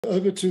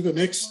Over to the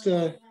next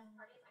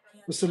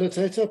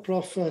facilitator,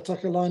 Prof.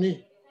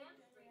 Takalani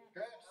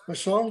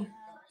Mashal.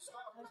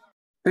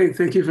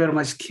 Thank you very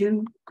much,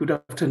 Ken. Good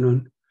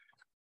afternoon.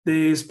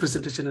 This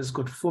presentation has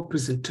got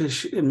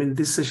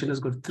this session has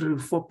got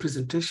four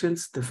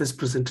presentations. The first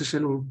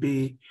presentation will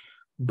be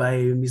by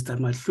Mr.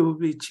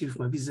 Mahlubi, Chief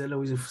Mabizela,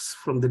 who is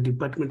from the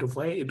Department of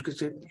Higher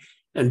Education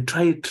and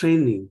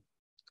Training.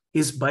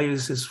 His bio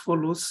is as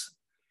follows.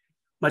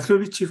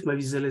 Mahlubi Chief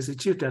Mabizela is the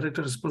Chief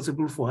Director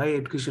responsible for higher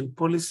education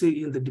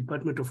policy in the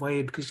Department of Higher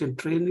Education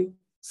Training,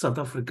 South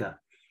Africa.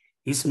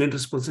 His main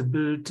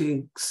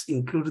responsibilities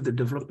include the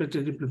development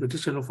and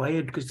implementation of higher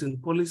education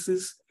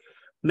policies,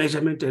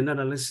 measurement and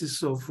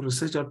analysis of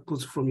research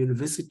outputs from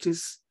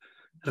universities,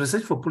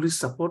 research for policy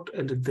support,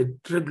 and the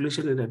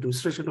regulation and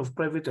administration of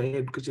private higher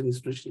education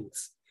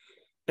institutions.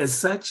 As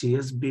such, he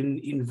has been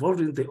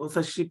involved in the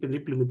authorship and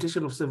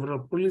implementation of several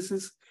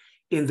policies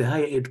in the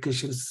higher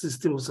education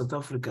system of South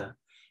Africa,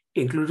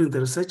 including the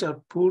research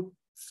output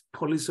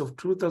policy of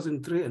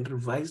 2003 and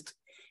revised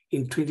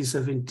in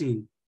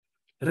 2017,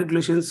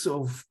 regulations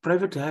of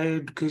private higher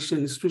education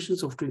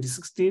institutions of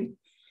 2016,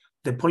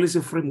 the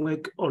policy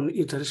framework on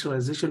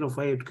internationalization of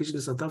higher education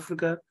in South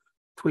Africa,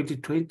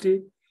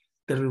 2020,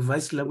 the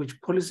revised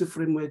language policy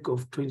framework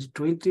of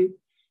 2020.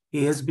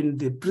 He has been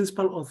the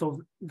principal author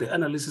of the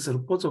analysis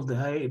reports of the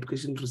higher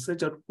education research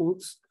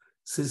outputs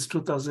since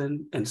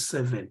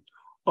 2007.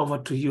 Over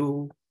to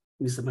you,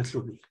 Mr.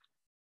 Mahlubi.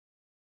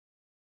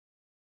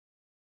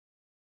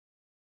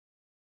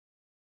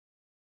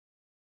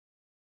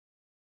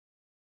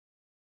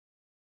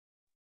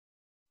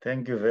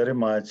 Thank you very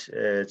much,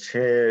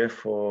 Chair,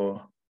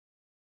 for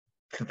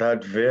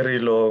that very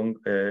long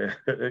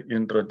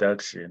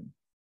introduction.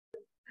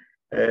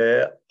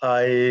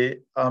 I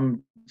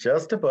am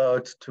just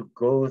about to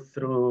go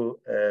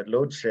through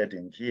load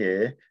shedding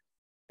here,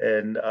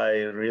 and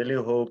I really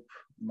hope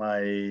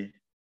my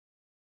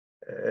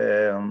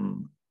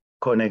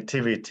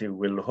connectivity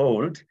will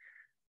hold.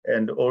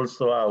 And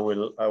also I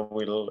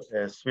will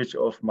switch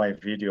off my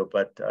video,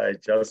 but I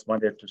just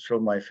wanted to show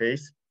my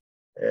face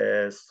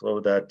so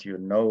that you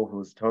know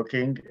who's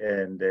talking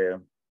and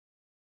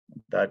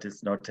that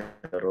is not a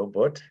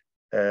robot.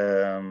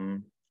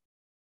 And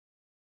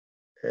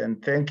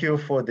thank you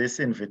for this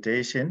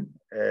invitation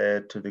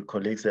to the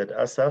colleagues at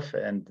NSEF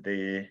and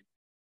the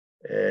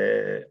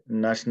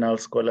National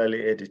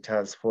Scholarly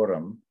Editors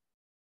Forum.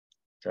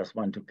 Just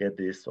want to get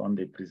this on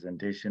the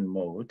presentation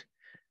mode.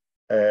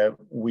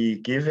 We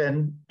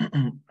given,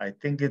 I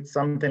think it's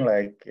something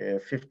like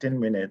 15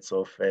 minutes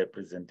of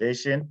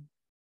presentation.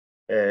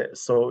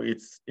 So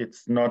it's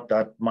not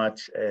that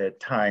much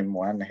time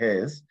one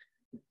has.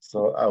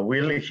 So I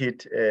will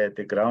hit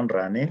the ground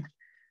running.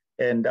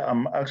 And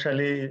I'm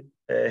actually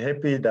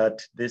happy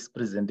that this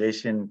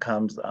presentation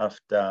comes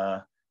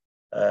after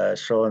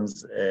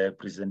Sean's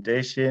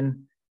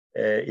presentation,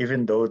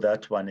 even though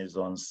that one is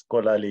on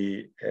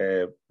scholarly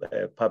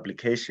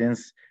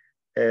publications.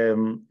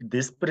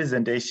 This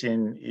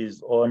presentation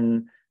is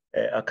on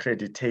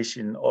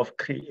accreditation of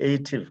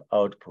creative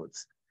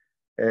outputs.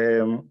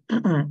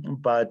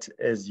 But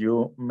as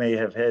you may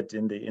have heard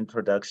in the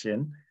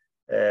introduction,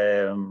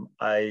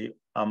 I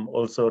am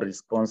also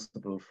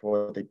responsible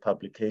for the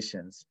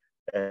publications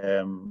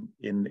in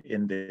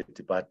the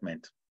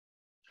department.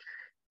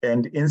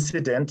 And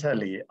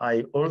incidentally,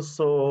 I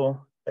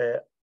also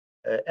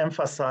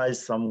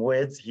emphasize some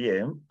words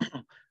here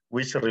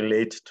which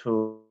relate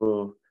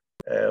to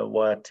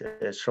what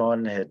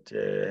Sean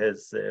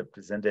has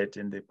presented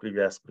in the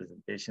previous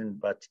presentation,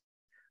 but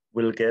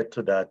we'll get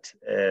to that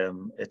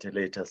at a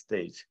later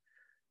stage.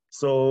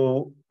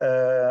 So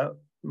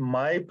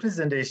my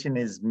presentation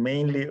is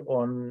mainly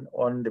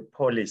on the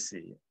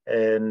policy,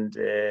 and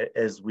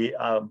as we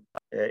are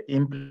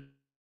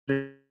implementing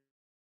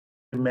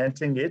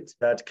it,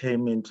 that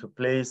came into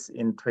place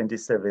in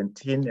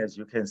 2017, as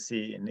you can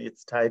see in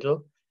its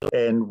title,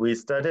 and we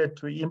started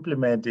to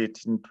implement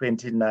it in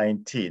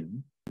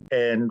 2019.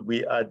 And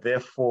we are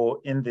therefore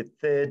in the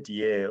third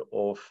year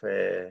of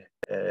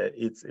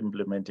its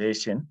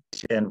implementation.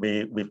 And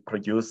we've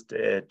produced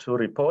two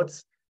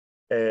reports,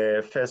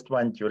 first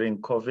one during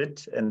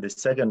COVID and the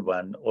second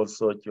one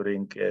also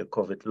during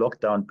COVID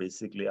lockdown,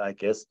 basically, I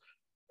guess.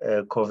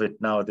 COVID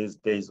now these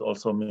days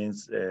also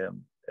means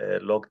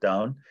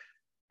lockdown.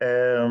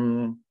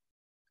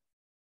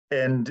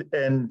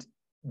 And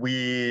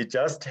we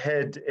just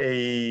had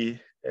a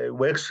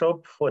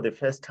workshop for the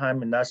first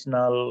time, a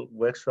national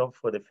workshop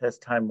for the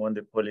first time on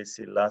the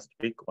policy last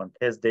week on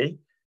Thursday.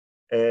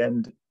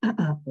 And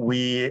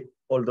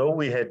although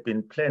we had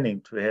been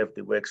planning to have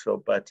the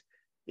workshop, but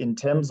in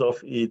terms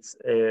of its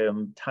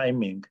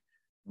timing,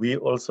 we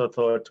also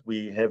thought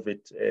we have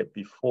it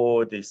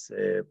before this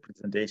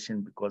presentation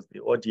because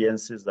the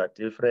audiences are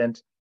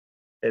different.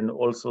 And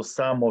also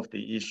some of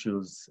the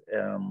issues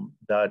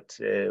that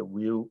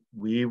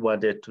we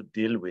wanted to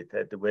deal with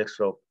at the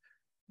workshop,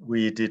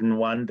 we didn't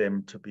want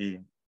them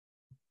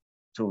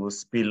to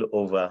spill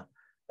over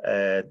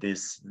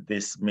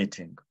this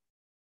meeting.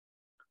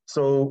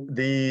 So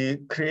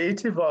the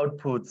creative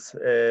outputs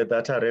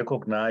that are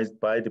recognized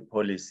by the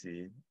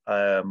policy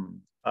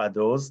are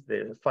those: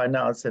 the fine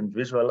arts and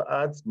visual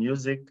arts,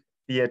 music,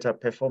 theater,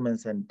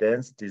 performance and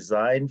dance,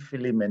 design,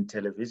 film and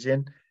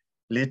television,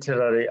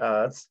 literary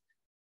arts.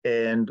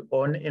 And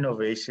on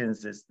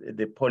innovations,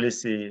 the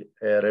policy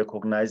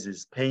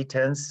recognizes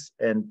patents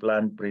and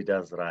plant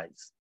breeders'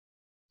 rights.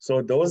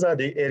 So those are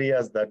the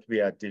areas that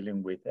we are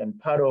dealing with. And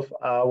part of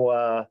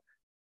our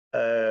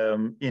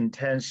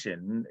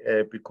intention,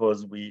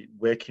 because we're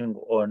working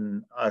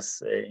on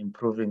us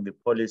improving the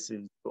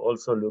policies, to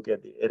also look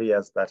at the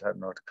areas that are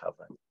not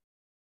covered.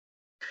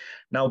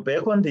 Now,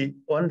 back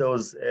on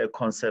those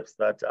concepts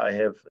that I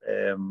have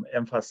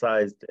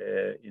emphasized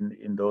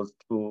in those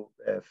two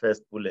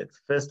first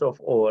bullets. First of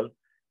all,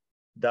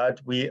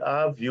 that we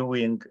are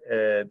viewing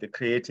the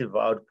creative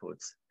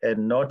outputs,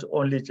 and not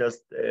only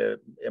just a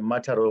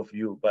matter of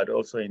view, but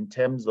also in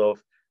terms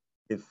of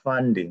the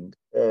funding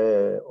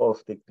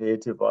of the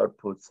creative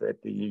outputs at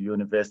the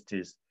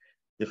universities.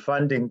 The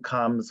funding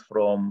comes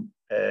from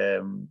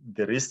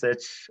the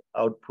research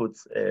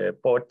outputs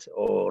pot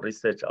or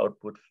research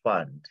output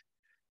fund.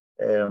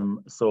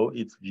 So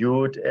it's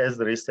viewed as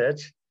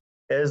research,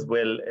 as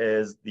well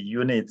as the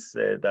units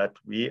that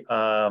we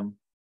are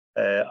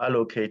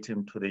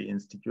allocating to the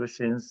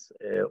institutions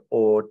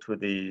or to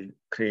the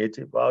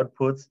creative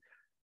outputs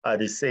are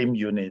the same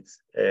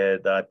units or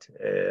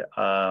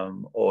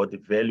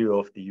the value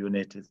of the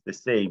unit is the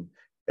same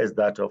as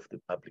that of the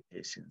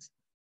publications.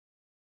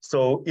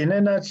 So in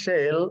a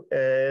nutshell,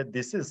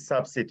 this is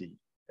subsidy,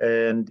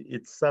 and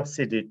it's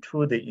subsidy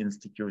to the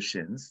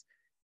institutions.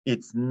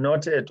 It's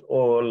not at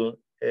all,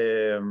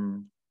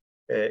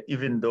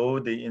 even though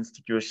the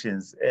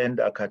institutions and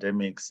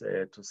academics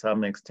to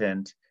some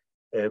extent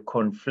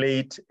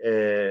conflate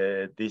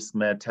this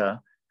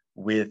matter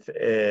with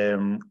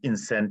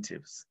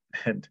incentives.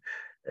 And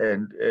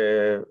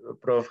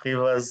Prof.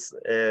 Rivers,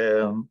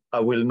 I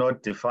will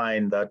not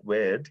define that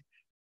word,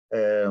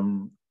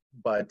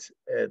 but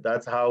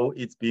that's how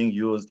it's being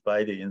used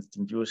by the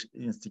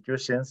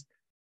institutions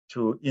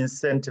to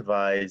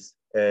incentivize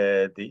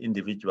the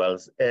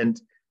individuals,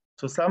 and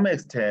to some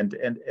extent,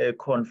 and a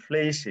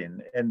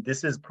conflation, and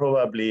this is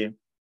probably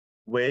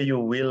where you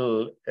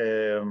will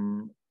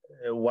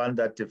want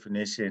that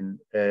definition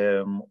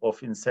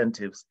of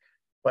incentives,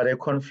 but a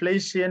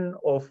conflation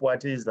of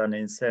what is an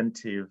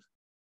incentive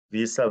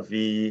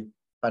vis-a-vis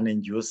an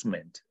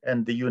inducement.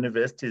 And the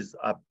universities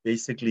are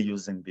basically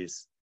using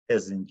this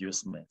as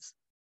inducements.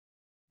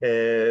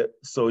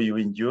 So you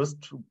induce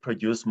to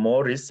produce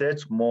more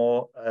research,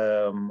 more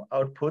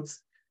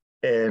outputs,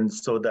 and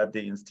so that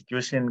the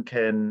institution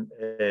can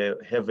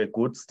have a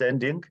good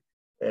standing,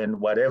 and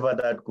whatever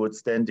that good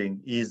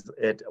standing is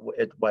at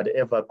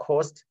whatever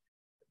cost.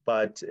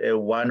 But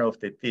one of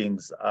the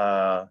things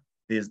are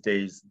these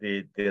days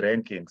the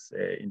rankings,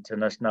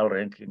 international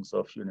rankings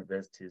of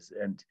universities,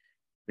 and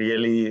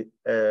really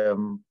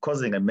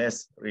causing a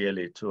mess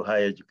really to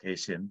higher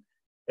education.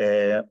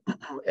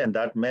 And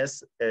that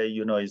mess,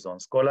 is on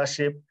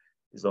scholarship,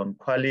 is on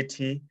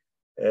quality.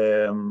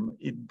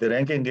 The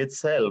ranking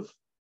itself,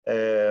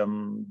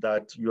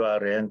 that you are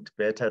ranked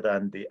better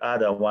than the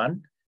other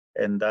one,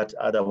 and that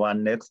other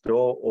one next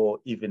door, or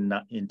even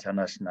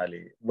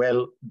internationally.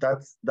 Well,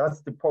 that's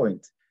the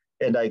point.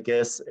 And I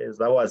guess, as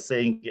I was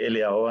saying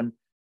earlier on,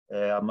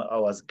 I'm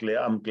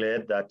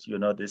glad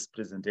that this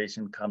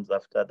presentation comes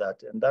after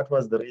that, and that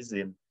was the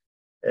reason.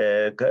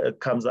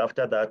 Comes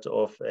after that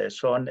of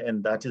Sean,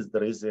 and that is the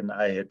reason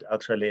I had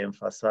actually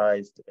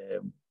emphasized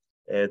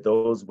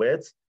those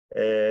words,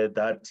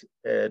 that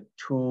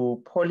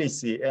to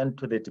policy and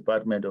to the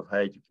Department of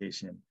Higher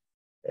Education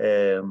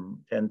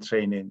and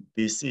Training,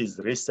 this is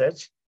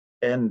research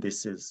and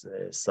this is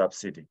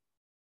subsidy.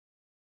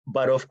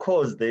 But of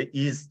course, there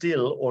is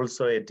still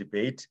also a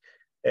debate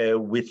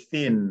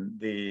within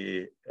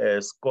the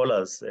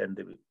scholars and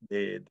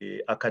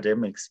the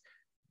academics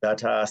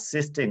that are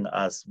assisting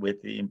us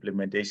with the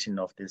implementation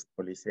of this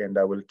policy. And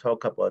I will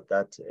talk about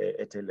that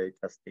at a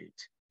later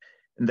stage.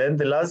 And then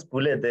the last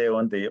bullet there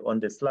on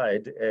the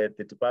slide,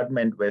 the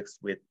department works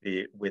with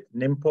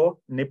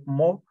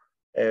NIPMO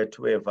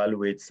to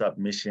evaluate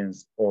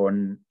submissions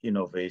on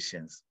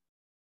innovations.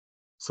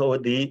 So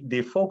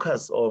the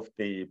focus of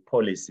the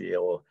policy,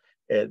 or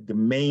the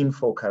main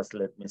focus,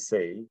 let me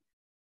say,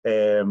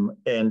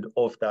 and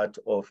of that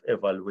of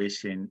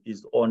evaluation,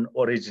 is on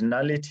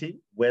originality,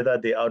 whether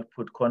the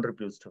output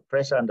contributes to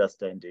fresh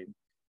understanding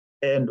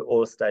and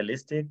or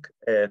stylistic,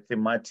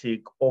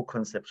 thematic, or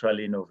conceptual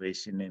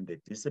innovation in the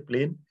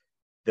discipline,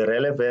 the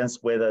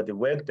relevance, whether the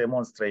work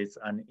demonstrates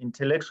an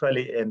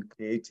intellectually and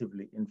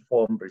creatively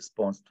informed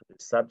response to the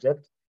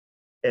subject,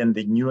 and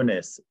the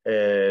newness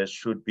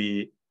should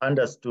be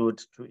understood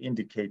to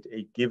indicate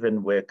a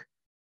given work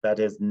that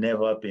has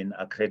never been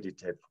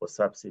accredited for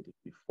subsidy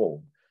before.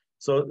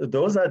 So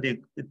those are the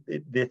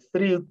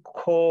three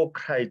core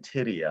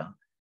criteria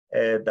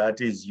that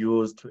is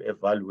used to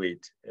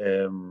evaluate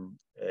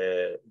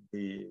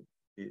the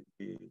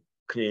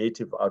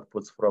creative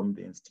outputs from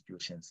the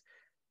institutions.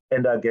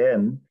 And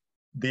again,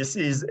 this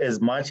is as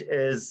much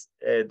as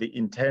the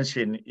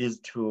intention is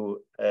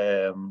to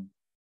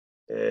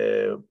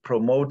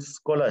promote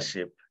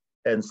scholarship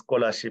and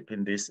scholarship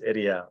in this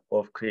area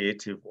of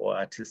creative or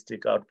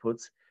artistic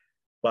outputs,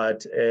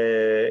 but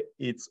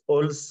it's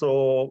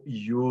also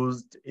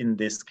used in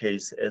this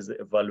case as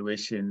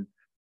evaluation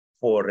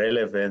for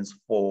relevance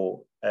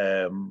for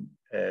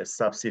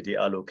subsidy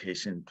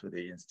allocation to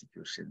the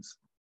institutions.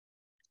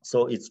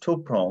 So it's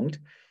two-pronged,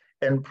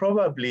 and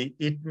probably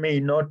it may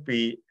not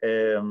be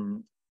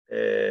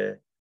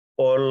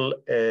all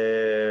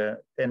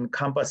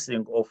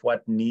encompassing of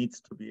what needs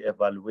to be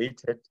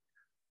evaluated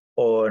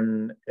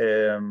on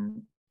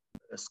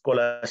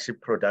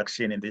scholarship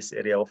production in this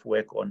area of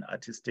work on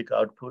artistic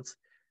outputs.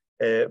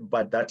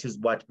 But that is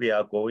what we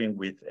are going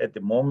with at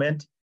the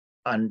moment,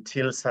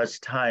 until such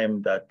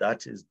time that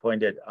that is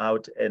pointed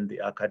out and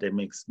the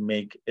academics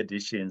make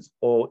additions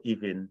or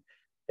even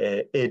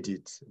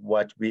edit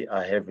what we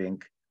are having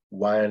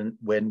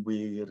when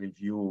we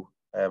review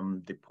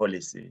the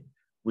policy,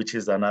 which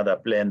is another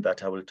plan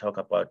that I will talk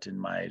about in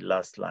my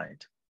last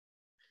slide.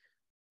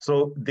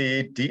 So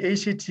the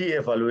DACT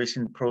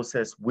evaluation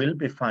process will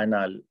be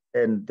final,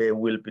 and there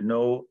will be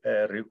no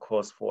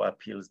recourse for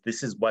appeals.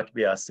 This is what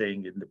we are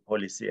saying in the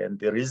policy. And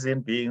the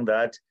reason being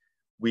that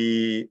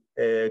we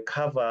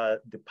cover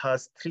the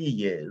past 3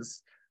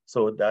 years.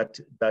 So that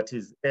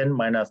is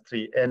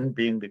N-3, N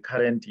being the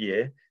current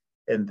year,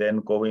 and then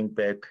going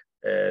back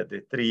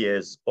the 3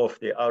 years of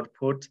the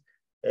output,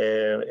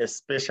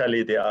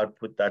 especially the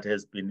output that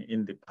has been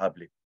in the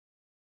public.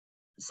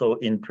 So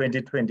in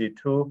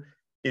 2022,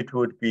 it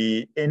would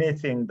be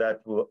anything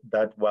that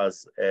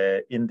was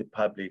in the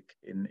public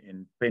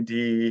in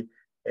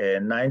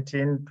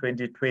 2019,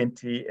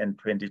 2020, and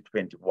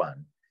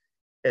 2021.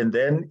 And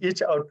then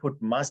each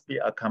output must be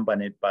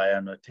accompanied by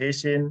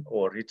annotation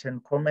or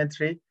written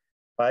commentary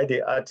by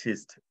the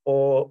artist,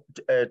 or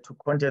to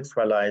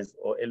contextualize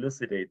or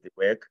elucidate the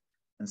work.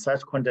 And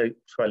such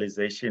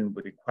contextualization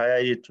would require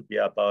it to be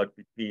about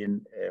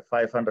between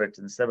 500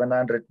 and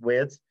 700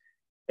 words,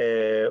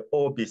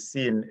 or be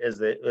seen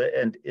as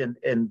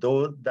and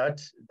though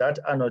that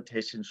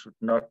annotation should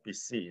not be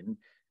seen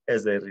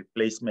as a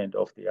replacement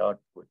of the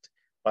output,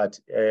 but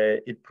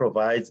it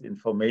provides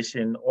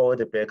information or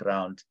the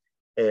background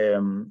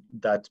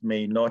that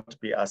may not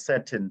be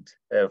ascertained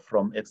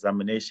from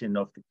examination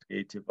of the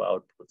creative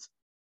outputs.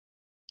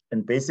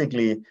 And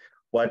basically,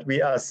 what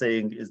we are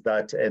saying is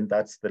that, and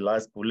that's the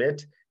last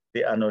bullet,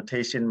 the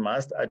annotation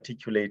must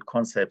articulate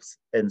concepts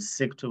and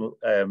seek to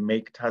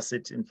make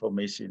tacit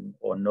information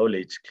or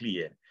knowledge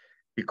clear,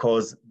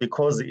 because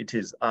it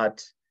is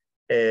art,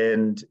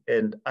 and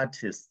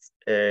artists,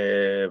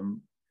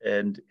 and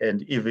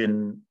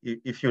even,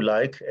 if you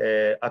like,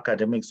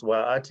 academics who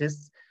are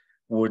artists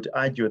would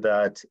argue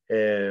that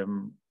a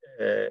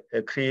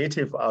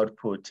creative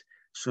output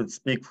should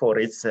speak for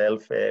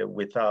itself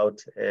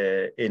without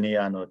any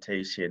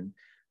annotation.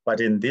 But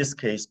in this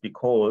case,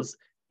 because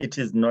it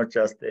is not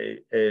just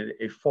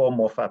a form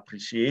of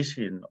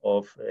appreciation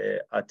of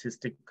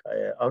artistic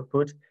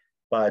output,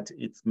 but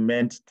it's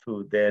meant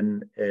to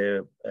then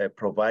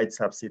provide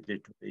subsidy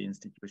to the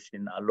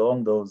institution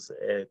along those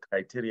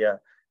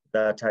criteria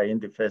that are in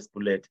the first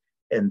bullet.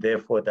 And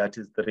therefore, that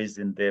is the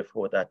reason,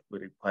 therefore, that we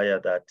require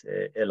that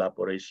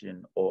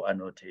elaboration or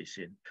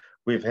annotation.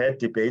 We've had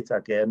debates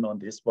again on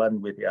this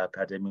one with the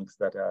academics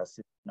that are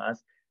assisting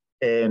us,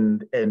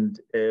 and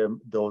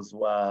those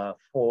who are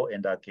for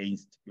and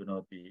against, the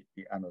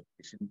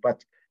annotation.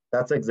 But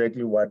that's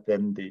exactly what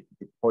then the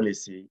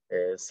policy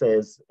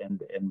says,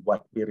 and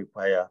what we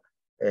require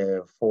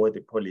for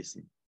the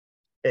policy,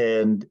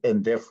 and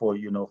therefore,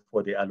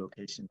 for the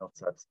allocation of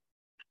subsidy.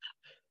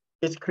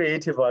 Each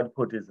creative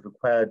output is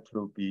required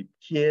to be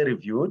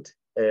peer-reviewed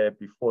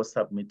before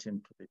submitting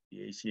to the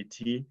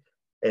DACT,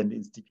 and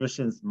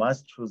institutions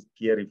must choose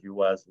peer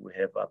reviewers who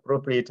have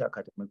appropriate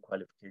academic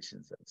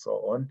qualifications and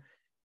so on.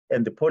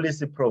 And the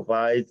policy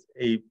provides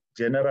a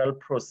general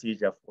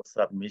procedure for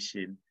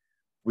submission,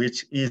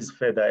 which is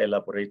further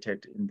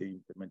elaborated in the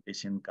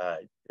implementation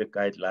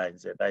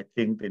guidelines. And I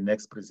think the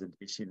next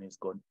presentation is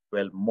going to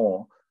dwell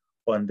more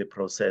on the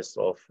process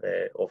or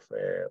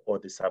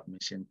the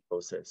submission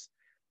process.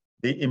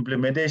 The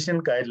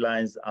implementation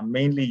guidelines are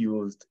mainly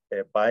used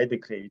by the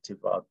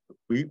creative output.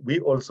 We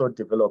also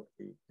developed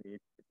the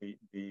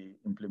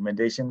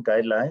implementation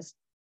guidelines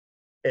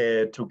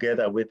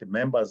together with the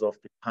members of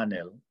the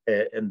panel,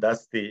 and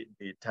that's the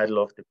title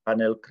of the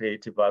panel,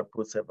 Creative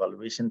Outputs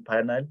Evaluation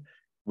Panel,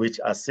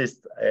 which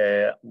assists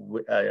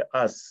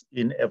us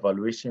in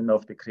evaluation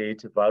of the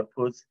creative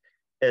outputs,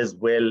 as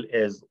well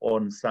as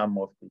on some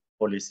of the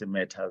policy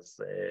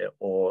matters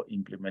or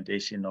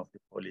implementation of the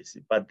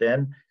policy. But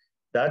then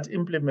that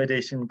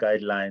implementation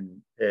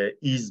guideline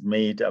is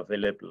made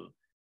available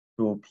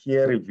to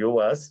peer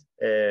reviewers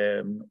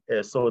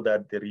so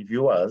that the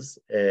reviewers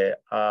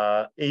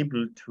are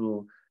able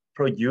to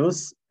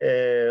produce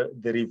the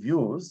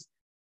reviews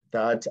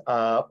that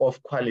are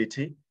of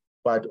quality,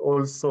 but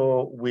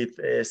also with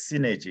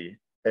synergy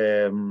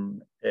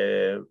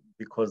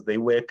because they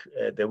work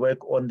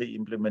on the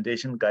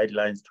implementation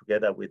guidelines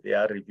together with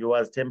their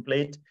reviewers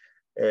template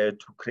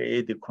to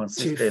create the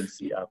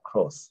consistency Chief,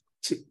 across.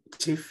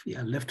 Chief,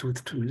 you're left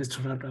with 2 minutes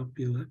to round up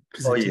your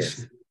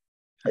presentation.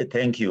 Oh, yes.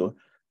 Thank you.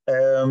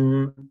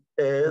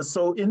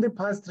 So in the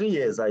past 3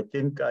 years, I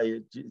think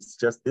it's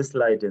just this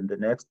slide, and the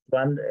next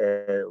one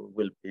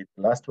will be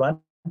the last one.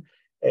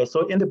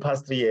 So in the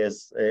past 3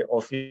 years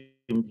of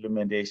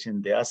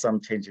implementation, there are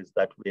some changes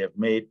that we have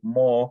made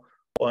more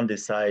on the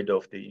side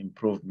of the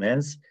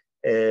improvements.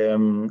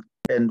 And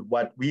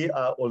what we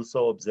are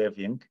also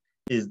observing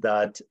is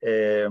that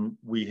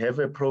we have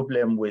a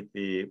problem with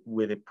the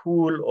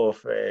pool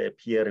of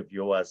peer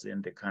reviewers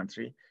in the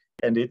country.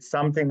 And it's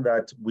something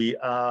that we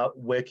are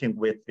working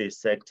with the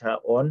sector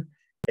on,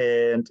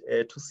 and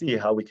to see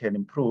how we can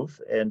improve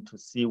and to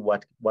see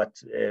what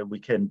we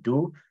can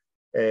do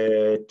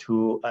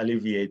to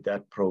alleviate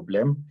that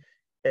problem.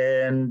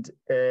 And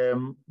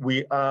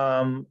we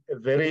are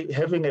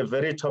having a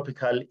very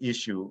topical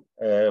issue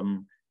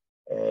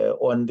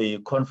on the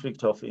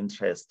conflict of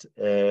interest.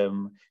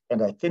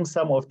 And I think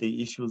some of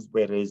the issues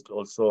were raised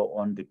also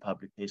on the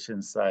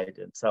publication side,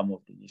 and some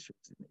of the issues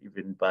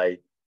even by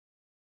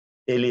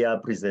earlier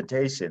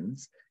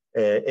presentations,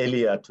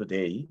 earlier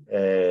today,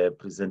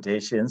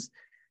 presentations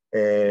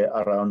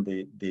around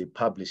the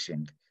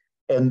publishing.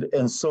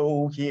 And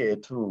so here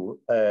too,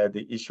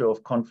 the issue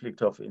of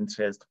conflict of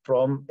interest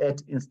from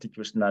at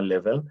institutional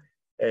level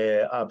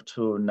up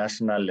to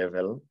national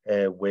level,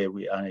 where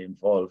we are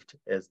involved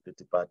as the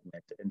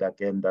department. And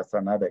again, that's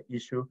another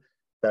issue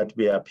that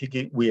we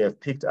have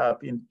picked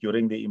up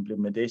during the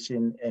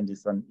implementation, and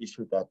it's an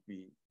issue that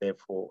we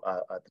therefore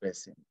are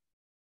addressing.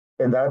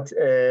 And that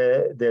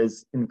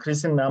there's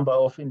increasing number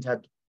of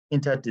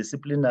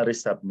interdisciplinary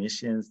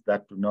submissions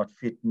that do not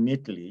fit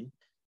neatly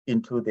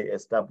into the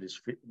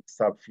established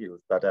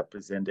subfields that are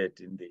presented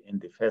in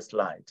the first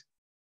slide.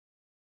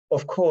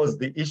 Of course,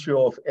 the issue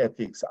of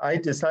ethics, I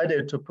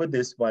decided to put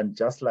this one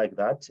just like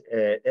that,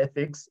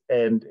 ethics,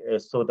 and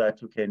so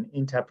that you can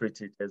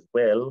interpret it as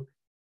well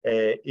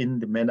in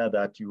the manner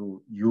that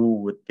you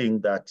would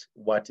think that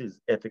what is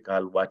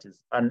ethical, what is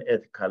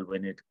unethical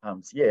when it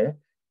comes here.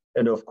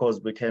 And of course,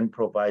 we can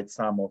provide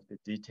some of the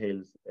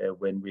details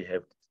when we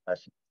have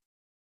discussions.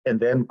 And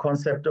then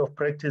concept of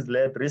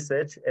practice-led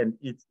research and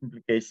its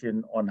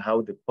implication on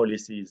how the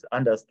policy is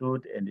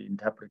understood and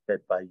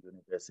interpreted by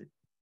universities.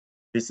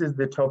 This is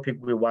the topic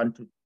we want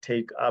to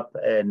take up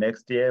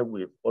next year.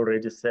 We've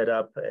already set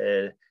up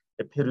a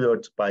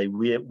period by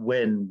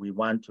when we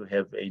want to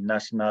have a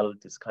national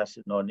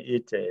discussion on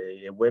it,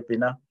 a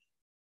webinar,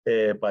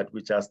 but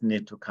we just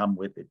need to come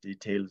with the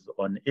details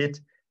on it.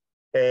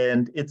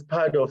 And it's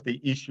part of the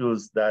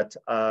issues that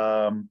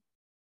are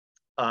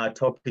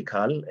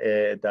topical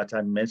that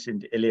I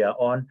mentioned earlier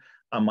on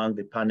among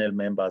the panel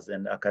members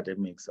and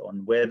academics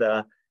on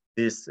whether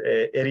this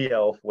area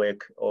of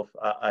work of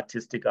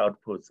artistic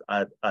outputs,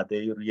 are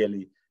they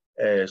really,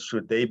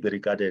 should they be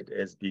regarded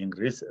as being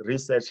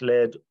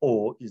research-led,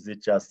 or is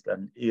it just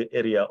an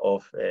area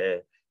of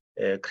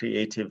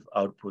creative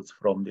outputs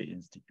from the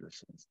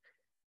institutions?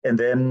 And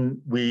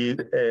then we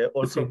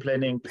also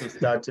planning to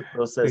start a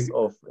process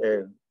of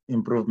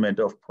improvement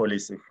of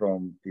policy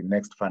from the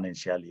next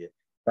financial year.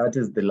 That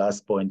is the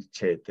last point,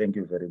 Chair. Thank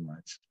you very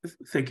much.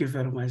 Thank you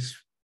very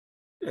much,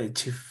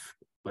 Chief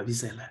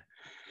Babizela.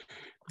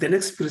 The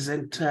next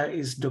presenter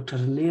is Dr.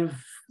 Renee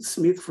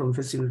Smith from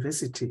Wits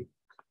University.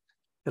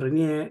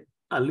 Renee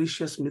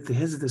Alicia Smith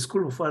heads the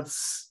School of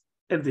Arts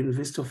at the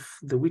University of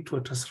the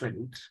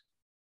Witwatersrand.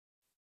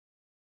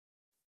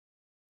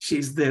 She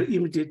is the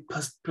immediate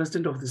past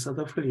president of the South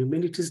African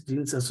Humanities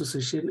Deans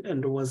Association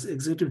and was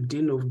executive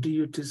dean of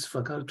DUT's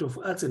Faculty of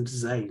Arts and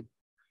Design,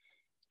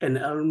 an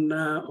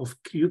alumna of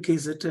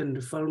UKZ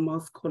and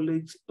Falmouth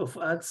College of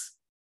Arts,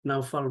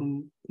 now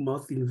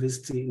Falmouth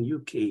University in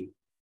UK.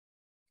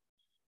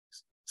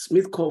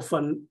 Smith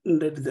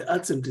co-founded the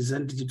Arts and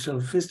Design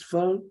Digital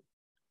Festival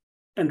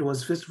and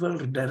was festival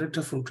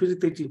director from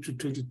 2013 to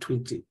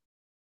 2020.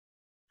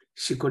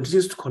 She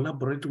continues to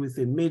collaborate with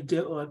the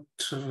Media Art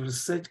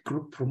Research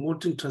Group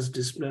promoting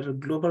transdisciplinary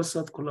Global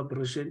South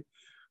collaboration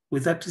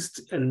with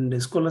artists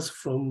and scholars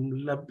from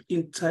Lab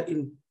Inter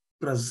in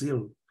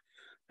Brazil.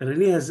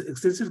 Renee has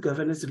extensive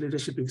governance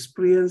leadership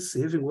experience,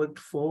 having worked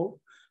for,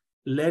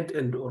 led,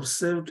 and or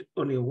served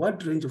on a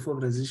wide range of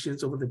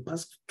organizations over the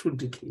past 2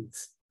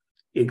 decades,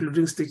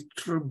 including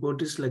statutory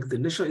bodies like the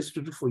National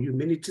Institute for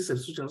Humanities and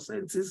Social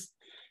Sciences,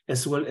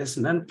 as well as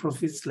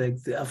non-profits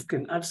like the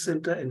African Arts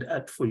Center and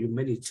Art for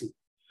Humanity.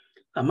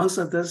 Amongst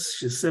others,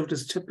 she served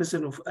as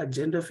chairperson of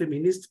Agenda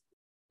Feminist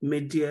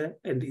Media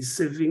and is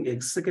serving a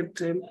second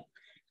term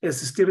as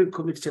the steering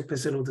committee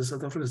chairperson of the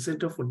South African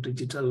Center for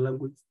Digital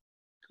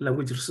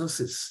Language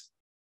Resources,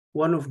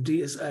 one of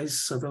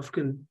DSI's South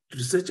African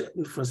Research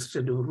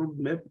Infrastructure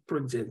Roadmap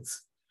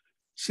projects.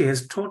 She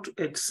has taught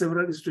at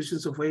several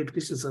institutions of higher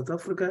education in South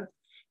Africa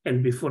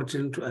and before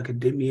returning to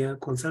academia,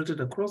 consulted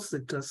across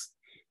sectors,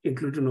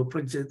 including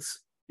projects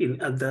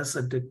in other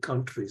SADC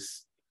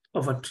countries.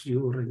 Over to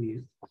you,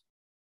 Renee.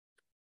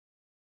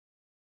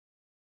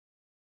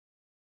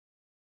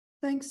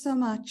 Thanks so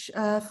much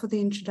for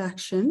the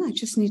introduction. I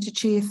just need to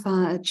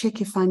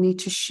check if I need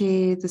to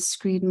share the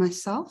screen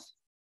myself.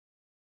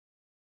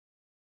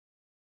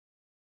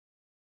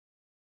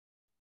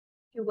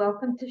 You're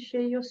welcome to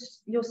share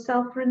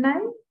yourself, Renee.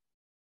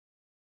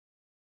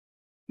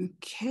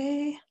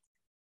 Okay.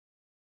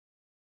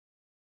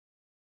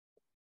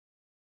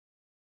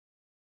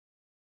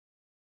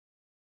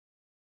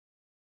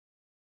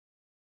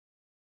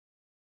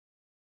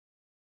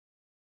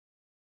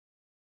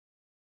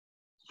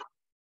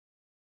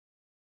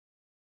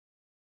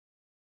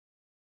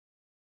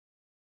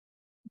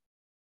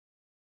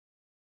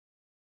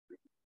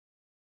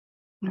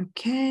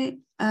 Okay,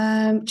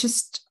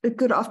 just a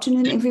good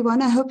afternoon,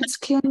 everyone. I hope it's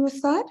clear on your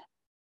side.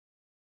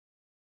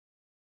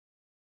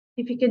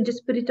 If you can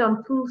just put it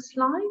on full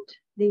slide.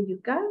 There you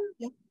go.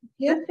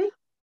 Yeah. Perfect.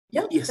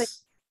 Yeah.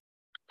 Yes.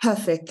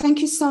 Perfect. Thank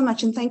you so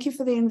much. And thank you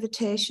for the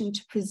invitation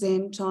to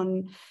present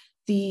on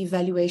the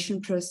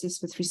evaluation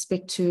process with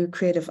respect to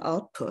creative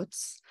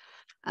outputs.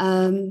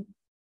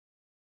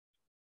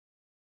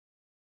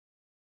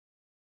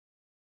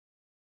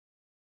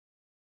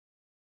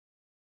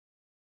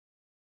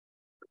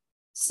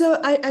 So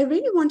I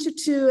really wanted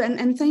to,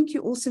 and thank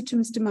you also to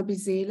Mr.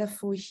 Mabizela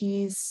for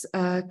his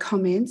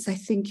comments. I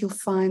think you'll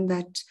find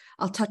that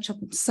I'll touch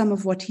on some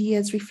of what he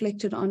has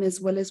reflected on, as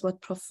well as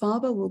what Prof.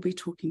 Faber will be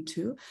talking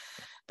to.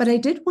 But I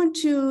did want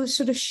to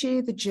sort of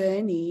share the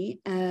journey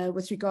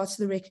with regards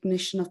to the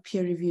recognition of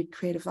peer-reviewed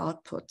creative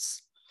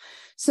outputs.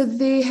 So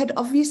there had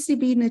obviously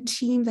been a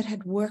team that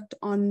had worked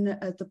on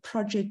the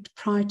project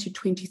prior to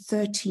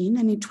 2013.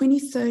 And in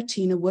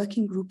 2013, a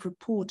working group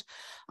report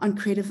on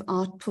creative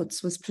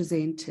outputs was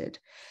presented.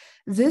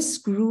 This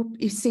group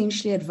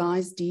essentially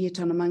advised DHET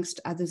on, amongst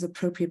others,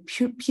 appropriate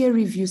peer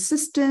review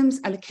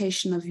systems,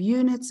 allocation of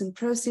units and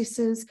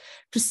processes,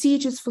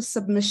 procedures for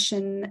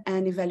submission,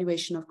 and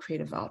evaluation of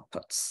creative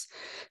outputs.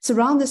 So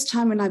around this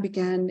time when I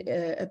became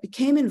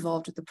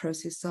involved with the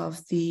process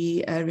of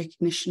the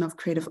recognition of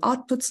creative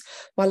outputs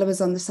while I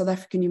was on the South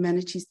African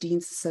Humanities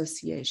Deans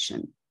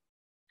Association.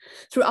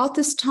 Throughout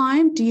this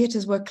time, DHET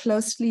has worked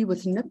closely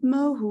with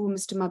NIPMO, who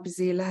Mr.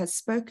 Mabizela has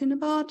spoken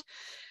about.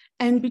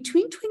 And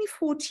between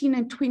 2014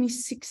 and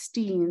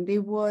 2016,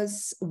 there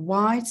was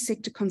wide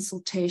sector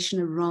consultation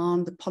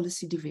around the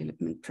policy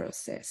development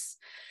process.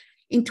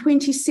 In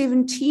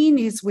 2017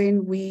 is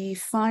when we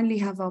finally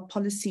have our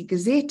policy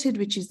gazetted,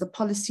 which is the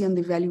policy on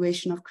the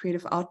evaluation of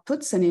creative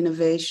outputs and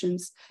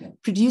innovations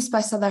produced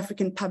by South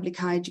African public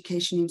higher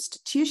education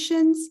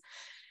institutions.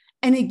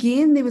 And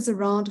again, there was a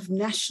round of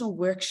national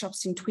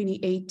workshops in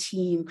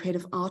 2018,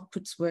 creative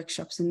outputs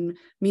workshops, and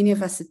many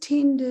of us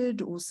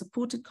attended or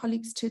supported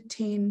colleagues to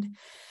attend.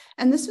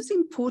 And this was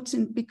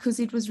important because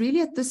it was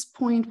really at this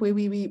point where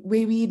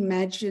we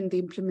imagined the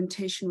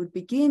implementation would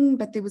begin,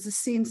 but there was a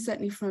sense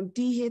certainly from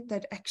DHET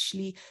that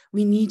actually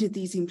we needed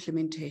these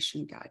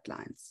implementation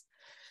guidelines.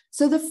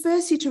 So the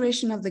first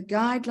iteration of the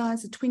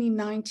guidelines, the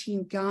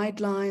 2019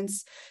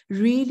 guidelines,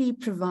 really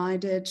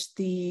provided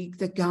the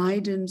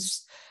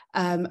guidance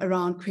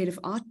around creative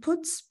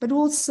outputs, but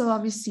also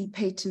obviously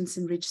patents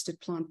and registered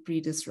plant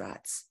breeders'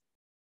 rights.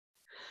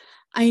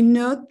 I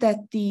note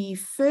that the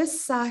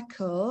first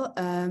cycle,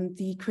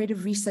 the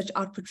Creative Research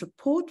Output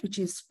Report, which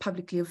is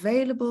publicly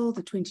available,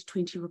 the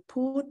 2020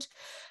 report,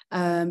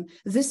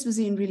 this was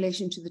in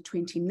relation to the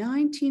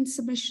 2019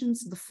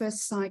 submissions. The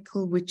first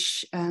cycle,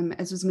 which,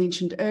 as was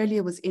mentioned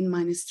earlier, was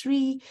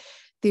N-3.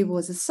 There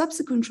was a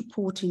subsequent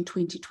report in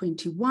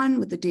 2021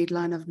 with the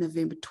deadline of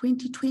November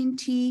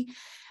 2020.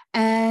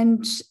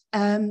 And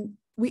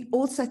we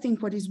also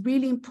think what is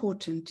really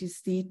important is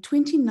the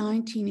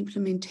 2019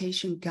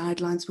 implementation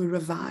guidelines were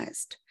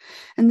revised.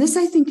 And this,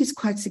 I think, is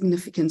quite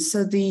significant.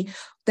 So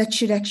that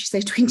should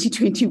actually say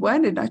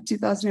 2021 and not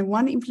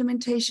 2001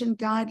 implementation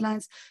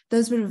guidelines.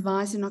 Those were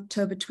revised in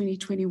October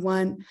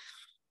 2021.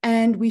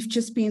 And we've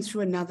just been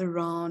through another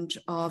round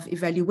of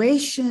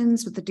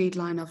evaluations with the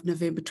deadline of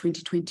November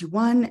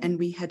 2021. And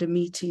we had a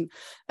meeting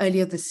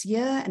earlier this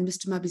year, and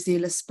Mr.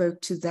 Mabizela spoke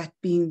to that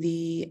being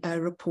the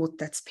report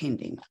that's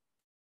pending.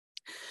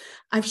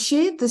 I've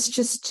shared this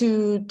just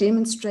to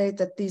demonstrate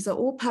that these are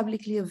all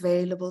publicly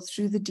available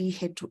through the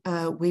DHET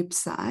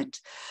website.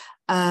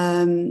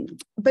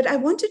 But I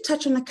want to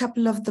touch on a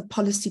couple of the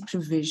policy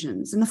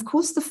provisions. And of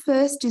course, the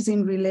first is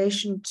in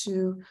relation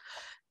to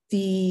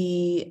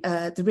the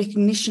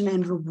recognition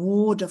and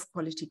reward of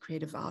quality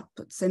creative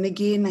outputs. And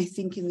again, I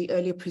think in the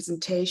earlier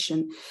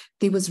presentation,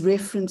 there was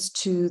reference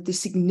to the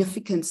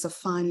significance of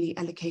finally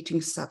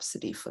allocating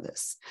subsidy for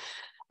this.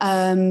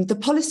 The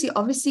policy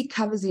obviously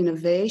covers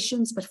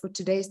innovations, but for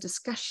today's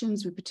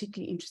discussions, we're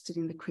particularly interested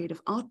in the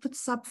creative output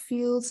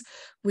subfields,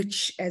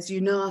 which, as you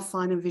know, are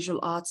fine and visual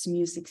arts,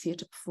 music,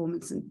 theatre,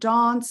 performance and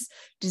dance,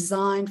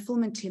 design,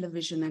 film and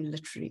television, and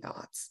literary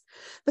arts.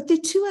 But there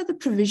are two other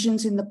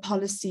provisions in the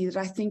policy that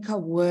I think are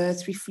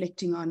worth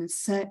reflecting on and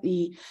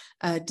certainly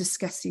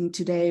discussing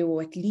today,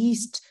 or at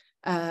least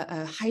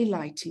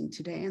highlighting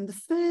today. And the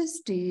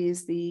first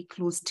is the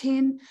clause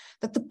 10,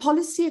 that the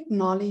policy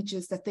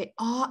acknowledges that there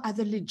are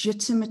other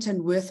legitimate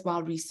and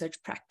worthwhile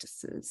research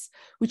practices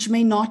which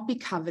may not be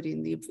covered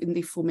in the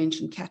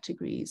aforementioned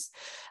categories,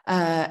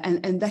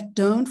 and that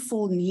don't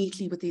fall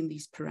neatly within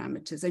these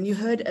parameters. And you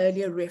heard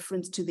earlier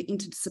reference to the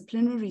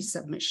interdisciplinary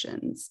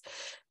submissions.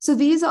 So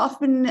these are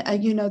often,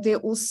 they're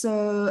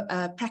also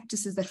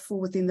practices that fall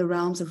within the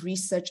realms of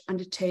research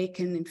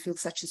undertaken in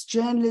fields such as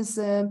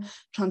journalism,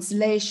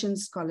 translation,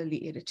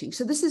 scholarly editing.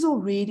 So this is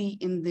already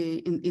in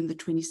the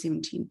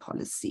 2017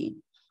 policy.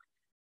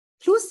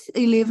 Clause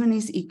 11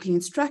 is equally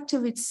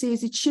instructive. It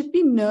says it should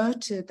be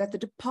noted that the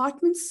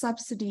department's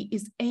subsidy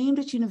is aimed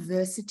at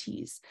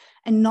universities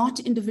and not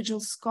individual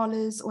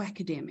scholars or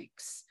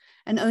academics,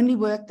 and only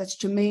work that's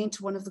germane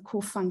to one of the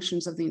core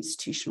functions of the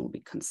institution will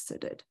be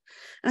considered.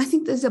 And I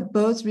think those are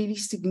both really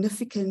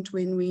significant.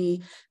 When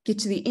we get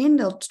to the end,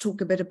 I'll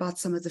talk a bit about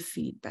some of the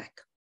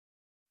feedback.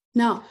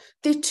 Now,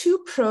 there are two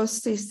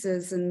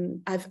processes,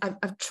 and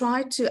I've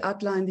tried to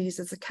outline these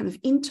as a kind of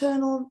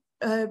internal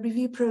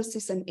review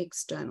process and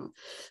external.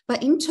 By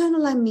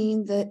internal, I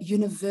mean the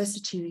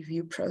university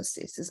review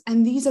processes,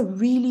 and these are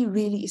really,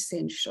 really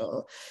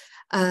essential.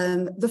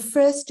 The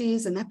first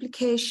is an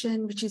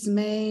application which is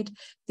made.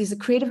 There's a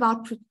creative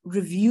output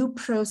review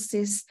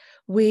process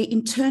where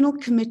internal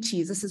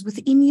committees, this is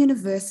within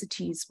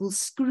universities, will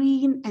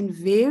screen and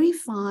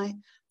verify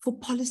for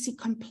policy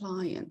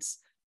compliance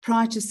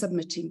prior to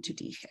submitting to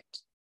DHET.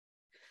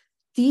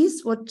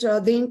 These, what are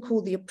then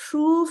called the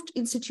approved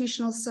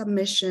institutional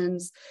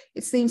submissions,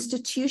 it's the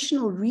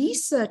institutional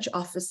research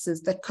officers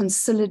that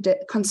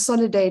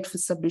consolidate for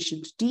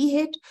submission to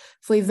DHET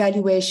for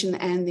evaluation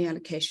and the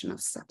allocation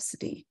of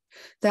subsidy.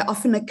 They're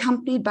often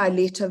accompanied by a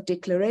letter of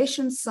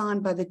declaration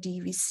signed by the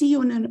DVC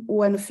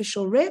or an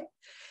official rep,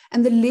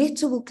 and the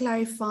letter will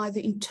clarify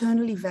the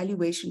internal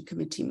evaluation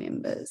committee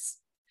members.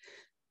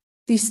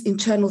 These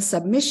internal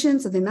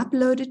submissions are then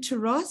uploaded to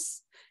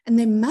ROS, and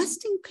they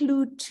must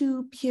include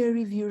 2 peer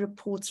review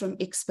reports from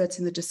experts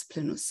in the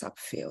discipline or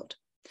subfield.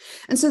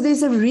 And so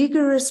there's a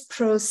rigorous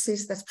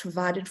process that's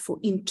provided for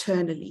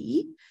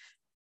internally.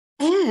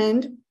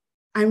 And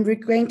I'm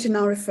going to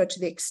now refer to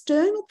the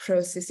external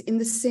process in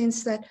the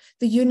sense that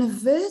the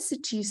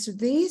universities, through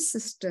their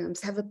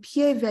systems, have a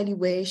peer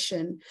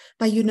evaluation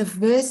by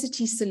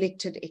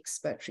university-selected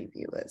expert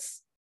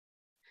reviewers.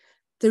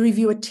 The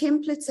reviewer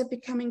templates have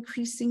become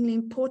increasingly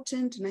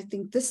important, and I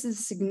think this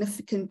is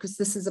significant because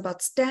this is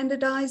about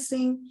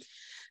standardizing.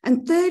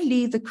 And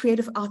thirdly, the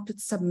creative output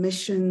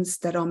submissions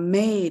that are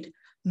made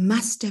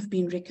must have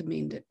been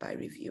recommended by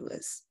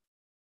reviewers.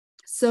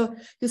 So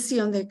you'll see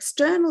on the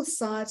external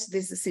side, so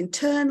there's this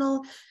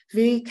internal,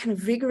 very kind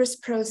of rigorous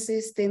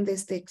process. Then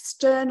there's the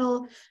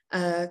external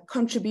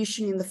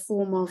contribution in the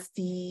form of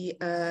the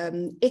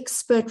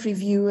expert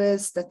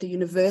reviewers that the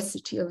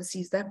university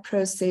oversees that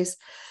process.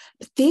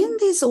 But then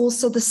there's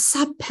also the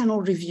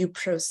sub-panel review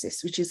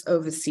process, which is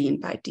overseen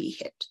by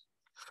DHET.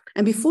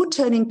 And before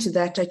turning to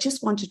that, I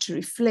just wanted to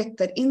reflect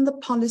that in the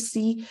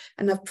policy,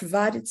 and I've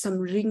provided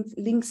some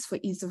links for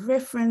ease of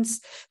reference,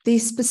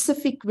 there's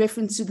specific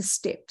reference to the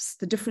steps,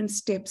 the different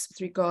steps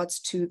with regards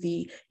to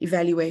the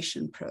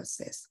evaluation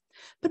process.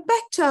 But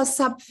back to our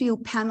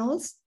subfield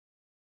panels.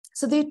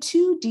 So there are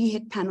 2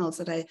 DHET panels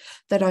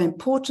that are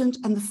important,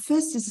 and the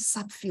first is a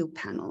subfield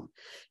panel.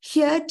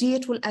 Here,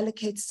 DHET will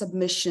allocate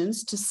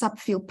submissions to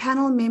subfield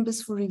panel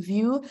members for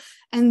review,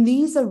 and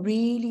these are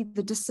really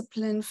the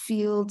discipline,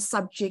 field,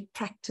 subject,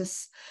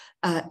 practice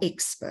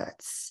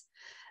experts.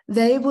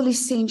 They will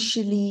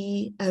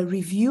essentially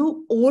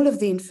review all of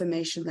the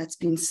information that's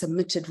been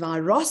submitted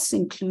via ROS,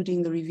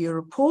 including the review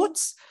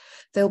reports.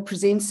 They'll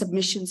present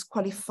submissions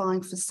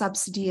qualifying for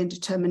subsidy and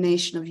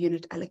determination of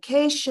unit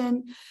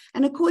allocation.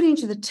 And according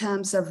to the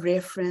terms of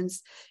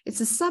reference, it's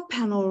the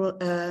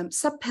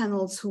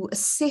subpanels who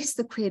assess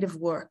the creative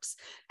works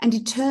and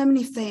determine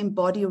if they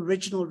embody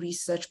original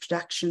research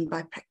production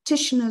by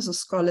practitioners or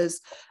scholars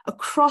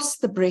across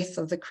the breadth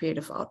of the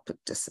creative output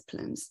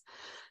disciplines.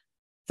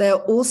 They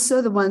are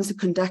also the ones who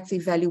conduct the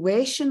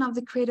evaluation of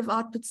the creative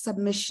output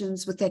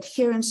submissions with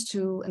adherence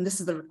to, and this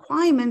is the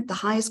requirement, the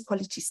highest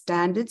quality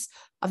standards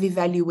of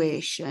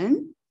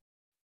evaluation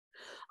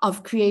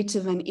of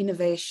creative and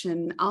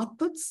innovation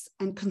outputs,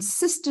 and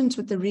consistent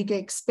with the rigor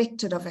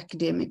expected of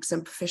academics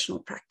and professional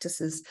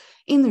practices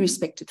in the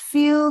respected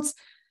fields.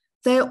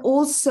 They are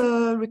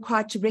also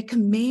required to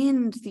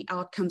recommend the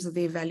outcomes of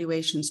the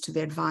evaluations to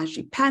the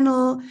advisory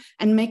panel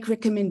and make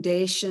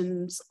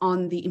recommendations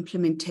on the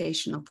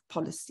implementation of the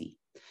policy.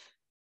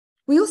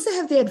 We also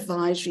have the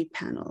advisory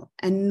panel,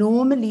 and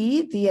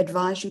normally the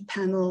advisory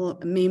panel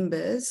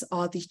members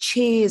are the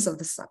chairs of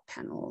the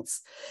subpanels.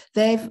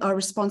 They are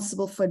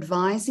responsible for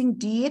advising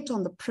DHET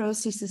on the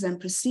processes and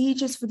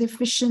procedures for the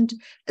efficient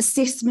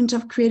assessment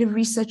of creative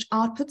research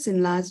outputs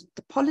in line with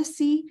the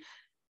policy,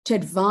 to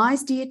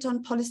advise DHET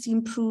on policy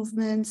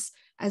improvements,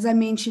 as I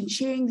mentioned,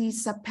 chairing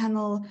these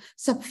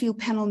subfield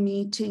panel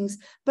meetings,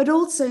 but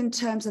also in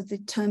terms of the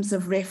terms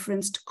of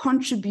reference to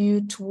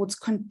contribute towards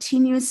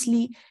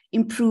continuously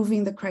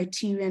improving the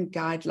criteria and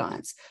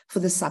guidelines for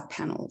the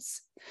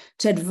subpanels,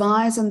 to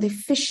advise on the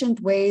efficient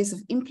ways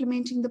of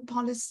implementing the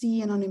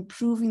policy and on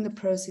improving the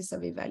process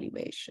of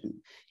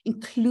evaluation,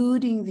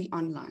 including the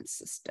online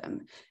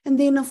system, and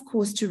then, of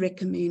course, to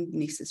recommend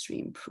necessary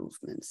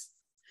improvements.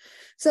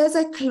 So as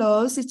I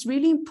close, it's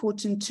really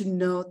important to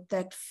note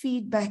that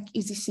feedback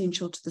is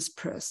essential to this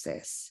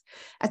process.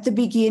 At the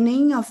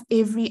beginning of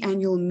every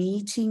annual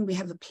meeting, we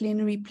have a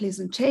plenary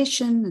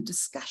presentation, a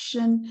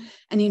discussion,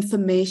 and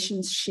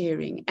information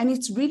sharing. And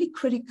it's really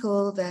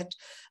critical that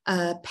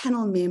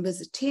panel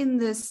members attend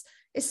this,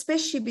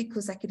 especially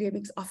because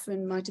academics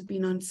often might have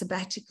been on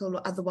sabbatical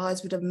or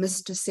otherwise would have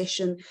missed a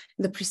session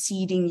in the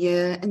preceding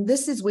year. And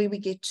this is where we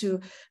get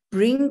to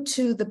bring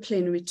to the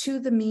plenary, to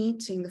the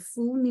meeting, the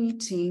full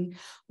meeting,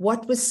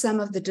 what were some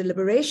of the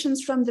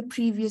deliberations from the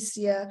previous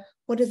year,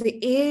 what are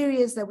the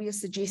areas that we are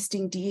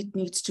suggesting DHET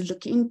needs to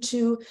look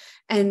into,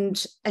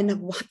 and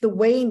the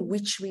way in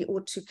which we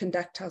ought to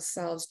conduct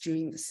ourselves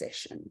during the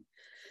session.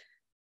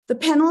 The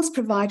panels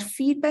provide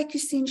feedback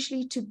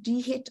essentially to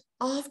DHET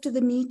after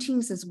the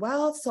meetings as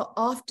well. So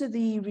after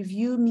the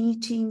review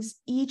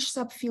meetings, each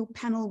subfield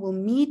panel will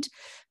meet.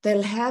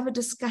 They'll have a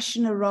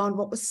discussion around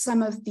what were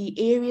some of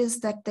the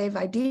areas that they've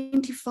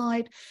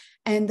identified,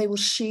 and they will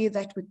share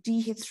that with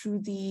DHET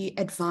through the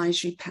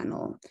advisory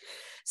panel.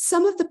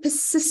 Some of the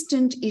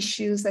persistent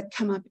issues that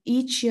come up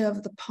each year over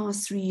the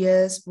past 3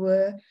 years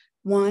were,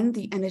 one,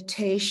 the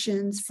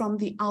annotations. From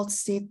the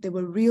outset, there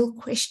were real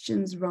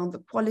questions around the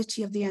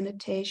quality of the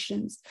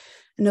annotations.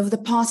 And over the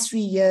past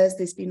 3 years,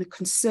 there's been a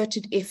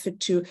concerted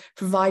effort to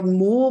provide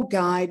more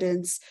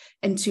guidance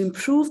and to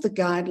improve the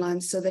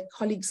guidelines so that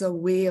colleagues are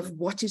aware of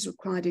what is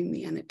required in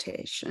the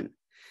annotation.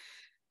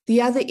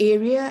 The other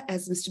area,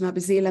 as Mr.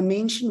 Mabizela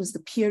mentioned, was the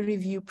peer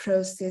review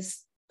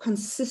process.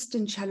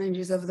 Consistent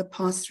challenges over the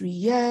past 3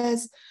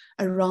 years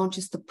around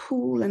just the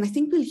pool. And I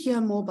think we'll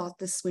hear more about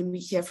this when we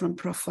hear from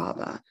Prof.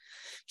 Faber.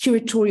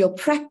 Curatorial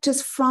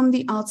practice from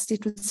the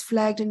outset was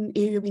flagged in an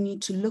area we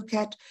need to look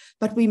at,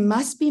 but we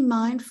must be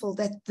mindful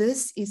that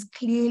this is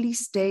clearly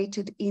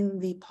stated in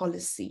the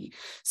policy.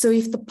 So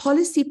if the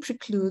policy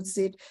precludes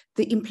it,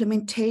 the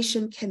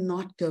implementation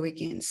cannot go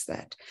against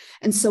that.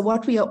 And so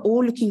what we are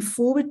all looking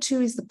forward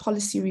to is the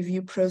policy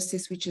review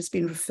process, which has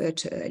been referred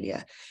to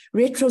earlier.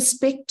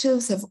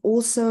 Retrospectives have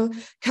also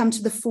come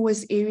to the fore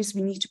as areas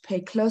we need to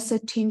pay close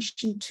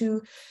attention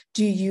to.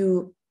 Do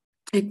you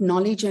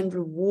acknowledge and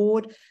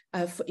reward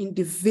for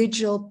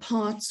individual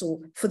parts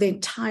or for the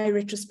entire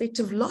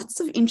retrospective?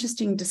 Lots of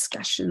interesting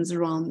discussions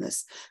around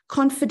this.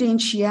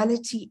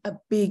 Confidentiality, a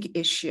big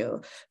issue.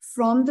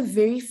 From the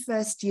very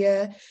first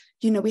year,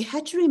 we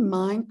had to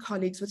remind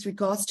colleagues with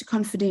regards to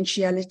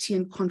confidentiality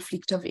and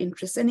conflict of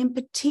interest, and in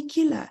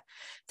particular,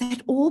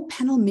 that all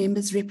panel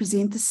members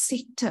represent the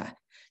sector.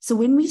 So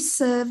when we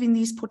serve in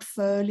these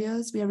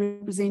portfolios, we are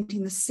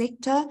representing the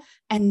sector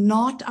and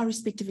not our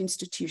respective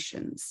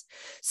institutions.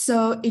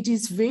 So it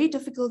is very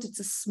difficult.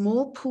 It's a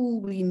small pool,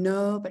 we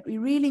know, but we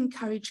really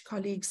encourage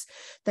colleagues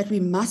that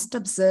we must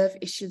observe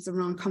issues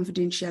around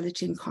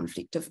confidentiality and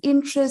conflict of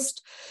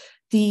interest.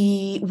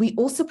 We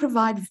also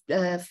provide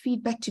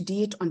feedback to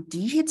DHET on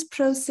DHET's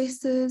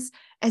processes,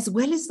 as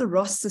well as the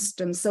ROS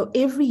system. So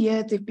every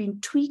year there have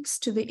been tweaks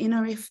to the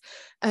NRF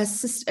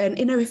system, and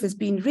NRF has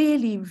been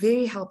really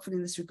very helpful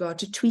in this regard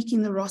to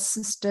tweaking the ROS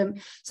system.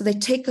 So they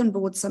take on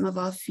board some of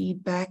our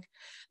feedback.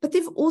 But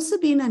there have also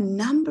been a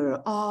number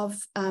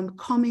of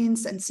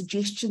comments and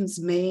suggestions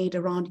made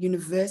around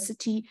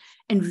university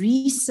and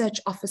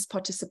research office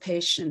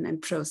participation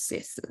and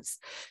processes.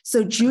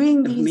 So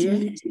during these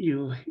meetings,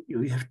 you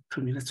have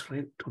 2 minutes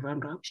to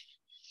round up.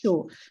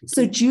 Sure.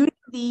 So during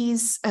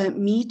these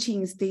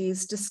meetings,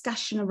 there's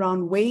discussion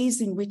around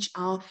ways in which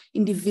our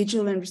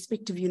individual and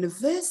respective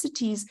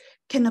universities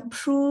can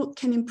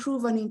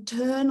improve on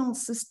internal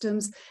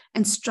systems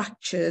and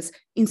structures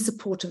in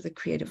support of the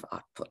creative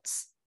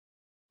outputs.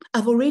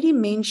 I've already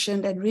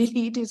mentioned, and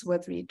really it is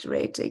worth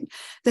reiterating,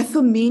 that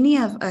for many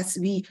of us,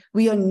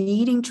 we are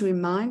needing to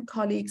remind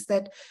colleagues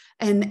that,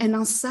 and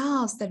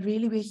ourselves, that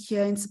really we're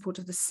here in support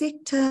of the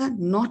sector,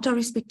 not our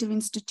respective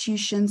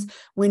institutions.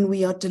 When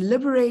we are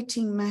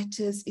deliberating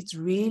matters, it's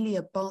really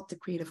about the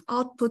creative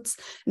outputs,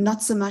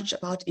 not so much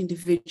about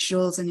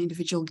individuals and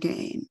individual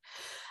gain.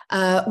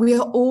 We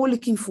are all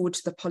looking forward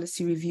to the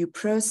policy review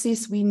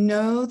process. We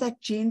know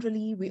that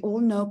generally, we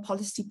all know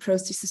policy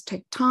processes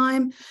take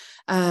time,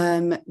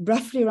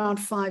 roughly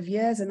around 5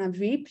 years. And I'm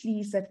very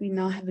pleased that we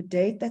now have a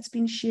date that's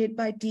been shared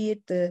by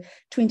DHET, the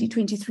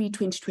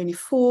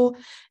 2023-2024.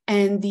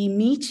 And the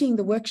meeting,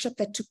 the workshop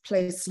that took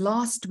place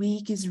last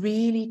week is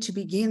really to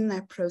begin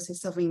that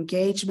process of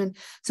engagement.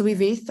 So we're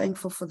very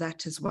thankful for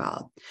that as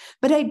well.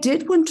 But I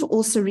did want to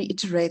also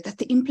reiterate that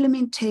the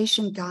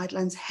implementation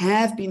guidelines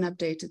have been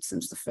updated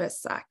since the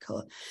first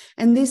cycle.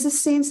 And there's a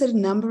sense that a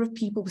number of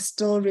people were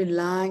still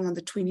relying on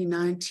the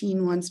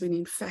 2019 ones when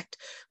in fact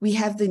we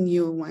have the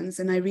newer ones.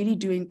 And I really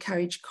do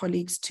encourage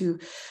colleagues to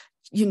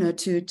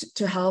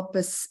help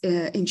us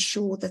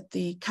ensure that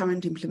the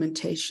current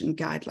implementation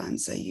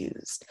guidelines are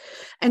used.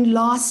 And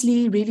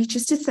lastly, really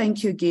just to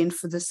thank you again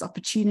for this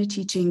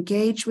opportunity to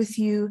engage with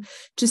you,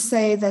 to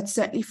say that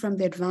certainly from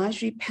the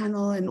advisory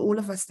panel and all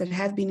of us that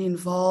have been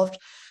involved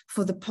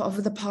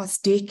over the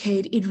past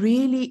decade, it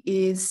really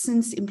is,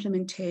 since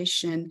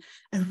implementation,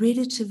 a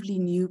relatively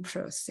new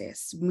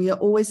process. We are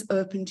always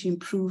open to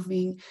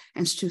improving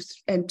and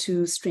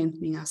to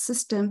strengthening our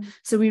system.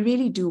 So we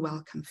really do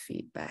welcome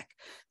feedback.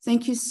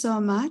 Thank you so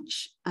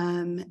much.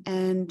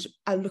 And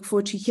I look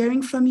forward to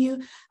hearing from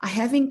you. I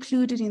have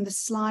included in the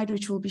slide,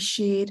 which will be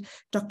shared,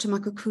 Dr.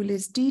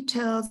 Makukule's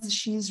details.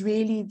 She's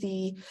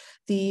really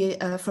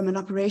from an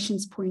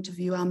operations point of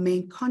view, our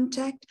main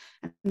contact,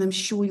 and I'm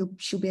sure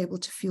she'll be able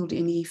to field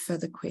any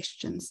further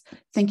questions.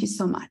 Thank you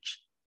so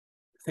much.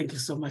 Thank you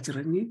so much,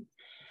 Rani.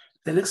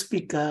 The next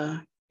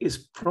speaker is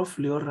Prof.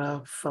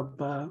 Leora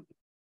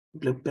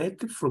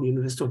Faba-Blebet from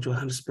University of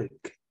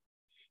Johannesburg.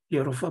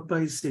 Leora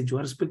Faba is a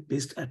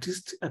Johannesburg-based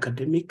artist,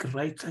 academic,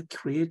 writer,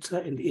 creator,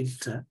 and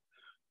editor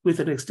with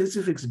an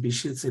extensive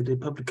exhibitions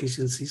and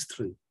publications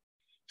history.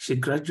 She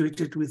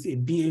graduated with a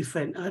BA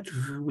Fine Art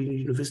from the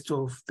University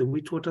of the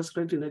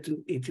Witwatersrand in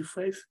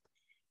 1985,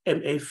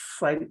 MA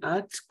Fine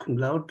Art, cum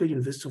laude,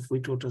 University of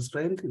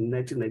Witwatersrand in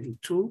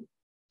 1992,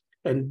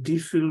 and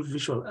DPhil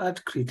Visual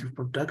Art Creative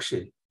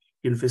Production,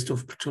 University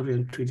of Pretoria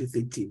in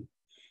 2013.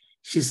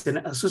 She's an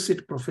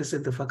associate professor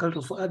in the Faculty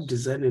of Art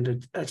Design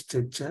and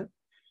Architecture,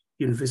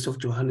 University of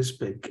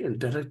Johannesburg, and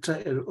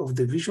director of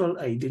the Visual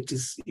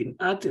Identities in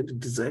Art and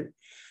Design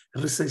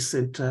Research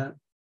Center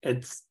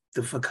at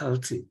the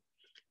faculty.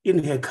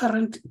 In her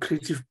current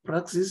creative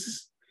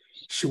practice,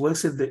 she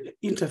works at the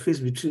interface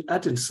between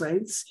art and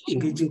science,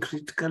 engaging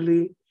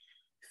critically,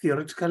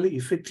 theoretically,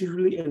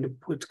 effectively, and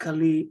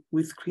poetically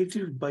with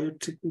creative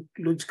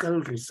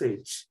biotechnological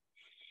research,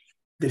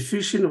 the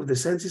fusion of the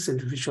sciences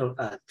and visual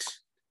art.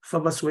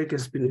 Faba's work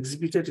has been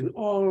exhibited in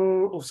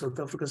all of South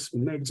Africa's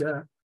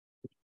major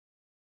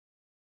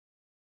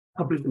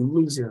public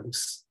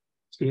museums.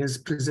 She has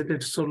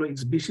presented solo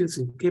exhibitions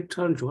in Cape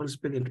Town,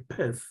 Johannesburg, and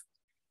Perth,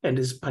 and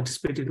has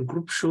participated in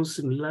group shows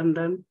in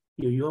London,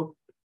 New York,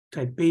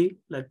 Taipei,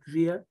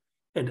 Latvia,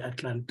 and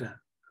Atlanta.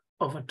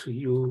 Over to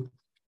you,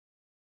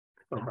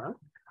 Faba.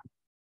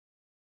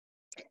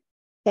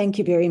 Thank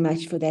you very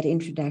much for that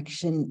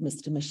introduction,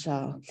 Mr.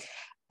 Michel.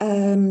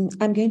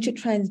 I'm going to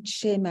try and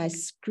share my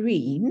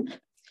screen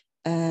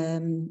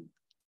and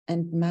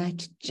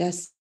might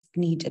just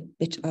need a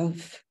bit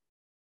of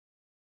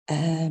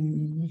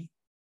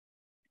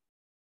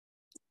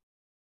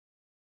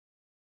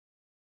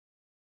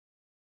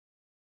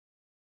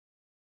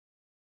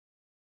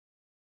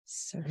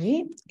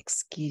sorry,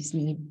 excuse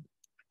me.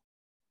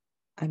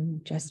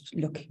 I'm just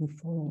looking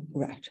for,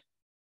 right.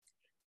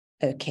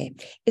 Okay,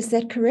 is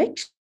that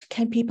correct?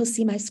 Can people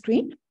see my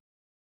screen?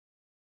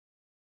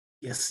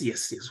 Yes, we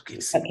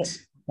can see it.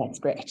 That's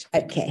great.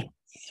 Okay.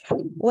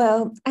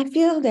 Well, I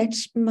feel that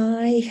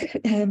my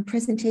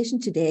presentation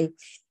today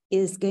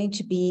is going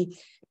to be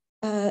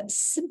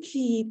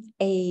simply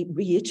a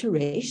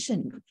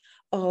reiteration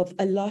of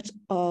a lot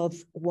of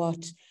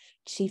what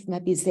Chief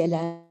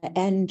Mabizela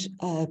and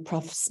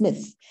Prof.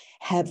 Smith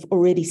have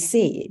already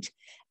said.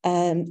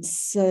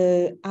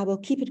 So I will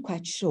keep it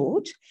quite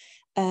short.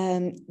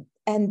 And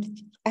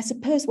I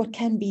suppose what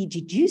can be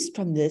deduced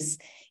from this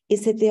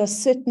is that there are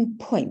certain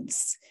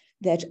points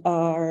that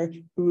are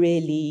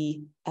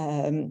really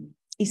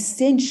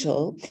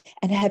essential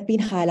and have been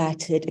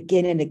highlighted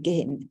again and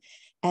again.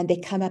 And they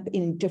come up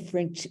in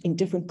different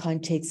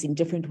contexts, in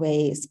different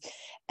ways.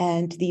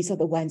 And these are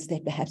the ones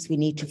that perhaps we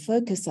need to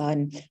focus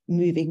on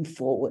moving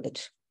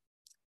forward.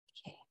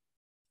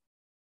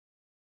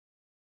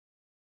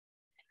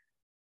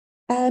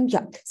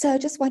 So I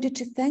just wanted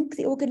to thank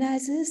the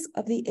organizers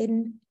of the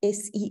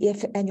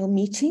NSEF annual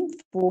meeting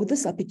for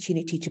this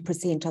opportunity to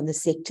present on the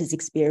sector's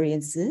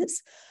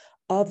experiences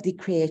of the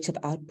creative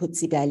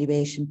outputs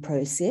evaluation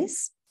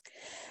process.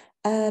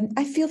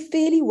 I feel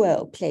fairly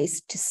well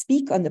placed to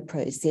speak on the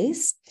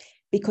process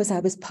because I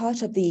was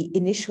part of the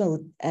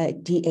initial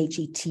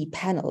DHET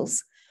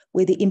panels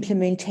where the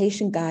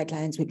implementation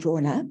guidelines were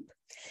drawn up.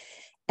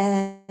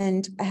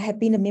 And I have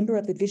been a member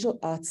of the visual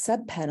arts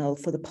subpanel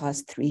for the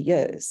past 3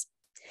 years.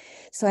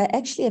 So I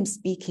actually am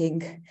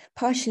speaking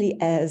partially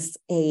as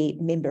a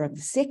member of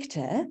the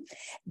sector,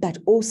 but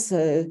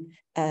also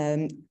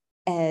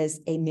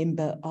as a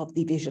member of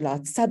the visual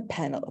arts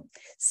subpanel.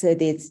 So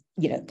there's,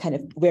 kind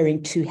of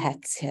wearing 2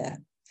 hats here.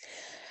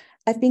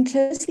 I've been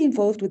closely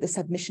involved with the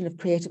submission of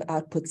creative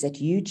outputs at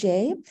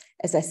UJ,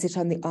 as I sit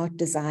on the Art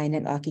Design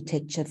and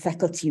Architecture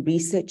Faculty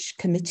Research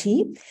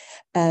Committee,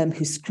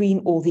 who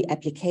screen all the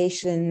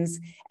applications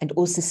and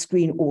also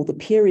screen all the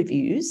peer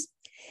reviews,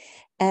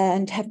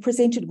 and have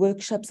presented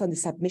workshops on the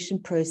submission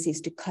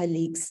process to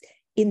colleagues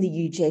in the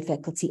UJ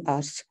Faculty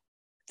Art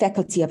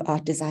Faculty of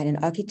Art, Design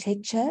and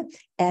Architecture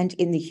and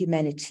in the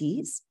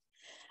humanities.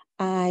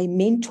 I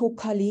mentor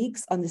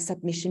colleagues on the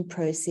submission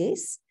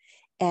process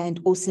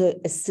and also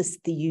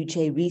assist the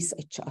UJ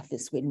Research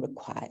Office when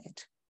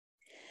required.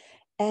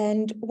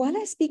 And while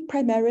I speak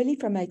primarily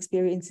from my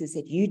experiences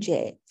at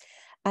UJ,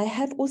 I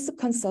have also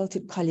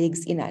consulted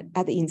colleagues in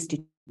other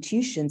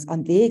institutions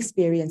on their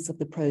experience of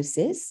the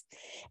process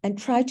and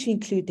tried to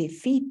include their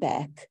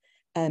feedback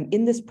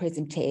in this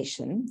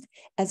presentation,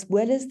 as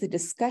well as the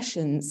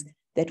discussions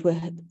that were,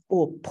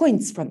 or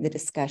points from the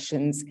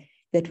discussions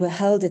that were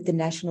held at the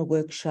National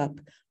Workshop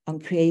on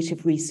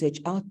Creative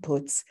Research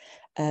Outputs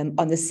on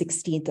the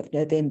 16th of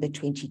November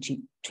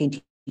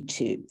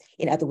 2022,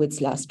 in other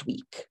words, last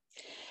week.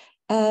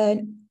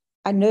 I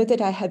know that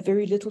I have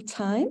very little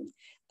time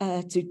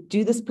to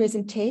do this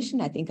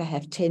presentation. I think I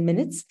have 10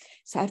 minutes.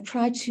 So I've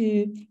tried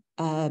to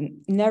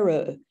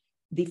narrow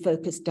the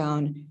focus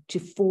down to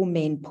 4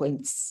 main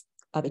points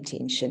of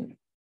attention.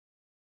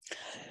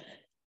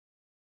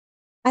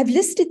 I've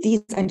listed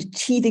these under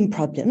teething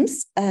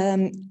problems.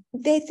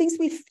 They're things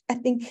we've, I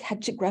think,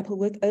 had to grapple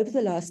with over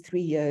the last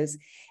 3 years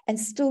and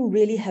still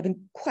really haven't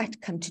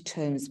quite come to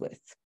terms with.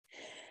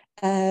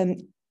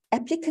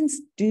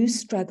 Applicants do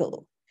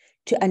struggle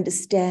to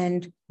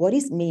understand what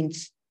is meant,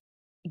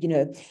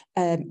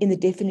 in the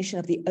definition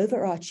of the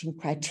overarching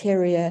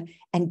criteria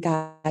and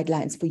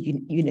guidelines for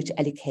unit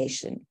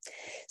allocation.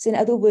 So in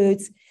other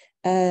words,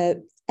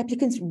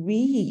 applicants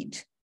read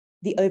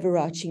the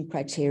overarching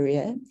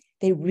criteria,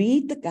 they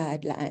read the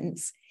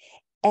guidelines,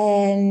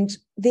 and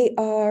there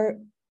are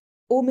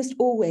almost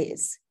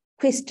always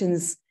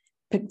questions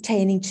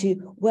pertaining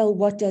to, well,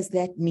 what does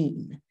that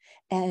mean?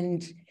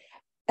 And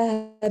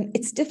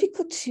it's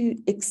difficult to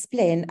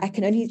explain. I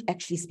can only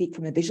actually speak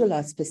from a visual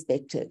arts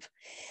perspective,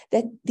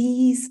 that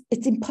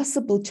it's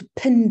impossible to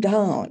pin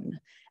down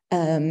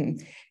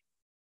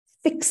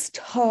fixed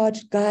hard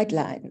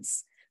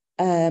guidelines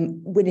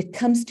when it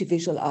comes to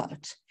visual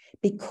art,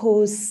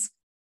 because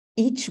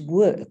each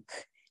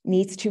work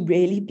needs to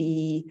really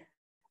be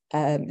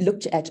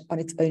looked at on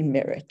its own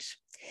merit.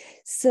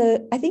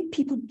 So I think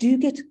people do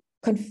get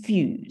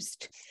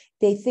confused.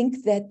 They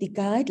think that the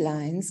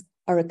guidelines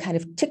are a kind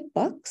of tick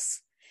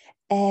box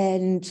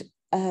and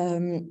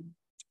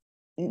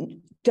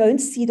don't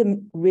see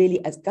them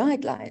really as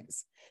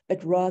guidelines,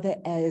 but rather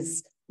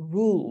as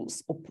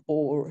rules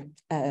or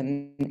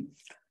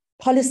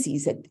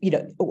policies that,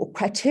 or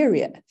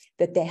criteria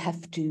that they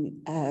have to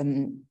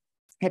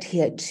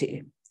adhere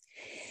to.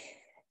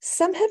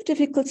 Some have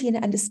difficulty in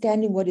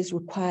understanding what is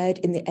required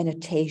in the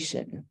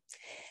annotation.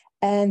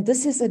 And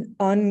this is an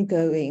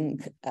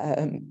ongoing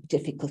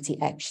difficulty,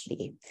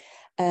 actually.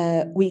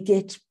 We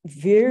get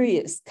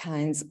various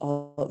kinds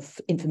of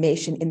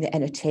information in the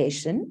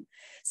annotation,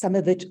 some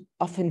of it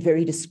often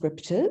very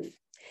descriptive,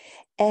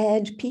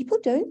 and people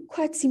don't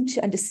quite seem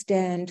to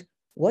understand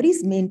what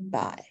is meant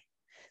by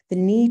the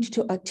need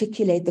to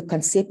articulate the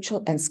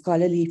conceptual and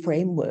scholarly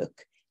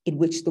framework in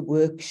which the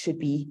work should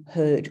be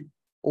heard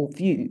or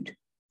viewed.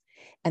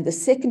 And the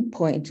second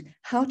point,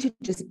 how to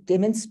just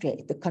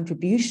demonstrate the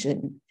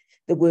contribution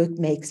the work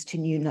makes to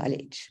new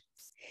knowledge.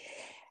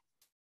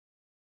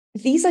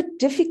 These are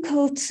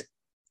difficult,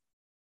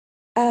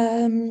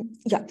 I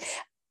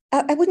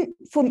wouldn't,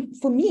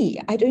 for me,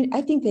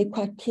 I think they're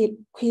quite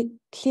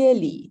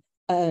clearly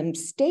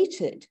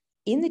stated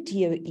in the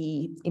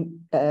DOE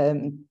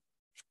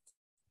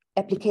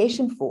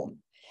application form.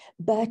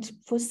 But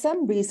for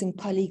some reason,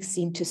 colleagues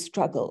seem to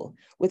struggle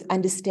with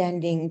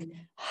understanding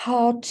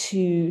how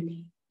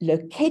to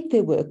locate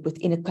their work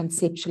within a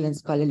conceptual and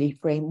scholarly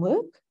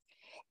framework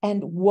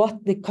and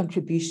what the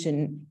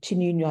contribution to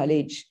new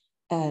knowledge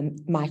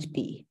might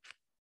be.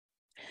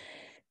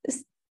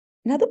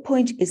 Another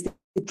point is that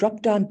the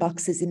drop-down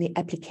boxes in the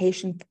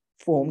application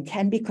form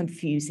can be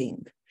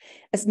confusing,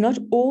 as not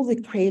all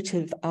the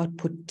creative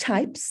output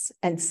types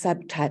and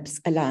subtypes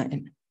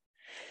align.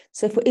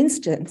 So for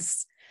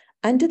instance,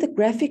 under the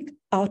graphic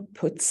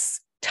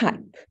outputs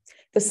type,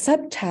 the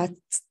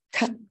subtypes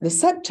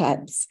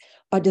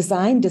are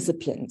design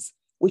disciplines,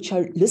 which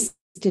are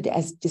listed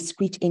as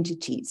discrete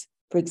entities,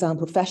 for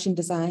example, fashion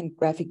design,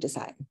 graphic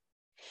design.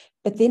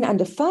 But then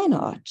under fine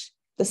art,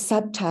 the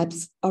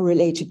subtypes are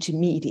related to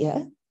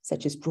media,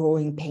 such as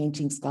drawing,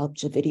 painting,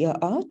 sculpture, video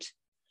art,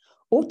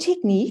 or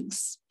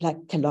techniques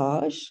like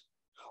collage,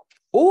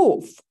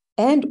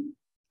 and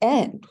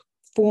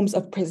forms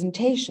of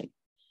presentation,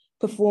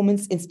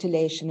 performance,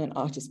 installation, and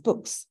artist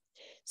books.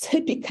 So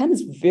it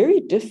becomes very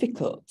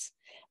difficult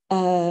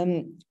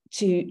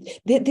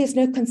there's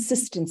no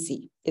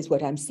consistency, is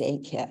what I'm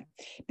saying here,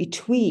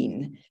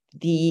 between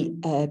the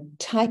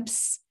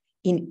types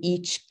in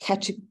each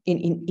category,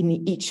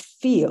 in each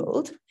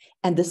field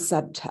and the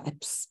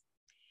subtypes.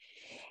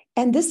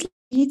 And this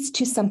leads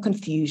to some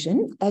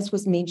confusion, as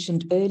was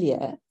mentioned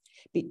earlier,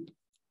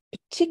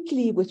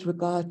 particularly with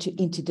regard to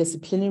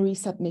interdisciplinary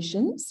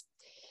submissions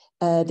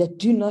that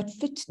do not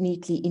fit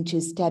neatly into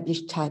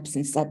established types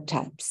and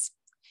subtypes.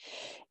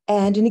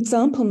 And an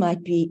example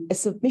might be a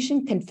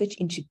submission can fit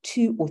into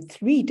 2 or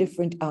 3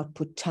 different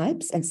output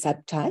types and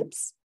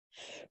subtypes,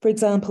 For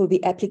example,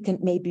 the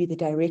applicant may be the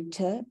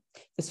director,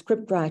 the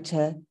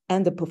scriptwriter,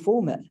 and the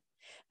performer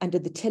under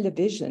the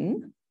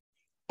television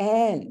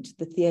and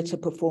the theatre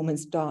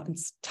performance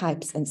dance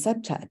types and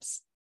subtypes.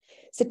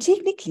 So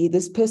technically,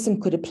 this person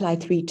could apply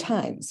 3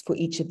 times for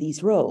each of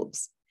these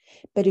roles,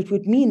 but it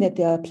would mean that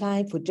they're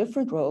applying for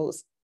different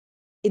roles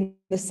in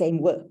the same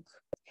work.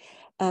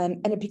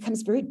 And it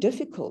becomes very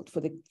difficult for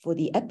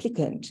the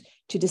applicant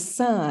to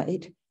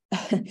decide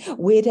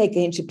where they're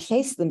going to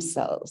place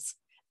themselves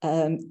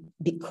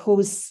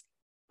because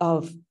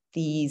of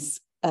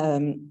these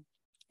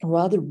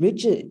rather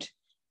rigid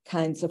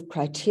kinds of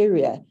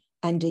criteria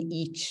under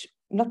each,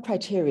 not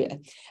criteria,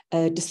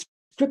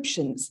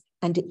 descriptions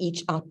under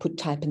each output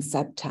type and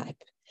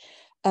subtype.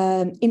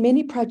 In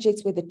many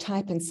projects where the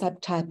type and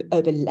subtype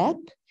overlap,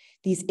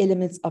 these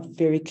elements are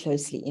very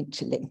closely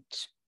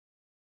interlinked.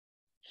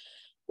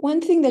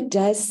 One thing that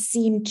does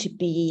seem to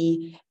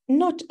be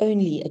not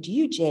only at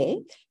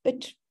UJ,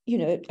 but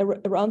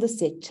around the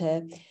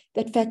sector,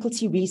 that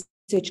faculty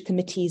research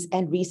committees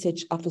and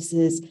research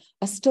officers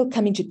are still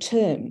coming to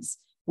terms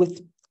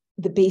with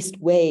the best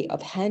way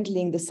of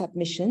handling the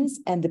submissions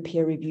and the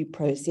peer review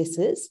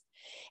processes,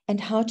 and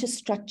how to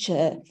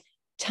structure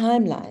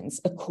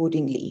timelines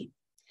accordingly.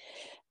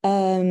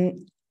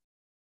 And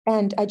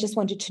I just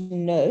wanted to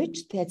note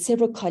that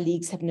several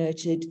colleagues have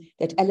noted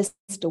that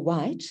Alistair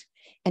White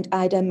and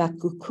Ida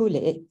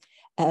Makukule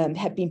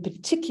have been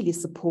particularly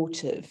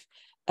supportive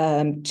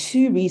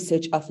to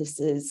research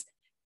officers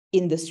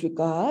in this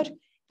regard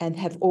and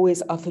have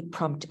always offered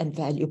prompt and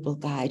valuable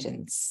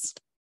guidance.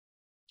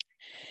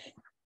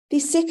 The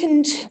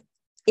second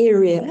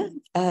area,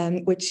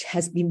 which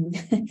has been,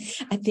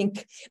 I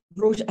think,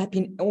 brought up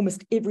in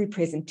almost every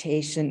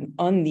presentation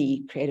on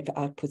the creative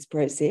outputs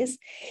process,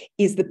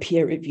 is the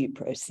peer review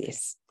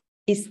process.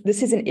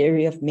 This is an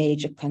area of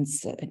major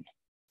concern.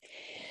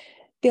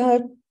 There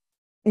are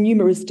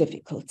numerous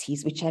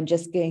difficulties, which I'm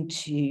just going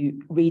to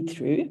read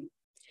through.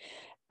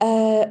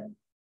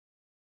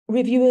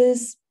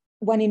 Reviewers,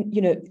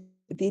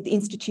 the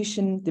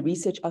institution, the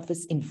research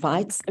office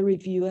invites a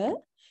reviewer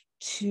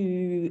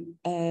to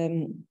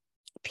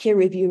peer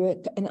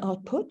review an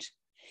output.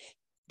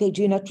 They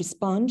do not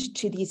respond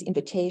to these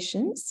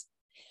invitations,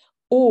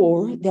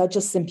 or they're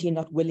just simply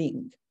not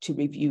willing to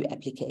review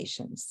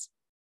applications.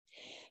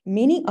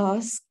 Many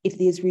ask if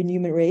there's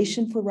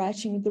remuneration for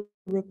writing the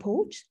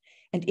report,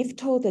 and if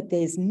told that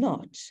there's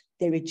not,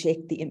 they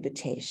reject the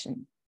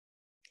invitation.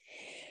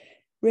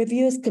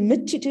 Reviewers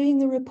commit to doing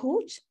the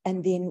report,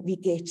 and then we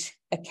get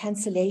a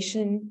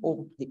cancellation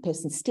or the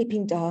person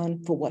stepping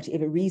down for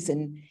whatever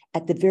reason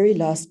at the very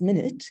last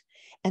minute.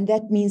 And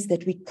that means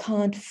that we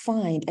can't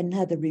find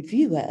another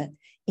reviewer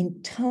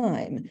in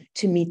time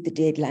to meet the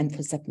deadline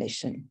for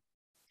submission.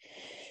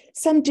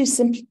 Some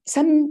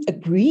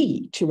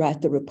agree to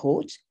write the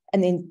report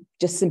and then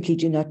just simply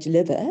do not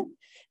deliver,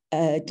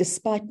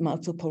 despite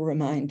multiple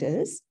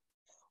reminders,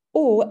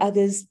 or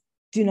others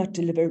do not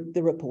deliver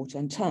the report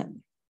on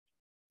time.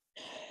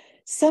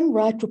 Some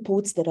write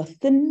reports that are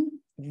thin,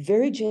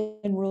 very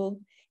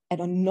general,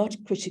 and are not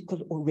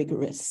critical or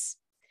rigorous.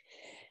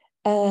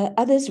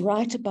 Others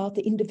write about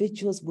the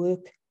individual's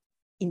work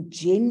in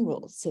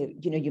general. So,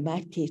 you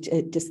might get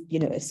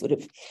a sort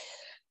of,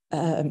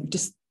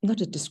 just not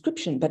a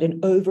description, but an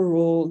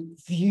overall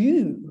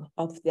view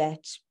of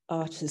that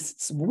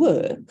artist's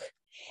work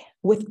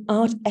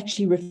without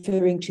actually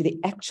referring to the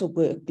actual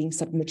work being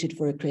submitted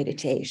for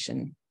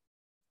accreditation.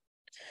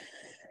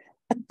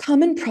 A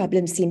common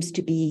problem seems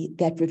to be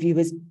that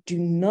reviewers do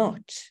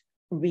not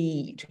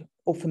read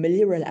or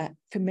familiarize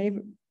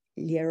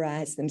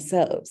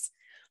themselves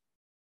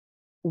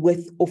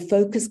with or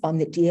focus on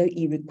the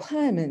DOE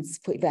requirements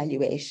for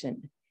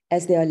evaluation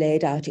as they are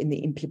laid out in the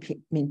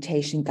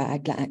implementation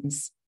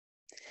guidelines.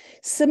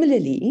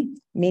 Similarly,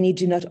 many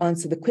do not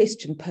answer the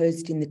question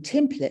posed in the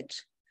template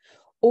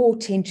or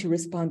tend to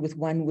respond with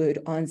one-word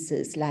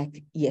answers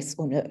like yes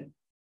or no.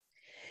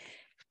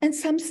 And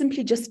some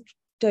simply just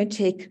don't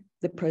take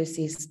the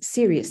process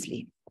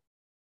seriously.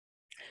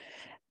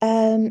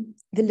 The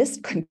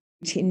list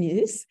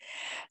continues.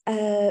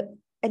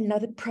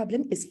 Another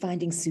problem is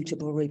finding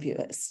suitable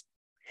reviewers.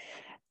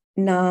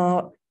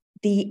 Now,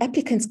 the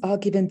applicants are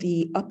given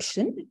the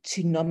option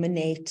to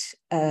nominate,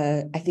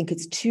 I think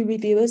it's 2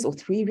 reviewers or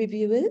 3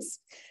 reviewers,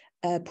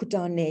 put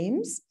down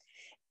names.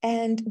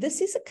 And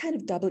this is a kind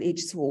of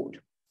double-edged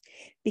sword,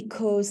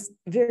 because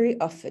very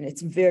often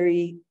it's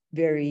very,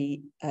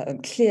 very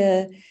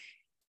clear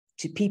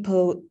to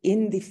people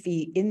in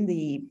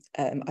the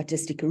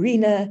artistic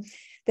arena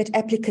that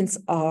applicants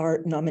are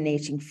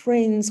nominating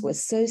friends or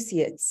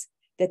associates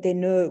that they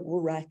know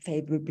will write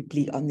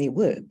favorably on their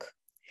work.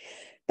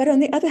 But on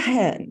the other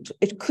hand,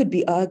 it could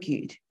be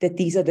argued that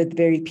these are the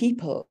very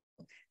people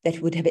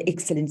that would have an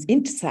excellent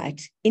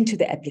insight into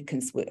the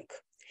applicant's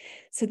work.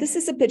 So this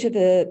is a bit of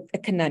a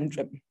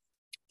conundrum.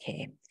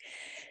 Okay.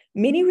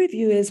 Many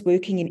reviewers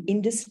working in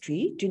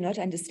industry do not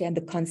understand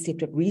the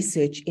concept of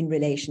research in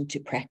relation to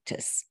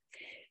practice.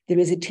 There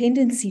is a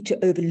tendency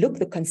to overlook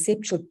the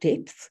conceptual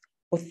depth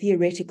or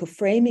theoretical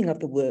framing of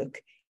the work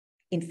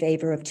in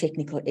favor of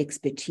technical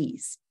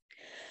expertise.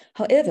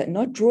 However,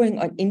 not drawing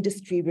on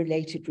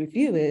industry-related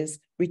reviewers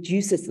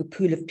reduces the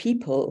pool of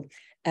people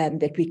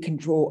that we can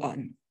draw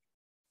on.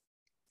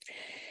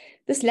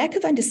 This lack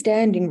of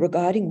understanding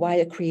regarding why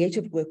a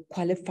creative work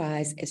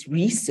qualifies as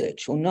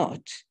research or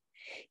not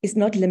is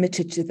not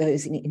limited to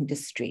those in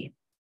industry.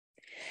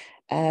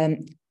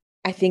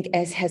 I think,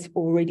 as has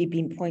already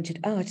been pointed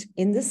out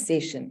in this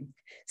session,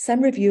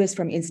 some reviewers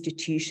from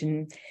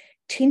institutions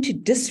tend to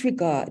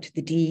disregard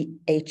the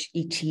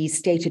DHET's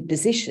stated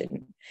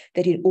position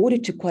that in order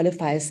to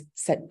qualify as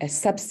a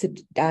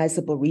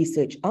subsidizable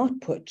research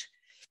output,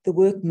 the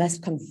work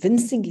must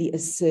convincingly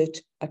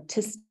assert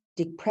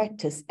artistic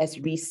practice as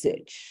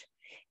research.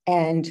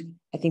 And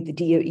I think the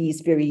DOE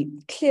is very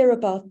clear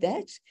about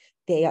that.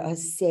 They are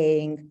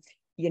saying,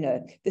 you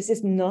know, this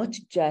is not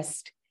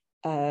just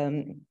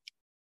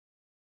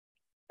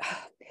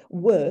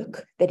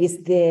work that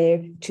is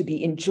there to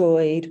be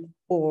enjoyed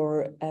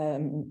or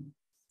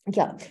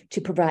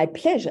to provide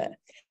pleasure,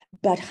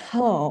 but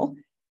how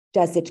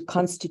does it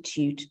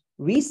constitute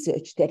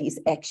research that is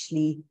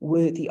actually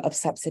worthy of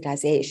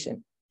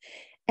subsidization?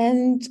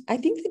 And I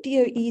think the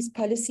DOE's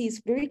policy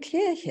is very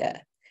clear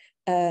here,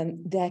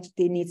 that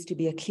there needs to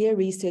be a clear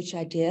research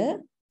idea,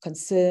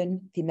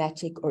 concern,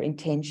 thematic, or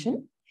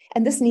intention,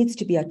 and this needs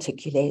to be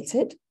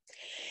articulated.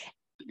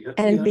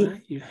 And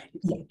you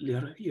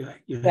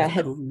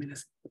have 2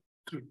 minutes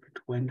to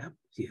wind up.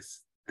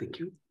 Yes, thank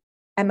you.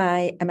 Am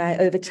I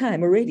over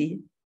time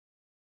already?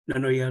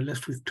 No, you're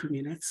left with 2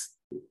 minutes.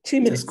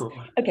 2 minutes. Just go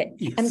on. Okay,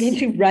 yes. I'm going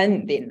to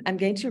run then. I'm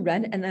going to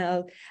run, and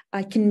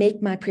I can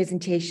make my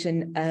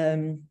presentation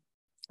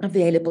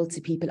available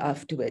to people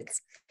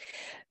afterwards.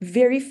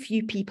 Very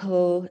few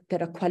people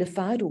that are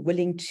qualified or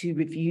willing to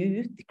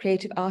review the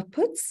creative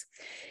outputs.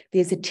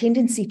 There's a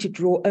tendency to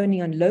draw only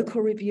on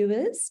local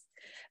reviewers.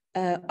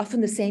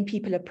 Often the same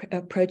people are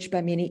approached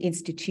by many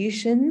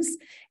institutions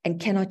and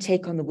cannot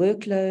take on the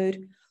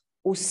workload,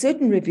 or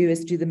certain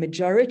reviewers do the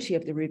majority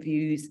of the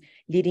reviews,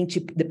 leading to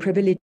the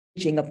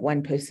privileging of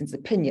one person's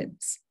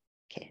opinions.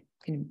 Okay,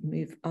 can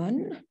move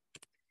on.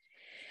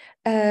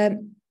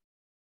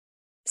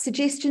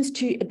 Suggestions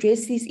to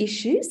address these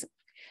issues.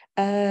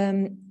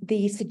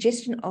 The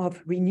suggestion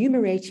of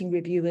remunerating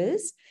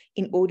reviewers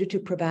in order to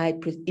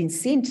provide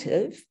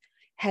incentive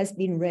has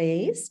been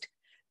raised,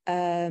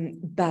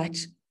 but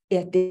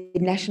at the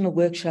National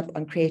Workshop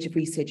on Creative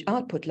Research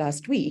Output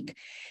last week,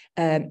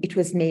 it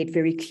was made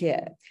very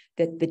clear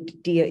that the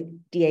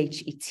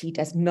DHET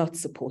does not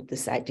support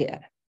this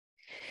idea.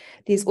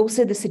 There's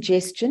also the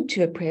suggestion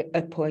to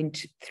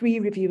appoint 3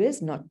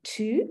 reviewers, not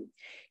 2.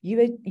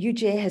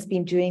 UJ has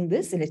been doing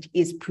this and it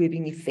is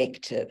proving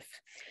effective.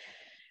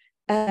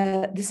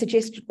 The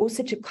suggestion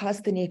also to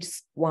cast the net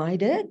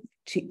wider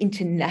to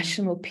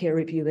international peer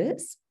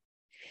reviewers.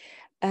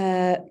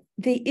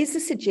 There is a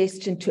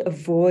suggestion to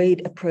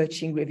avoid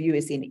approaching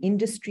reviewers in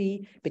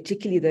industry,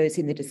 particularly those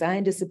in the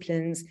design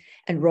disciplines,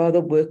 and rather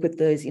work with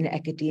those in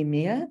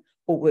academia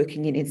or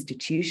working in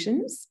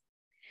institutions.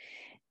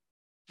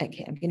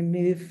 Okay, I'm going to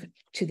move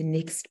to the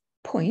next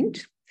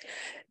point.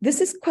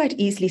 This is quite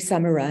easily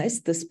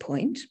summarized, this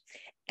point,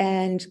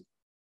 and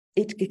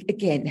it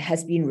again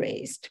has been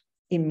raised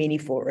in many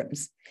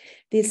forums.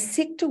 There's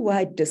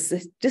sector-wide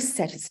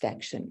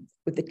dissatisfaction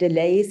with the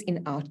delays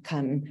in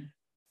outcome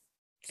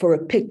for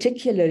a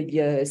particular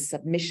year's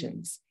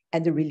submissions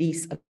and the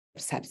release of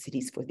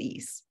subsidies for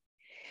these.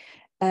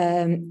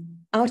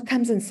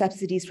 Outcomes and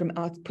subsidies from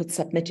output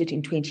submitted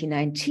in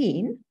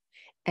 2019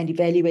 and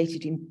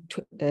evaluated in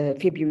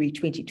February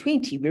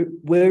 2020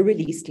 were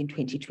released in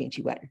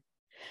 2021.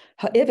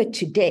 However,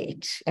 to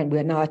date, and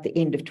we're now at the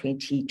end of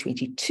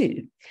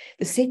 2022,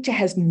 the sector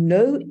has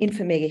no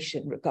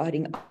information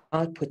regarding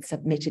output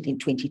submitted in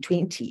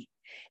 2020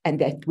 and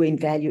that were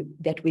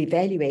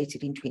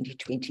evaluated in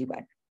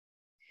 2021.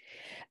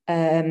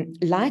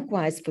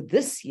 Likewise for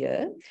this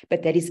year,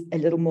 but that is a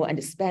little more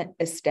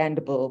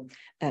understandable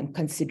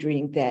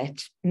considering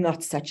that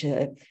not such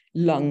a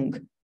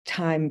long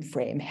time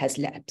frame has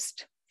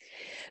lapsed.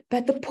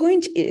 But the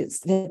point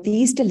is that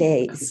these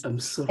delays... I'm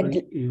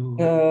sorry.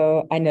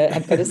 I know,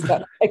 I'm going to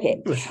stop.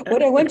 Okay,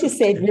 what I want to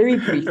say very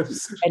briefly,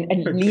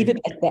 and leave it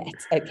at that,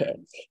 okay,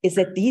 is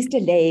that these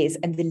delays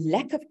and the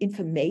lack of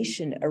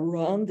information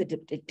around the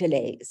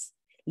delays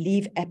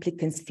leave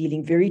applicants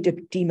feeling very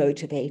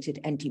demotivated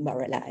and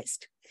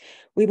demoralized.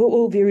 We were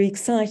all very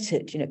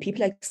excited,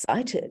 people are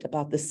excited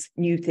about this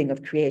new thing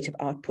of creative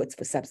outputs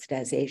for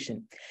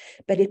subsidization,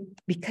 but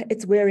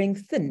it's wearing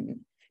thin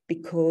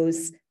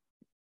because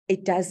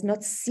it does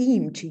not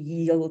seem to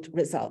yield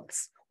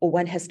results, or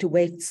one has to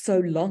wait so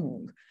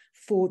long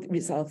for the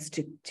results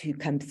to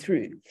come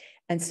through.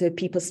 And so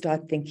people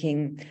start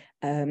thinking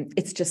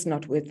it's just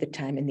not worth the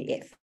time and the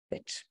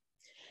effort.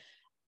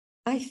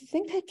 I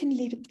think I can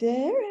leave it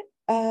there.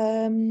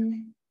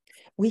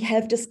 We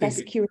have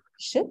discussed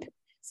curatorship,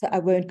 so I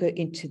won't go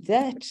into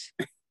that.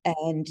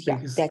 And yeah,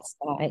 that's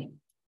my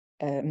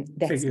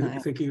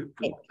thank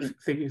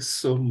you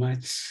so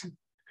much.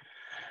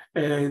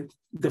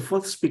 The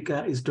fourth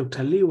speaker is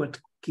Dr. Lee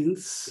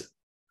Watkins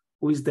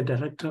who is the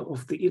director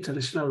of the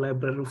International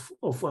Library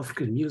of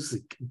African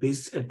Music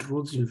based at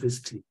Rhodes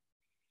University.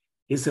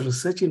 His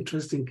research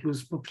interest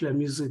includes popular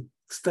music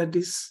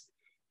studies,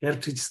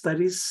 heritage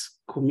studies,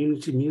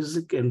 community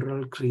music, and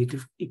rural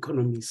creative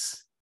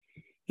economies.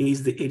 He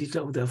is the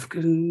editor of the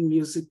African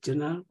Music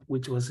Journal,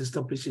 which was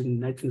established in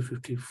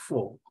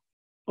 1954.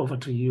 Over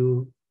to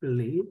you,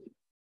 Lee.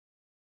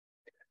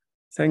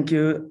 Thank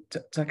you,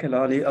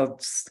 Takelani.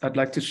 I'd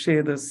like to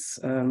share this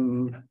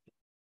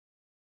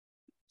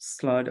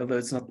slide, although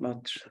it's not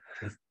much.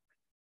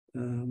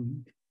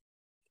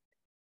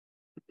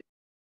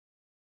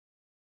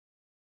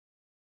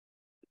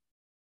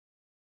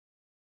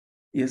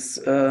 Yes.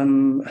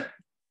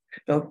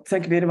 Well,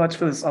 thank you very much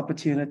for this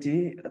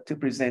opportunity to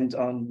present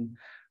on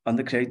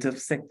the creative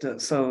sector.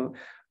 So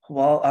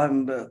while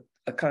I'm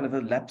a kind of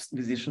a lapsed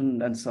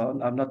musician and so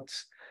on,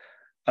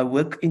 I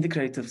work in the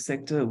creative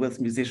sector with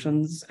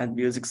musicians and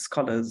music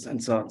scholars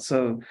and so on.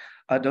 So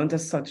I don't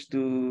as such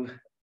do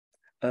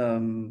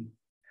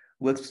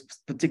work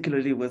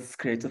particularly with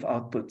creative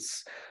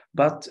outputs.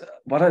 But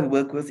what I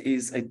work with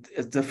is a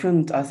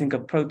different, I think,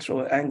 approach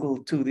or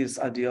angle to this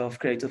idea of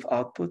creative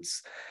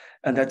outputs.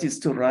 And that is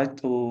to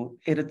write or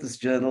edit this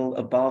journal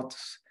about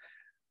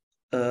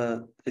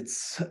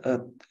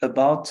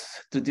about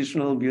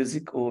traditional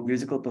music or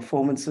musical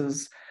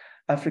performances,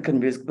 African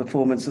music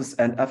performances,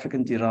 and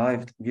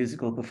African-derived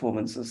musical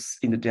performances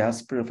in the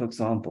diaspora, for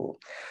example.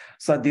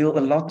 So I deal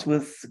a lot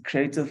with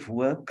creative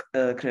work,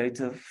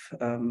 creative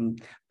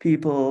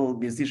people,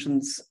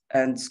 musicians,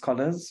 and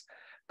scholars,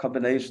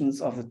 combinations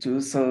of the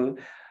two. So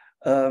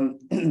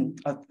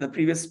the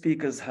previous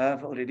speakers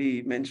have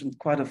already mentioned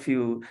quite a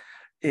few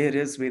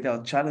areas where there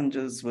are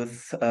challenges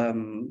with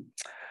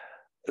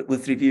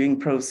reviewing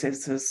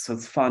processes,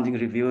 with finding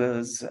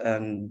reviewers,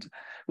 and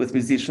with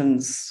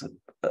musicians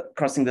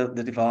crossing the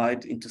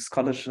divide into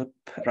scholarship,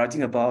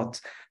 writing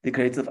about the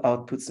creative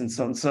outputs and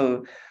so on.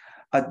 So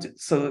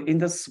in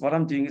this, what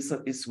I'm doing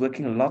is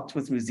working a lot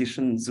with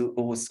musicians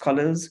or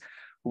scholars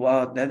who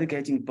are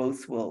navigating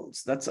both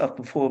worlds. That's of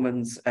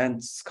performance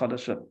and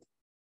scholarship.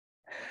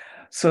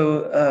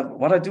 So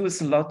what I do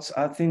is a lot,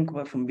 I think,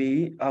 well, for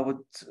me, I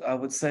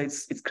would say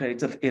it's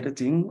creative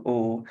editing,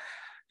 or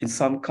in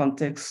some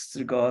contexts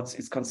regards,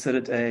 it's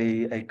considered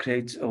a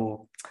creative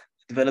or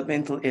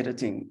developmental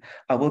editing.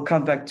 I will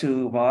come back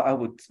to why I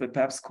would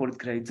perhaps call it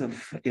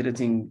creative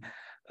editing,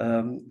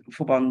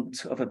 for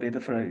want of a better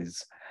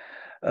phrase.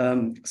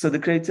 So the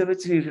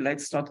creativity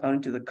relates not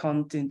only to the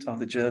content of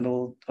the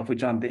journal, of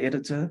which I'm the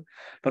editor,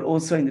 but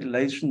also in the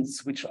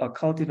relations which are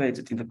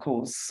cultivated in the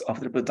course of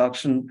the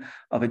production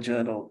of a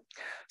journal.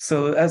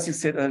 So as you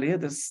said earlier,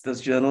 this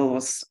journal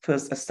was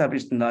first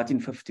established in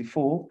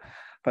 1954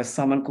 by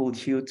someone called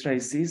Hugh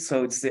Tracy.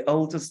 So it's the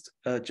oldest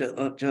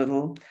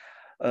journal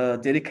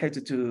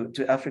dedicated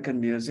to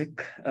African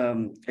music.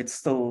 It's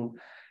still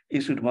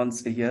issued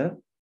once a year.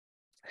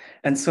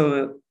 And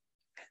so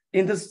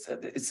in this,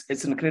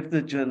 it's an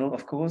accredited journal,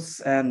 of course,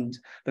 and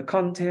the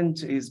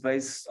content is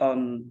based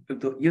on,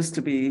 it used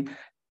to be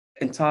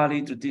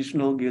entirely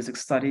traditional music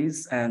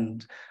studies,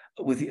 and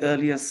with the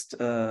earliest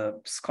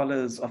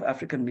scholars of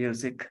African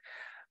music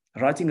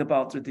writing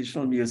about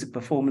traditional music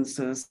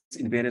performances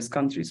in various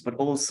countries, but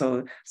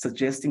also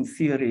suggesting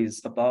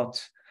theories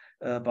about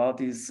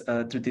these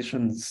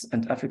traditions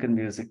and African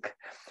music.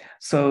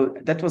 So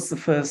that was the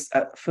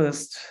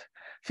first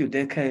few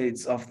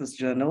decades of this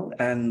journal,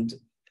 and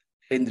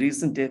in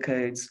recent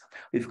decades,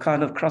 we've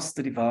kind of crossed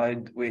the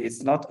divide where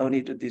it's not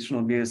only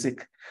traditional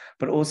music,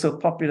 but also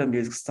popular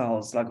music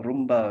styles like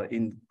rumba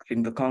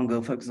in the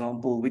Congo, for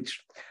example,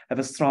 which have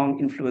a strong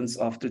influence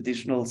of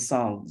traditional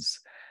sounds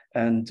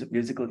and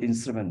musical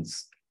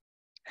instruments.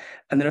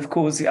 And then, of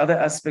course, the other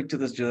aspect to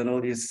this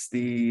journal is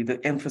the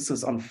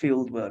emphasis on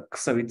field work.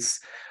 So it's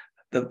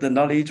the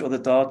knowledge or the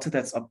data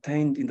that's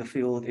obtained in the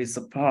field is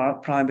the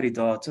primary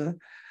data.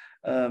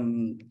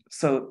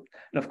 So,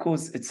 and of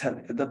course, it's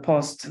the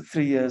past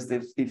 3 years,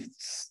 the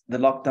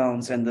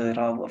lockdowns and the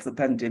arrival of the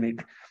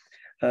pandemic,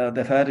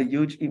 they've had a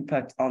huge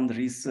impact on the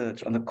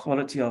research, on the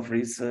quality of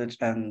research,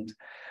 and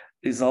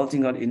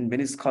resulting in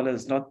many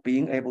scholars not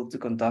being able to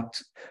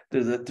conduct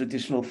the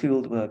traditional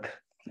field work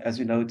as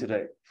we know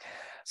today.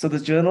 So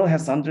the journal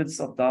has hundreds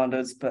of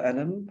downloads per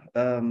annum.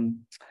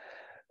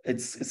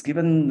 It's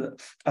given,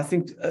 I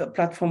think, a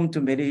platform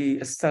to many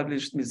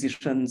established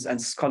musicians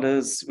and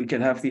scholars. We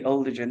can have the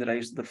older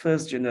generation, the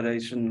first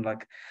generation,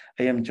 like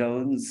A.M.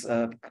 Jones,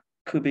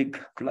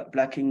 Kubik,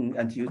 Blacking,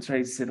 and Hugh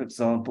Tracy, for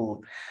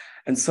example.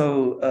 And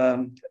so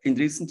in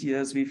recent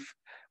years,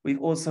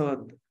 we've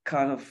also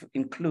kind of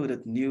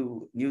included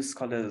new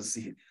scholars,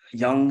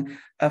 young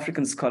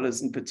African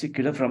scholars in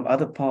particular from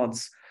other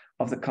parts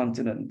of the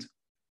continent.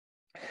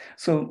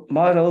 So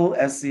my role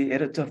as the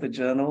editor of the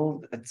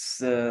journal, it's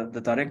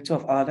the director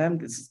of ILAM,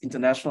 this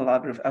International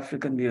Library of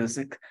African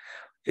Music,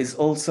 is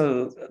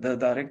also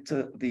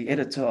the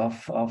editor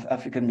of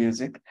African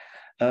music.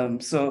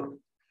 So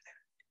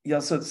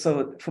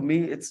for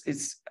me,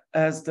 it's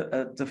as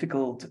a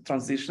difficult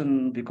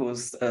transition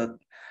because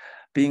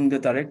being the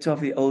director of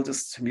the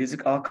oldest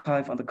music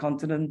archive on the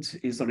continent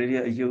is already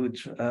a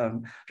huge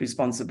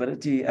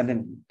responsibility. And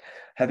then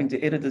having to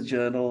edit the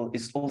journal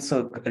is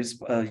also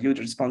a huge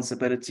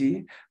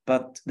responsibility,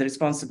 but the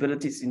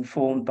responsibility is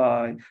informed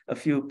by a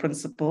few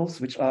principles,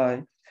 which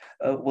I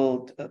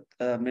will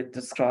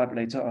describe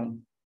later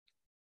on.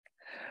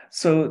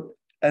 So,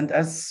 and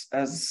as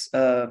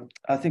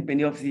I think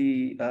many of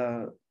the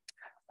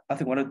I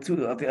think one or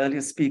two of the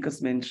earlier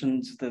speakers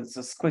mentioned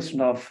this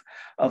question of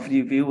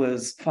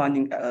reviewers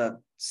finding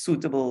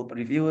suitable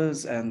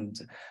reviewers, and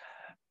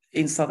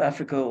in South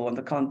Africa or on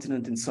the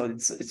continent, and so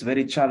it's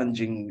very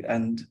challenging.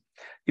 And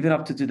even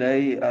up to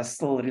today, I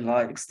still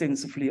rely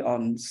extensively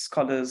on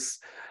scholars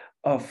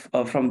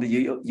from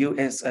the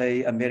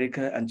USA,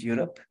 America, and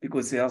Europe,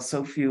 because there are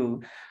so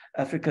few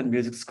African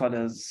music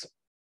scholars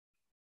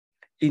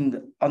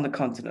on the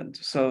continent.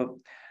 So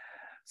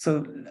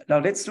now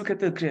let's look at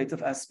the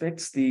creative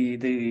aspects,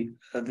 the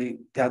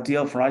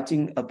idea of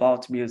writing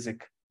about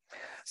music.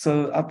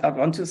 So I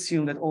want to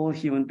assume that all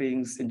human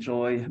beings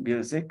enjoy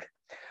music.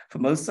 For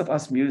most of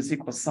us,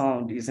 music or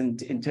sound is an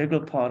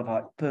integral part of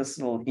our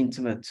personal,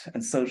 intimate,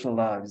 and social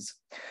lives.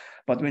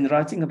 But when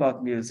writing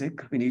about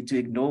music, we need to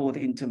ignore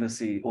the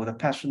intimacy or the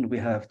passion we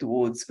have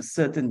towards a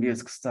certain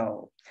music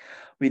style.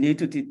 We need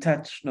to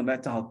detach, no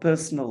matter how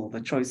personal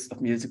the choice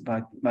of music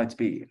might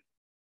be.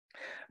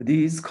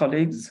 These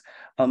colleagues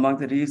are among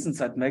the reasons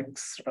that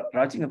makes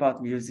writing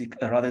about music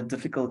a rather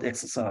difficult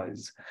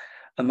exercise.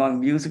 Among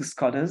music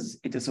scholars,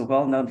 it is a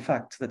well-known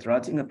fact that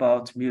writing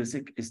about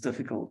music is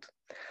difficult.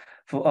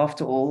 For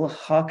after all,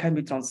 how can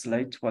we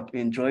translate what we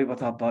enjoy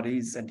with our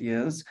bodies and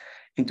ears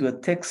into a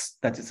text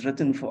that is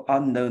written for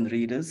unknown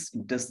readers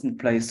in distant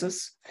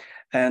places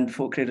and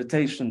for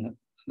accreditation,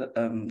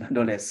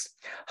 no less?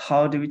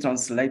 How do we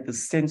translate the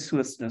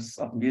sensuousness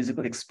of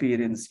musical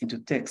experience into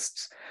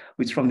texts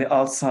which from the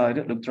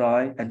outside look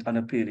dry and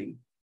unappealing?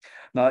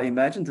 Now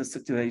imagine the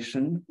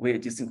situation where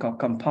it is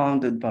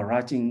compounded by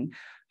writing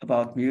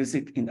about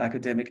music in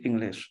academic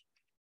English.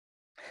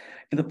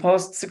 In the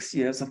past 6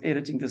 years of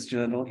editing this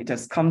journal, it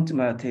has come to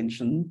my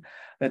attention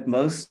that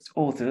most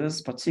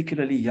authors,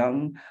 particularly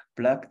young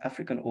Black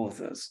African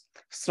authors,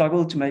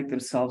 struggle to make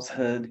themselves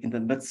heard in the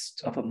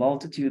midst of a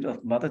multitude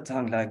of mother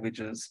tongue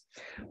languages,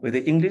 where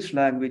the English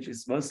language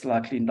is most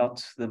likely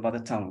not the mother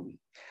tongue.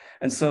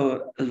 And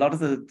so a lot of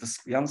the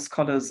young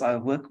scholars I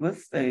work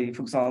with, they,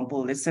 for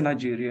example, let's say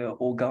Nigeria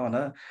or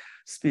Ghana,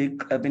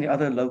 speak many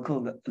other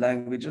local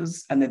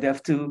languages, and they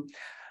have to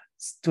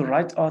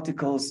write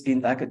articles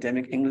in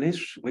academic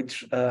English,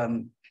 which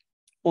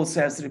also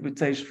has a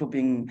reputation for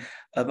being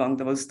among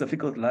the most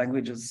difficult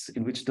languages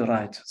in which to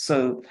write.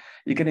 So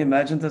you can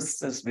imagine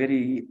this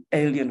very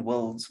alien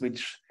worlds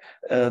which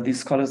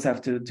these scholars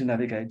have to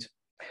navigate.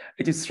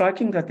 It is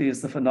striking that there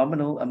is a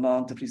phenomenal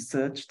amount of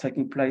research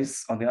taking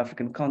place on the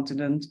African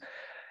continent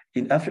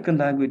in African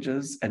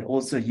languages and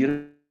also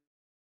Europe.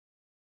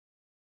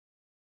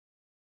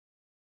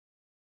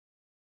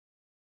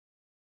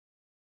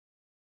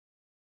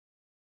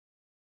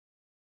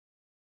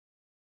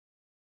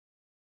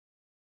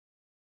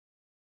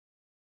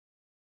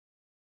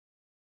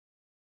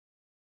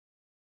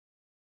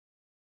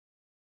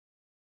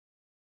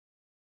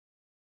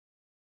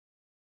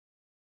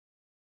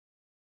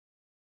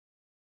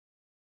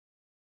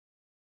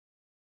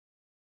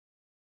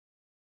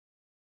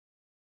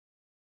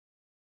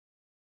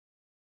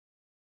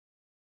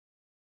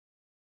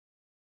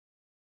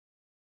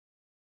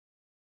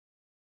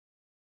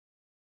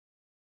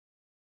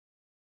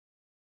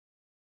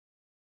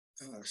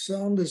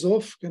 Sound is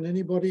off. Can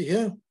anybody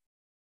hear?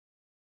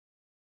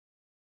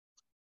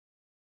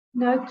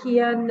 No,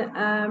 Kian,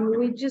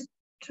 we're just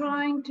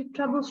trying to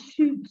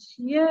troubleshoot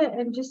here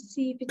and just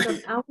see if it's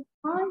on our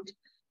side,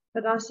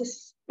 but I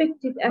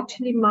suspect it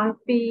actually might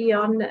be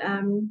on,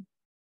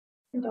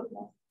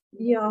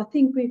 yeah, I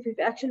think we've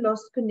actually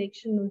lost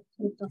connection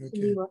with Dr.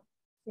 Liwa.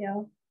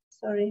 Yeah,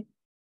 sorry.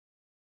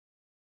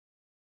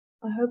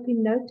 I hope he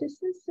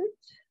notices it.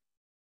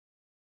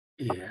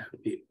 Yeah,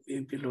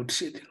 maybe load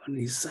shedding on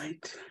his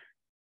side.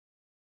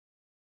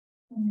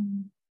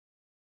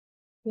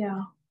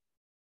 Yeah.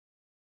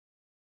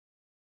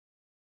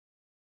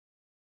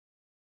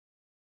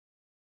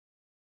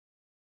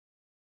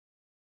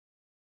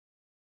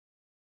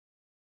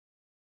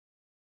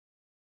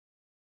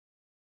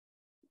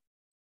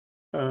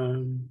 I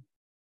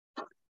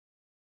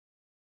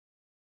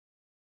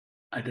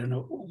don't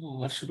know.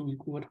 What should we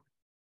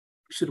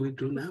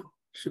do now?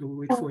 Should we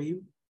wait for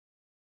you?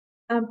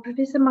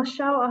 Professor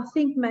Mashao, I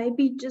think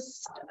maybe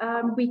just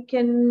we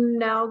can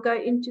now go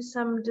into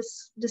some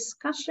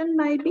discussion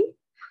maybe.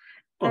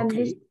 And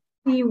let's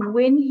see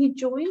when he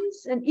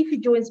joins. And if he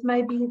joins,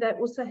 maybe they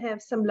also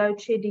have some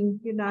load shedding,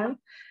 you know.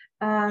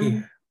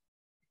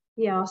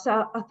 Yeah,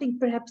 so I think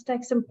perhaps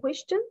take some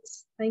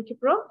questions. Thank you,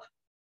 Prof.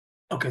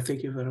 Okay,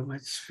 thank you very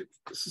much,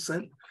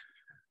 Susan.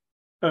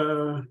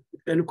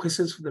 Any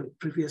questions for the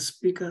previous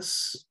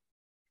speakers?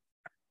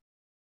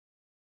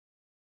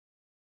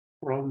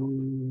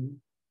 From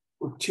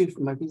Chief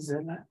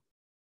Mabizela,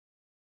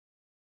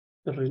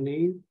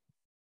 Renee.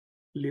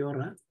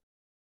 Leora.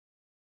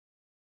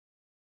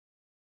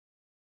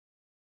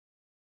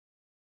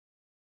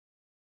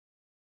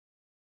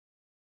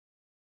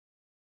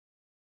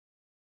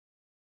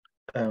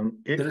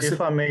 If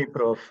I may,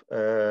 Prof,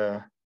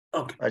 okay.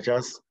 I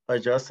just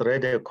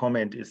read a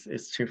comment.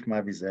 It's Chief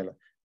Mabizela.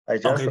 I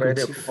just read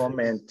a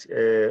comment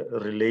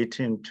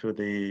relating to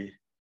the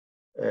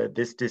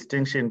this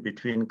distinction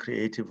between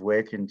creative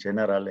work in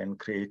general and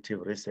creative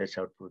research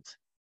outputs,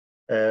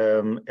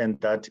 and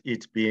that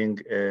it being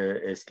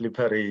a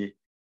slippery,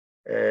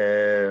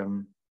 I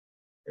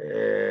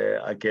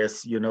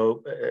guess,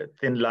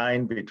 thin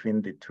line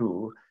between the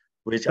two,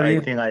 which I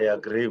think I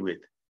agree with.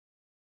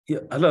 Yeah.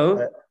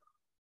 Hello.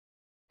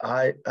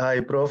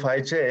 Hi, Prof.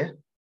 Hi, Chair.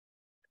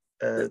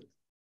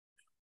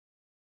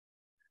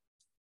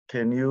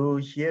 Can you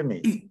hear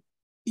me?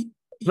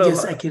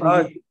 Yes, I can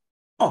hear you.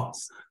 Oh,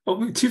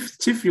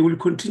 Chief, you will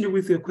continue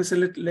with your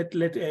question. Let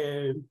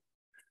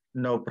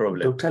no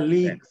problem. Dr.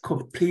 Lee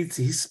completes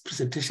his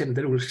presentation,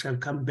 then we shall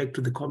come back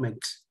to the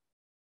comment.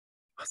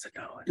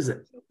 Is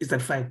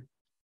that fine?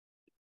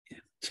 Yeah.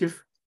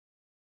 Chief?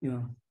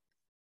 Yeah.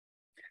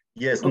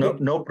 Yes, okay.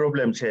 No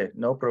problem, Chair.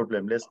 No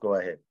problem. Let's go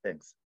ahead.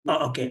 Thanks.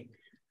 Oh, okay.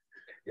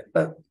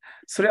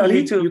 Sorry, I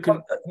need to. You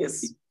can,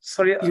 yes.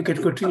 Sorry, you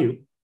can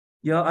continue.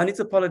 Yeah, I need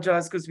to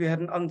apologize because we had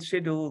an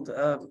unscheduled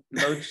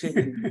load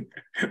shedding.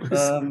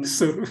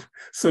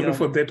 Sorry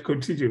for that.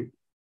 Continue.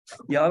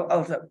 Yeah,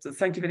 I'll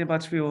thank you very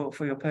much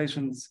for your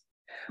patience.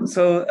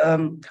 So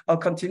I'll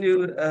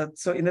continue.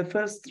 So in the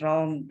first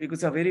round,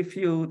 because there are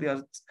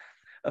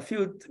a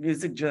few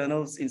music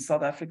journals in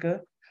South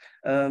Africa.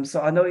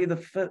 So I know in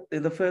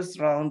the first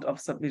round of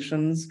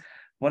submissions,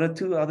 1 or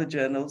 2 other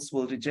journals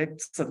will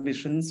reject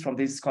submissions from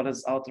these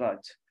scholars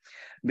outright.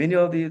 Many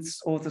of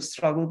these authors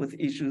struggle with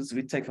issues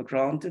we take for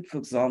granted. For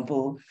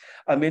example,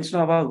 I mentioned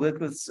how I work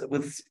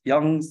with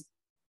young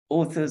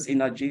authors in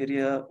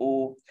Nigeria,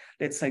 or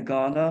let's say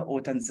Ghana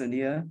or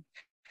Tanzania.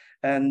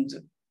 And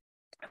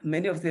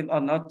many of them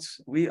are not,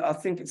 I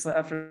think in South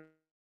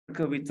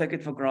Africa, we take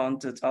it for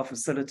granted, our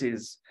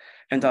facilities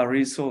and our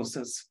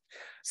resources.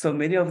 So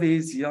many of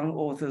these young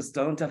authors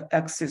don't have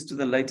access to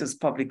the latest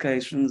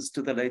publications,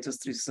 to the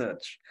latest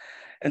research.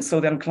 And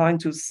so they're inclined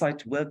to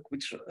cite work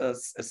which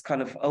is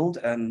kind of old,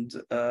 and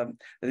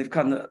they've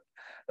kind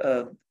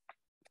of,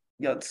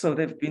 so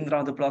they've been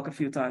around the block a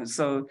few times.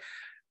 So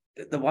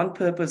the one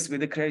purpose where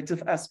the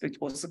creative aspect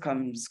also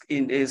comes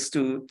in is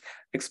to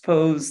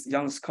expose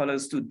young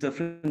scholars to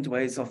different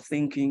ways of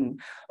thinking,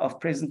 of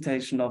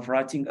presentation, of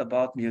writing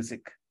about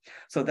music.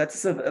 So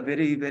that's a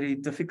very, very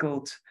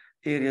difficult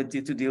area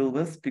to deal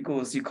with,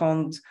 because you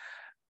can't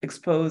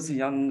expose a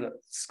young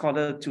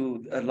scholar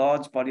to a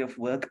large body of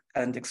work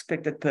and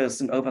expect that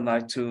person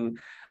overnight to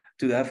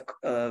have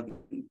a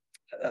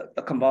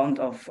command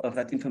of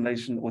that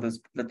information or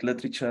that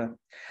literature.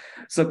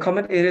 So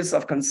common areas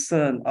of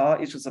concern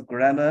are issues of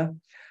grammar,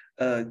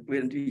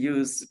 when we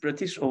use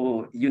British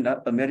or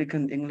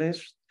American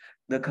English,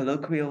 the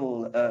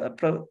colloquial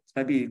approach,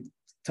 maybe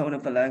tone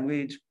of the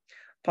language,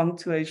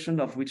 punctuation,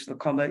 of which the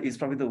comma is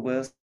probably the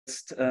worst,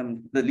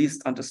 the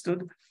least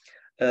understood,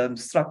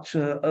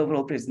 structure,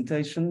 overall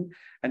presentation,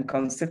 and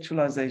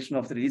conceptualization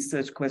of the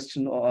research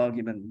question or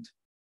argument.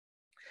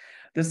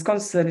 This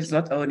concern is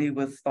not only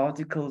with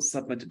articles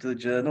submitted to the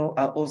journal.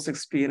 I also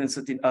experience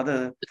it in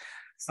other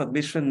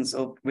submissions,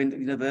 or when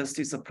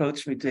universities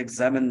approach me to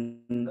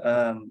examine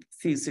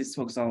theses,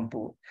 for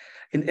example.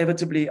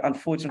 Inevitably,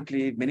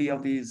 unfortunately, many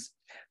of these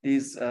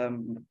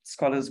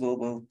scholars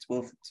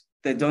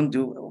they don't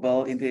do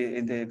well in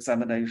the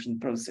examination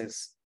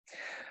process.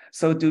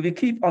 So do we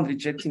keep on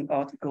rejecting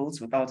articles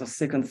without a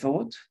second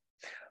thought?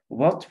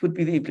 What would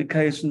be the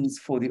implications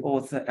for the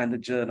author and the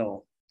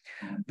journal?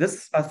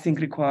 This, I think,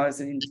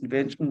 requires an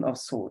intervention of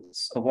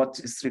sorts, or what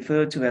is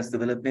referred to as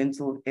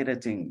developmental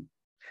editing.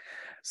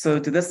 So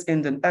to this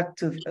end, an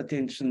active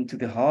attention to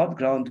the hard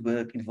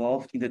groundwork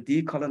involved in the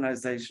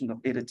decolonization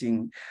of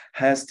editing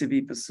has to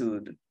be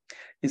pursued.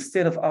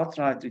 Instead of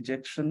outright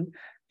rejection,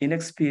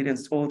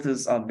 inexperienced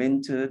authors are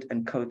mentored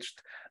and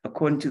coached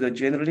according to the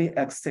generally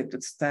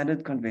accepted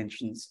standard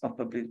conventions of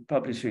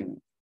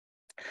publishing.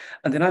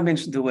 And then I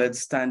mentioned the word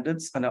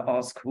standards, and I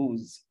ask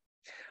whose.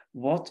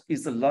 What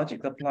is the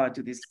logic applied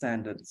to these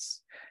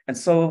standards? And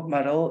so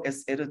my role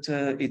as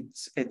editor,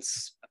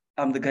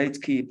 I'm the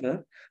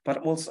gatekeeper, but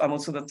I'm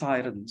also the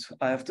tyrant.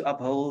 I have to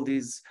uphold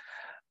this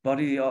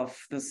body of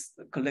this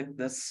collection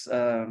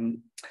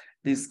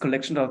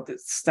of the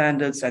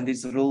standards and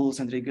these rules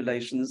and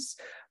regulations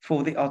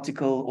for the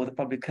article or the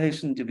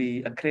publication to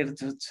be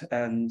accredited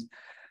and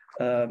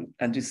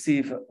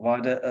receive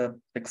wider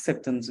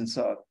acceptance and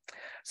so on.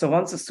 So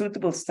once a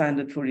suitable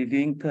standard for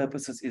reviewing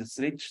purposes is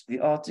reached, the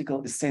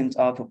article is sent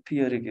out for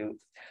peer review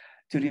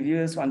to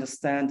reviewers who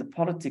understand the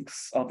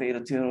politics of the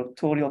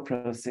editorial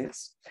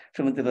process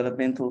from a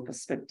developmental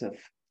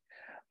perspective.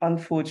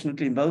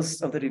 Unfortunately,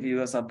 most of the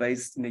reviewers are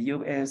based in the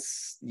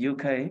US,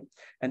 UK,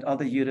 and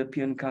other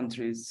European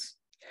countries.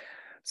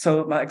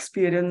 So my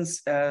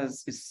experience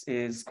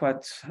is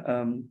quite,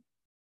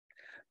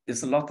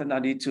 there's a lot that I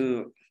need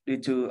to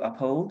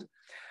uphold.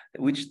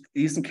 which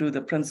these include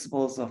the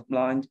principles of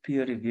blind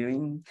peer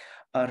reviewing.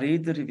 I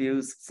read the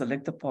reviews,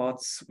 select the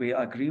parts where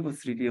I agree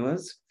with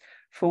reviewers,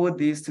 forward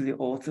these to the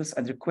authors,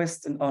 and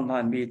request an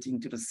online meeting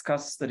to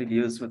discuss the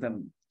reviews with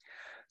them.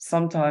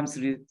 Sometimes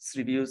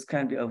reviews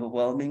can be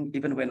overwhelming,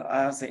 even when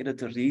I, as an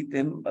editor, read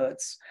them.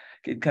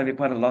 It can be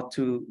quite a lot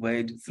to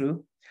wade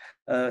through,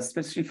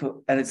 especially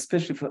for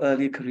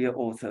early career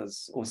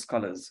authors or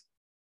scholars.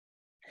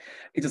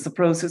 It is a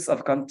process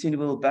of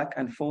continual back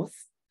and forth,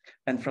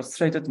 and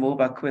frustrated more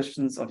by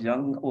questions of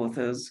young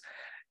authors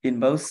in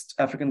most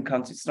African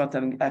countries not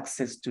having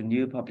access to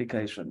new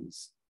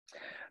publications.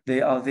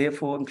 They are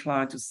therefore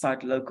inclined to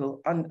cite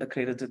local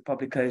unaccredited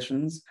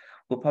publications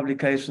or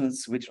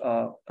publications which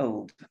are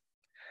old.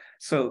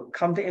 So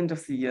come the end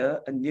of the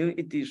year, a new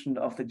edition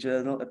of the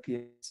journal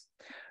appears.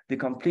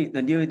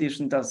 The new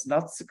edition does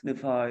not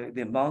signify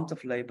the amount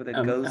of labor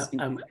that goes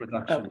into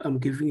production. I'm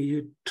giving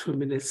you 2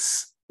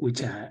 minutes,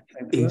 which are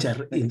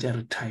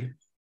injury time.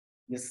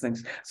 Yes,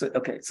 thanks. So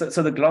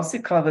the glossy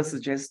cover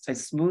suggests a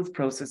smooth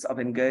process of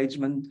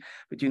engagement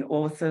between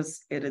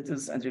authors,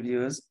 editors, and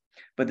reviewers,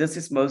 but this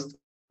is most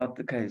not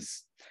the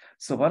case.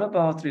 So what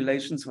about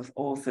relations with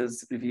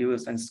authors,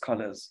 reviewers, and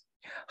scholars?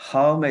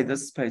 How may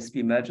this space be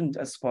imagined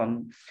as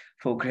one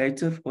for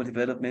creative or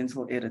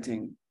developmental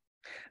editing?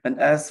 And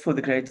as for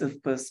the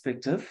creative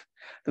perspective,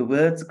 the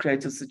words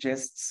creative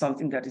suggests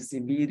something that is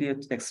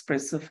immediate,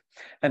 expressive,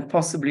 and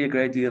possibly a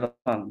great deal of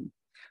fun.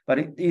 But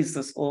is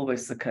this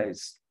always the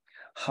case?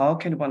 How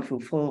can one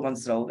fulfill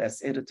one's role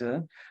as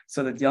editor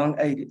so that young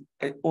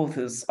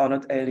authors are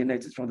not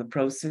alienated from the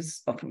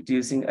process of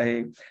producing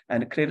an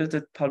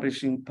accredited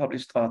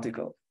published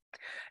article?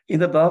 In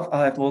the above,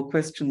 I have more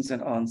questions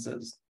than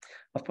answers.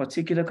 Of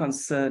particular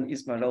concern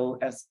is my role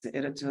as the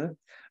editor.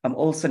 I'm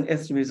also an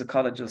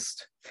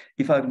ethnomusicologist.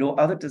 If I ignore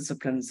other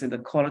disciplines, then the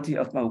quality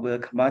of my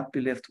work might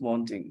be left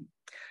wanting.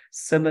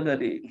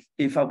 Similarly,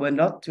 if I were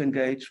not to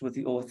engage with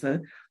the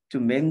author to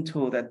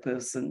mentor that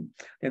person,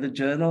 then the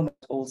journal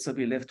must also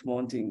be left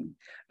wanting.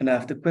 And I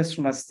have to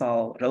question my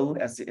role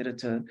as the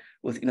editor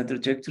within a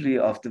trajectory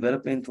of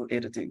developmental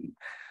editing.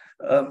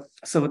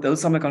 So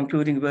those are my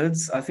concluding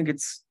words. I think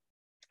it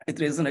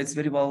resonates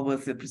very well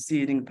with the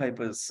preceding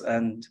papers.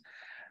 And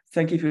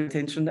thank you for your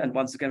attention. And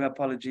once again, my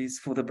apologies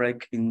for the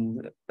break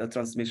in the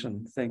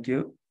transmission. Thank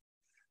you.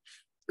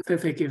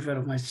 Thank you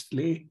very much,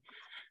 Lee,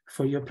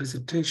 for your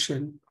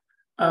presentation.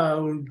 I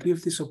will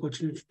give this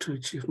opportunity to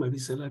Chief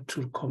Mabizela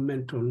to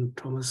comment on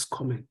Thomas'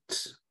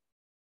 comment,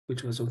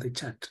 which was on the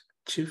chat.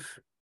 Chief?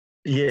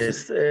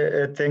 Yes,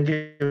 thank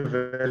you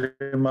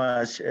very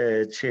much,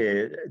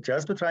 Chair.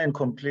 Just to try and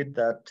complete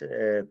that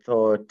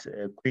thought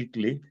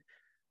quickly,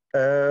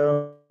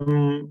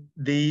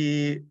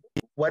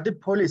 what the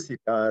policy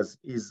does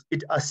is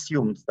it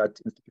assumes that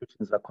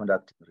institutions are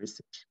conducting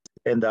research,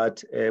 and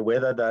that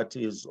whether that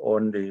is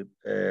on the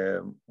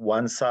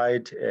one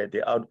side,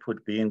 the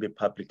output being the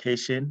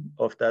publication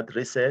of that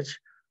research,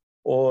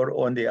 or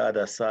on the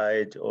other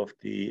side of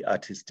the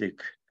artistic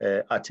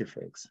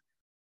artifacts.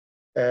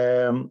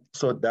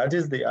 So that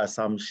is the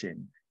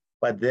assumption.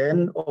 But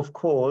then, of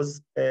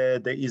course,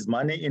 there is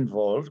money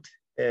involved.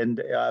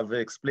 And I've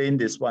explained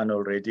this one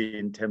already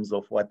in terms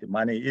of what the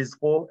money is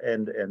for,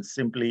 and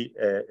simply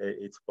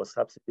it's for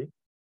subsidy.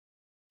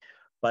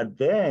 But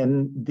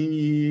then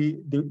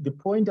the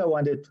point I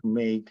wanted to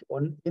make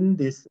in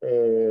this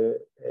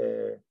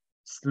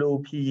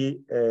slopey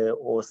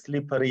or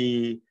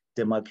slippery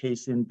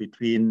demarcation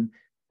between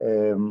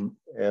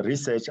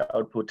research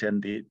output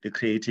and the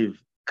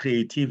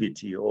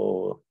creativity,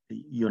 or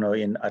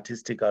in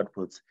artistic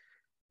outputs.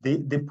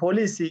 The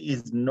policy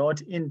is not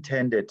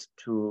intended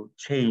to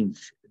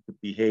change the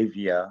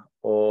behavior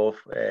of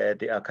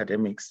the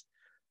academics,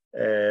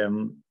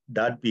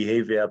 that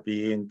behavior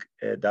being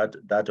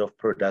that of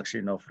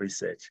production of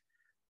research.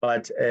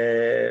 But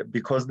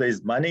because there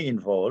is money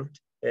involved,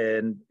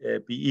 and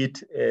be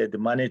it the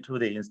money to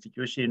the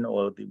institution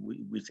or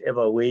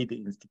whichever way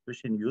the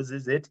institution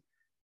uses it,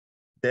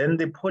 then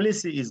the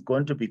policy is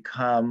going to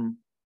become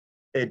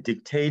a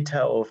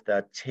dictator of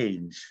that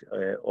change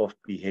of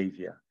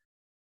behavior.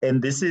 And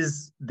this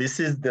is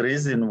the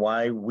reason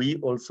why we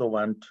also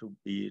want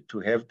to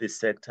have the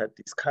sector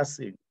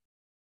discussing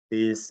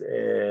this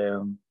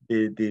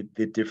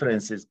the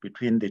differences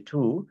between the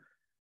two,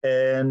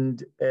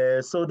 and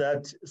so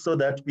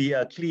that we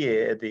are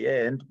clear at the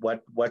end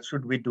what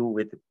should we do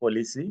with the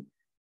policy,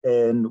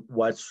 and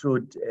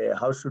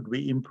how should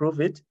we improve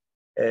it,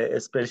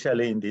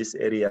 especially in this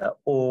area,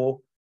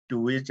 or do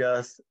we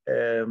just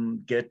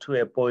get to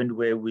a point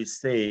where we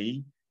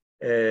say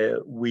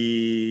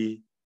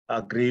we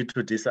agree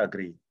to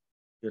disagree?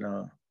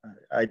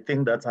 I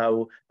think that's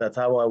how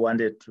I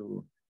wanted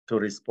to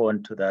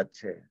respond to that,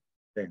 Chair.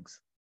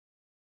 Thanks.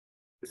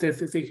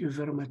 Thank you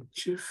very much,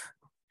 Chief.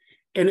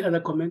 Any other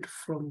comment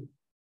from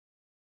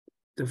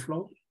the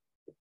floor?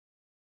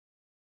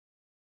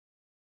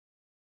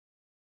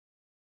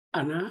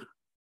 Anna,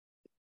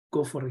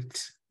 go for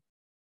it.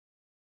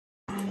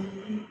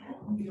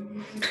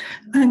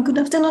 Good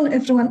afternoon,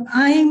 everyone.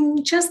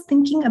 I'm just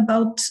thinking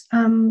about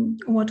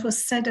what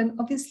was said, and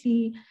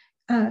obviously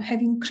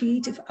having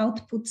creative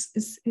outputs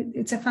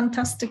it's a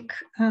fantastic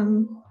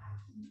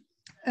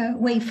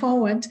way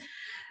forward.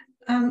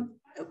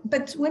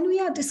 But when we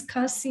are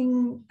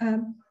discussing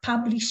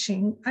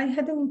publishing, I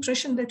had an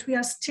impression that we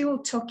are still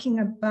talking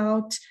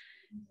about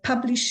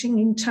publishing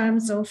in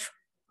terms of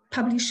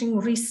publishing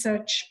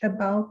research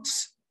about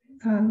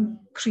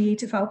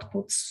creative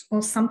outputs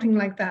or something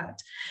like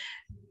that.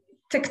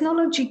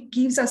 Technology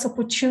gives us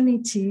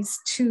opportunities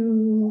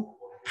to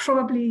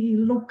probably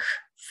look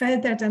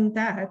further than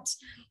that.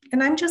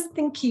 And I'm just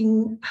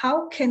thinking,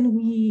 how can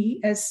we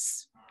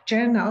as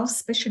journals,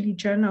 especially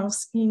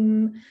journals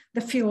in the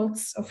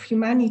fields of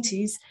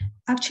humanities,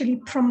 actually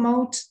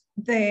promote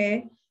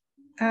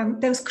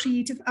those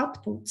creative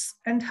outputs,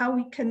 and how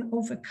we can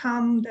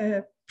overcome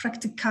the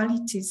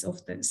practicalities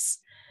of this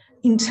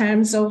in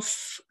terms of,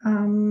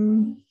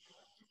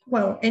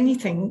 well,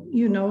 anything,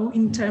 you know,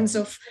 in terms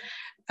of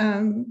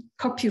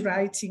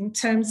copyright, in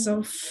terms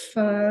of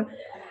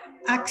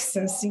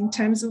access, in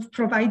terms of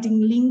providing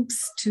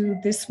links to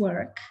this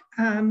work.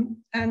 And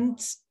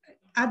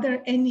are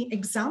there any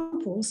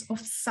examples of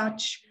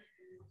such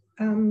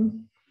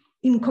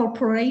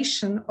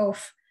incorporation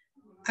of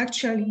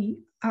actually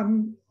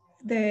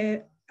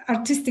the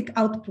artistic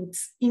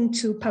outputs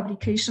into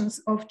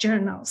publications of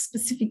journals,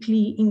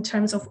 specifically in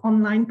terms of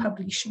online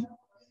publishing?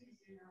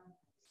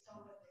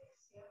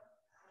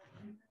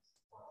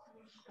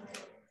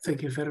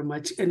 Thank you very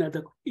much. Any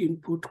other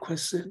input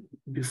question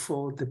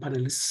before the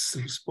panelists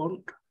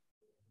respond?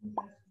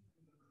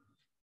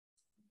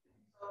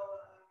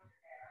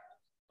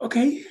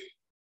 Okay.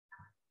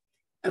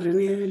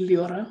 Renee,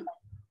 Leora,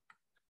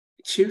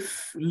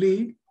 Chief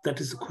Lee,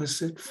 that is a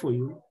question for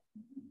you.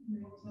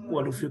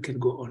 One of you can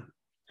go on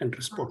and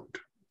respond.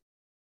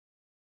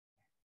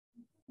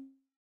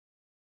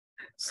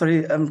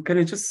 Sorry, can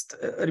you just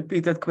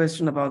repeat that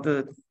question about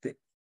the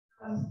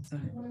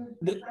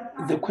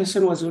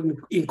question was on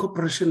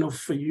incorporation of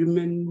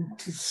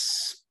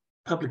humanities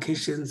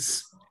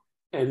publications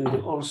and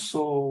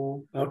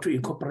also how to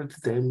incorporate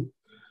them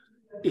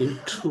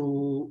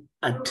into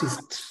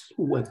artist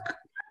work.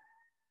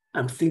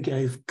 I'm thinking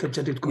I've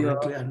captured it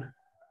correctly, Anna.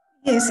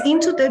 Yes,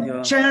 into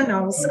the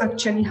journals,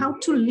 actually, how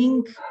to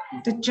link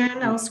the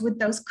journals with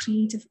those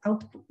creative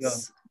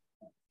outputs.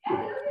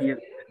 Yeah.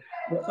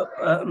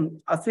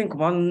 I think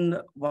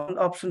one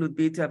option would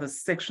be to have a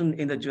section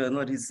in the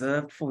journal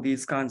reserved for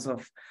these kinds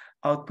of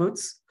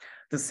outputs.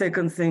 The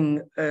second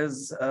thing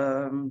is,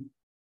 well,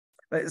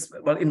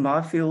 in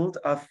my field,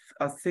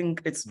 I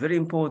think it's very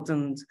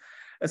important,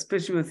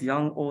 especially with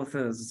young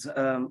authors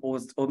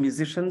or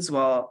musicians who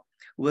are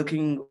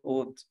working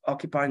or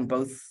occupying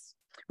both,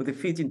 with their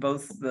feet in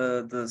both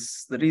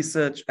the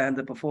research and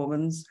the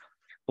performance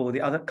or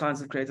the other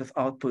kinds of creative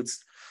outputs.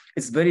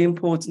 It's very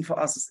important for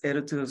us as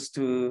editors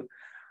to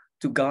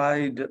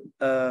guide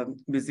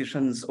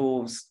musicians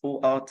or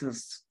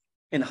artists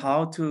in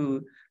how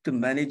to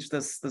manage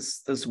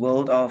this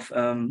world of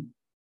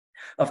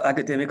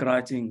academic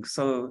writing.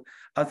 So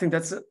I think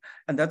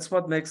that's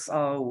what makes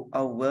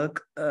our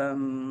work.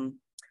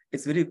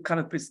 It's very kind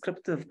of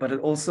prescriptive, but it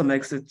also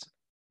makes it,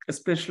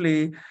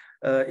 especially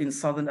in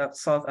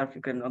South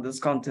Africa and on this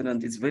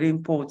continent, it's very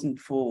important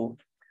for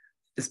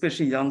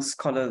especially young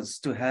scholars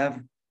to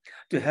have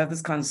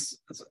this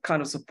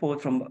kind of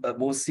support from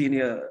more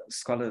senior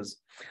scholars.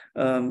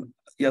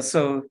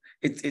 So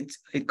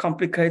it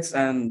complicates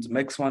and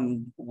makes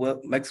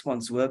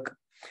one's work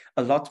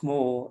a lot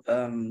more.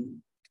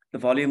 The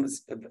volume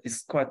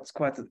is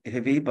quite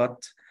heavy, but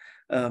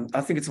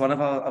I think it's one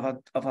of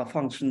our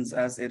functions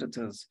as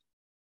editors.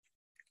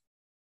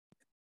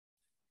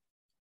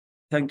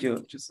 Thank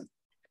you, Jason.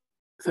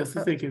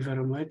 Thank you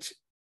very much.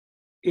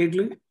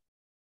 Egli?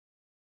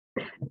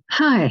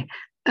 Hi,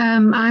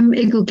 I'm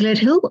Egil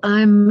Gledhill.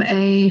 I'm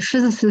a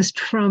physicist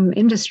from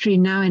industry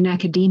now in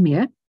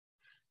academia.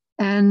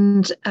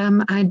 And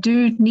I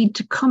do need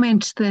to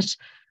comment that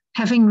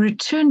having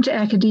returned to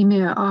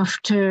academia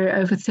after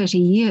over 30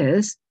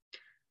 years,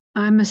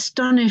 I'm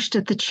astonished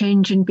at the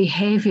change in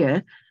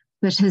behavior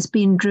that has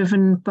been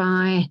driven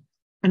by,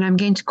 and I'm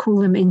going to call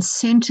them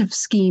incentive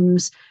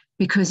schemes,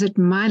 because at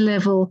my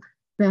level,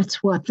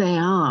 that's what they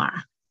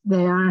are.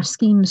 They are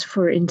schemes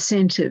for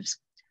incentives.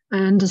 I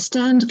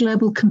understand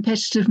global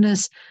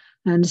competitiveness,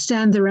 I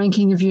understand the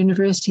ranking of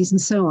universities and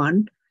so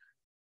on,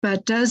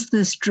 but does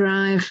this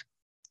drive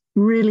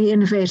really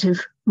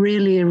innovative,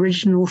 really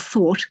original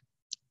thought?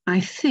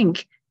 I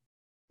think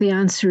the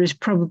answer is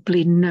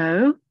probably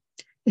no,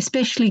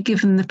 especially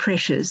given the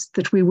pressures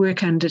that we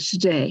work under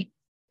today.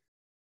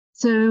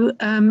 So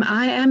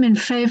I am in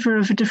favor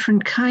of a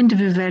different kind of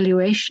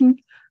evaluation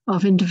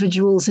of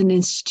individuals and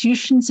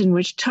institutions in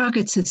which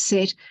targets are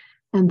set,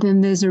 and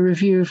then there's a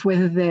review of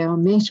whether they are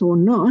met or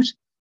not,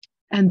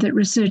 and that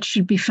research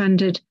should be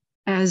funded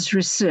as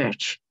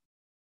research.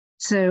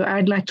 So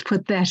I'd like to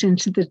put that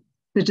into the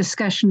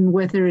discussion,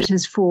 whether it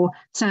is for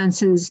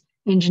sciences,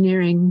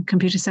 engineering,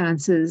 computer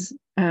sciences,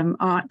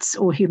 arts,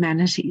 or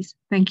humanities.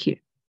 Thank you.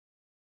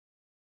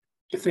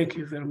 Thank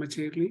you very much,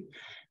 Egley.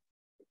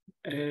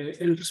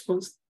 Any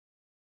response?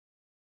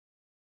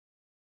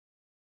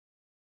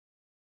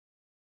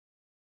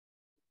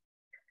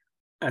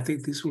 I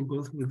think this will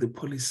go with the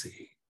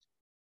policy.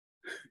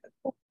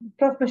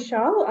 Prof.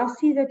 Mashao, I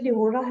see that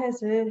Leora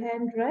has her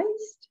hand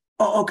raised.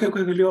 Oh, okay,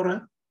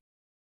 Leora.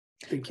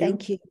 Thank you.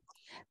 Thank you.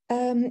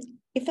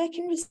 If I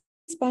can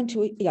respond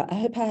to it, yeah, I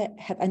hope I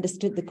have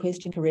understood the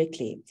question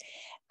correctly.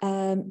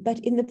 But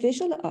in the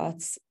visual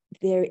arts,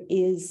 there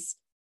is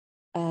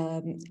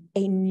a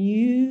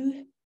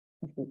new,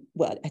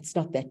 well, it's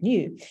not that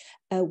new,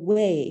 a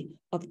way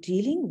of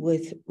dealing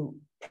with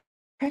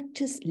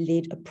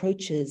practice-led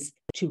approaches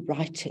to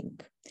writing.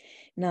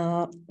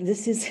 Now,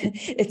 this is,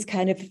 it's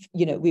kind of,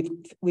 you know,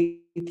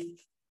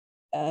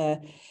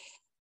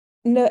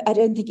 no, I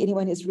don't think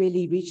anyone has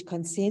really reached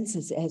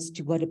consensus as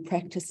to what a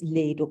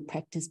practice-led or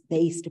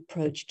practice-based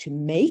approach to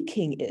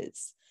making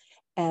is.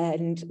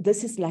 And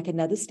this is like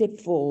another step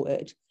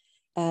forward,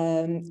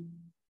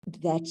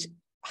 that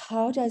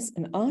how does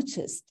an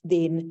artist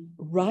then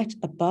write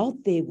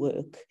about their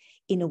work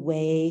in a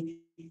way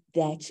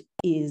that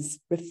is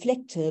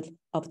reflective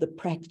of the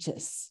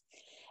practice?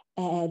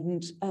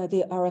 And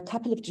there are a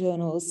couple of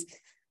journals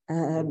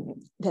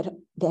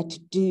that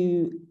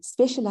do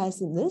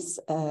specialize in this.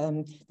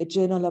 The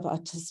Journal of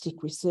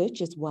Artistic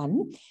Research is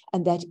one,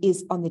 and that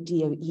is on the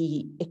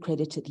DOE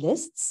accredited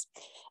lists.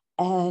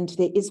 And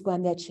there is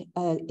one that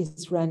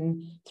is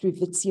run through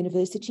Wits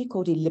University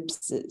called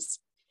Ellipses,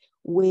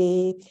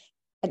 where,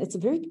 and it's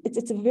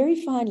a very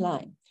fine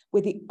line,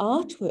 where the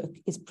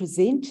artwork is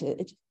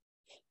presented,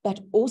 but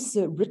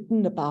also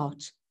written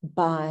about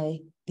by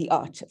the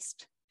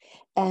artist.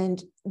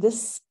 And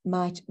this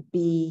might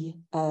be,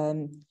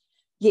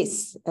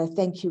 yes,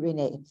 thank you,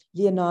 Renee.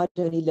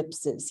 Leonardo and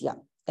Ellipses, yeah,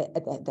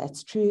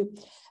 that's true.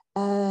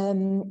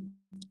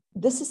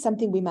 This is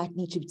something we might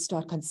need to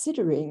start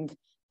considering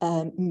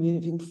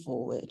moving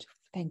forward.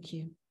 Thank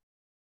you.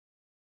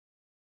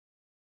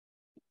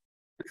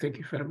 Thank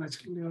you very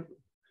much, Leonardo.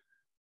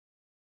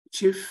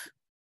 Chief?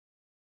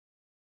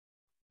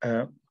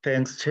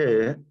 Thanks,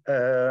 Chair.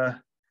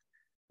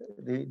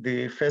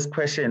 The first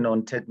question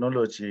on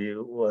technology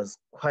was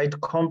quite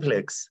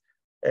complex,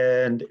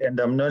 and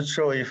I'm not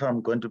sure if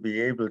I'm going to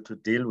be able to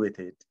deal with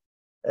it.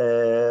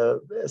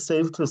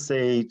 Safe to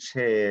say,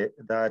 Chair,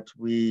 that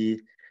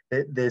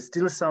there's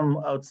still some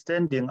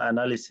outstanding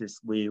analysis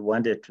we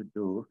wanted to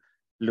do,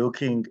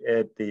 looking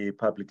at the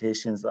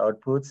publications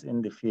outputs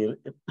in the field,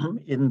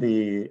 in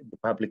the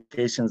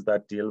publications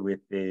that deal with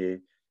the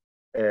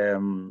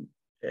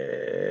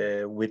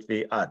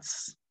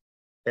arts.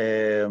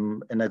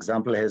 An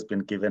example has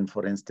been given,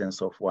 for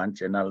instance, of one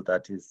journal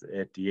that is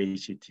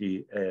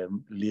DHET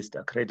list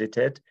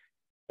accredited.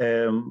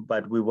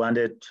 But we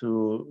wanted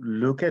to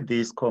look at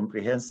this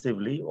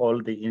comprehensively, all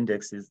the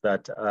indexes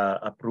that are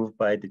approved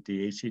by the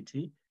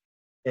DHET,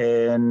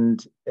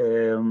 and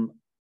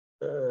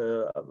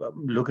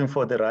looking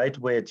for the right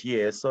word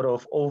here, sort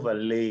of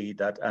overlay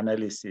that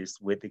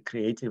analysis with the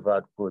creative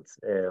outputs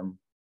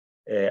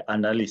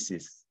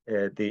analysis,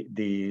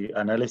 the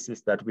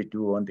analysis that we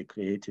do on the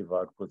creative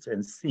outputs,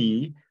 and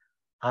see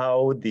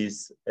how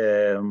this,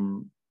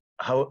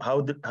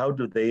 how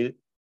do they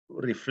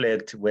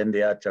reflect when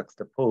they are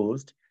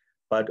juxtaposed,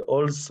 but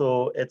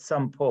also at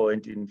some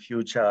point in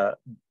future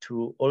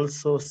to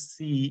also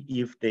see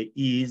if there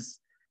is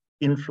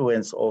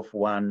influence of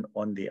one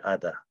on the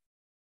other.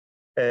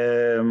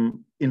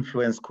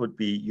 Influence could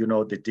be, you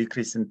know, the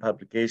decrease in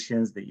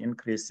publications, the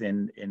increase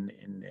in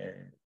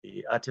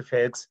the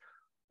artifacts,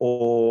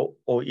 or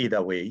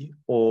either way,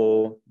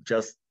 or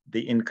just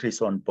the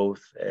increase on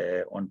both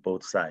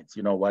sides.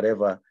 You know,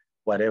 whatever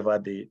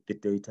the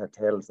data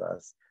tells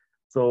us.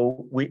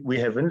 So we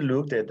haven't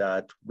looked at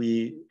that.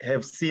 We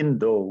have seen,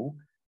 though,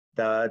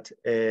 that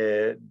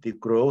the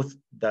growth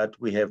that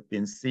we have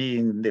been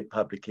seeing in the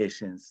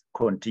publications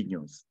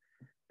continues.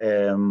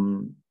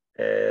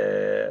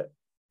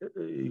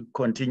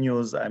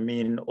 Continues, I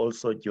mean,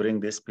 also during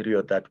this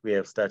period that we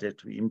have started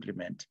to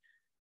implement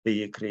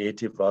the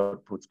creative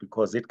outputs,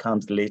 because it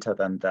comes later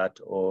than that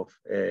of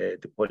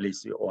the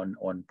policy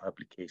on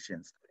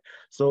publications.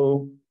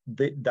 So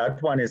that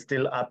one is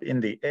still up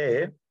in the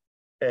air.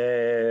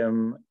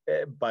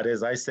 But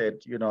as I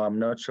said, you know, I'm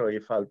not sure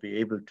if I'll be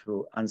able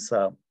to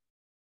answer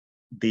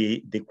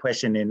the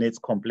question in its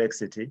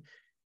complexity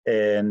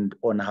and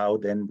on how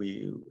then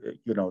we,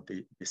 you know,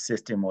 the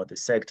system or the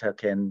sector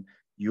can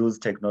use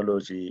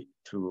technology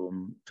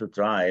to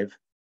drive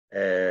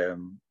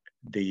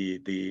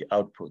the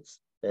outputs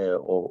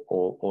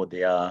or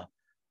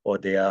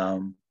their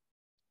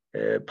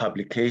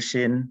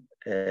publication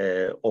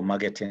or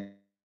marketing,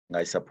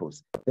 I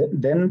suppose.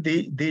 Then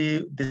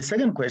the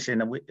second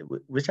question,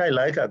 which I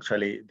like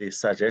actually, the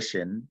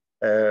suggestion,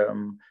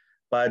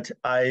 but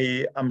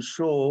I am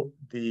sure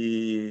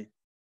the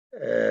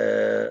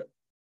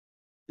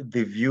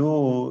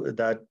view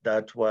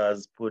that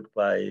was put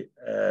by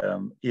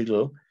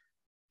Eagle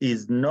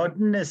is not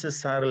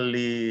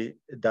necessarily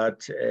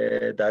that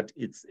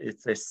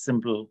it's a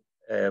simple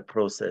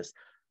process.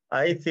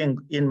 I think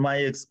in my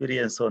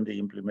experience on the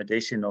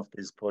implementation of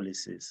these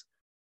policies,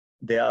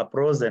 there are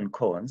pros and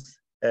cons,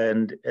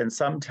 and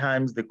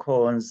sometimes the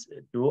cons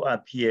do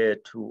appear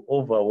to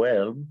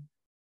overwhelm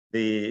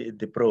the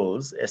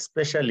pros,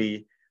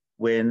 especially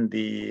when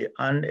the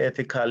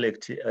unethical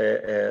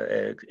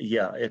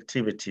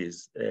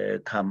activities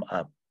come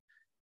up,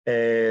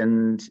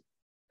 and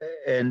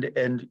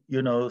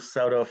you know,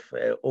 sort of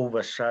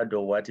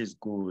overshadow what is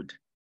good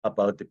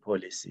about the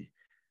policy.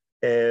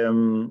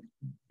 The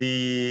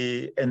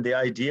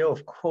idea,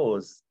 of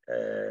course,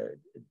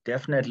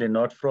 definitely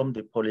not from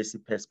the policy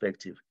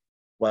perspective,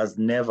 was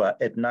never,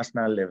 at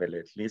national level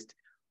at least,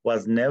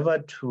 was never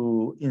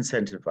to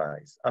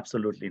incentivize,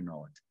 absolutely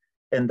not.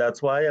 And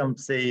that's why I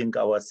was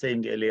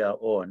saying earlier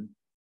on,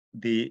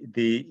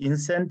 the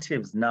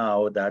incentives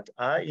now that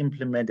are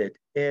implemented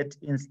at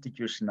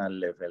institutional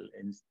level,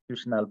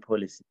 institutional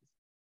policies,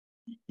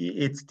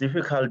 it's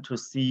difficult to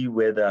see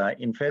whether,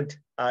 in fact,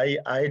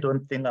 I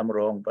don't think I'm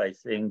wrong by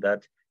saying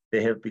that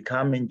they have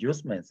become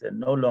inducements and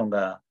no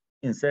longer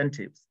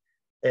incentives.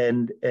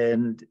 And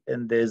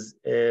there's,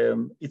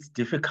 it's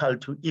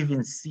difficult to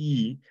even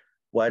see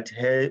what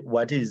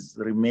is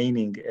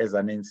remaining as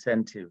an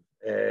incentive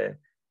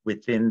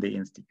within the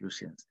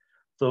institutions.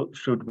 So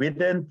should we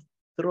then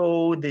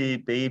throw the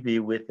baby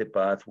with the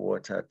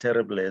bathwater,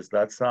 terrible as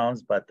that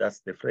sounds, but that's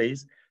the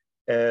phrase,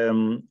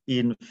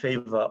 in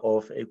favor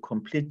of a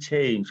complete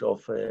change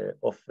of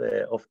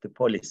the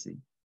policy?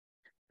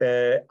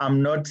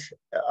 I'm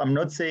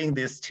not saying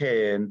this,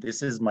 Chair, and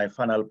this is my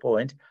final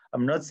point.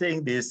 I'm not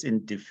saying this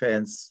in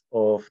defense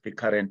of the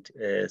current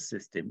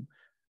system.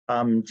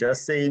 I'm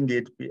just saying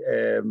it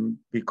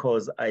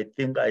because I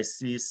think I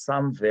see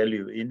some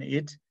value in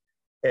it,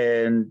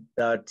 and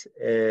that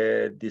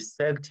the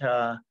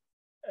sector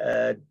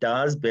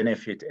does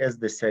benefit as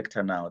the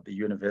sector now, the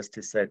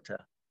university sector,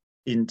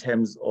 in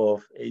terms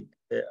of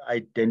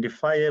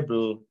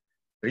identifiable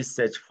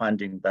research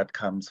funding that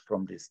comes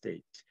from the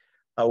state.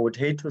 I would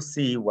hate to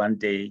see one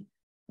day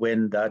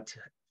when that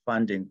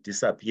funding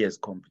disappears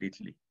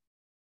completely.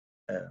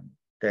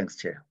 Thanks,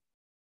 Chair.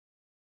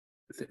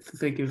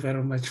 Thank you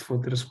very much for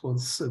the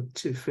response,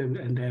 Chief,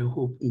 and I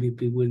hope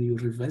maybe when you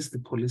revise the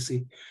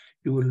policy,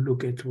 you will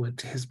look at what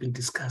has been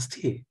discussed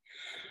here.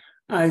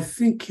 I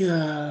think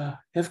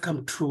I've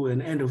come to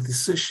an end of the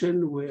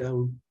session where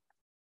I'll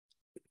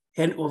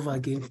hand over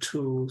again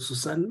to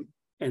Susan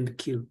and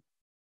Kil.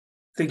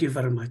 Thank you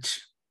very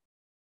much.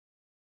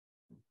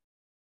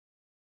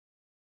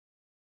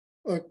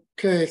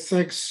 Okay,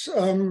 thanks.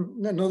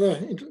 Another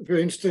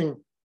very interesting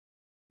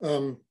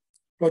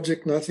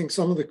project, and I think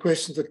some of the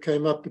questions that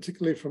came up,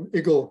 particularly from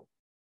Igor,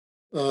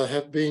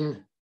 have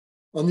been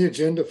on the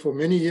agenda for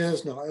many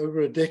years now,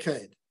 over a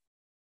decade.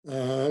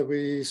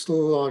 We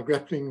still are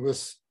grappling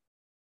with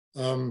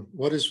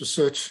what is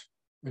research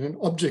when an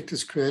object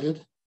is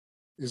created.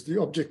 Is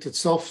the object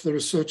itself the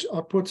research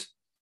output,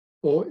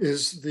 or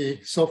is the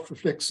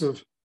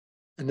self-reflexive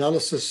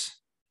analysis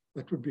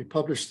that would be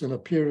published in a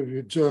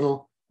peer-reviewed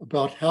journal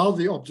about how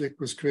the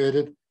object was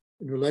created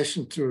in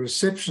relation to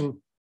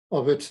reception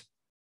of it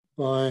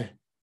by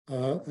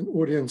an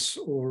audience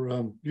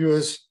or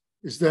viewers?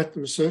 Is that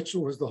the research,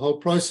 or is the whole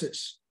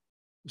process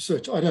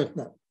research? I don't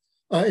know.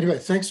 Anyway,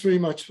 thanks very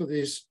much for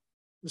these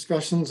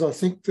discussions. I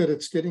think that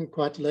it's getting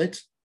quite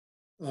late.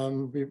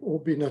 We've all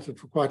been at it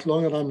for quite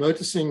long, and I'm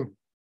noticing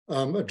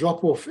a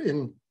drop-off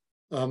in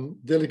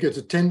delegate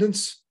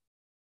attendance.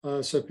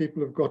 So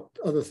people have got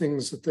other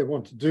things that they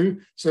want to do.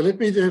 So let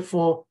me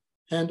therefore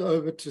hand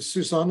over to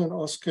Susan and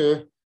ask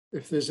her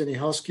if there's any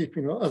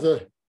housekeeping or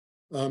other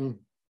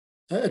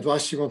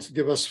advice she wants to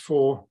give us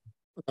for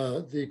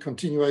the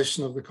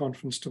continuation of the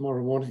conference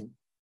tomorrow morning.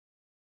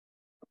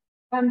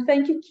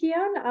 Thank you,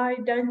 Kian. I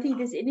don't think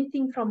there's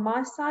anything from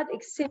my side,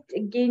 except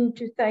again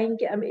to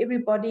thank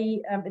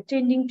everybody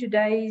attending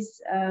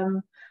today's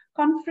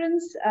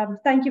conference.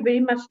 Thank you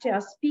very much to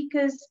our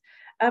speakers.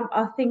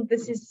 I think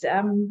this is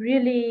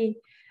really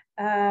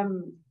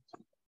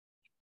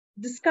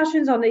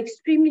discussions on an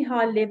extremely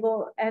high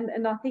level,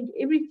 and I think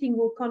everything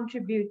will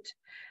contribute,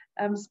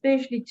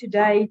 especially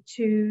today,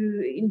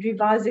 in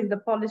revising the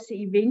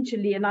policy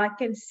eventually. And I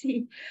can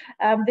see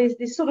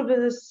there's sort of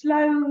a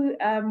slow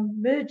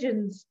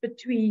mergence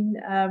between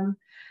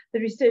the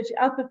research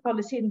output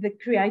policy and the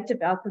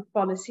creative output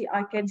policy.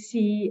 I can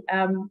see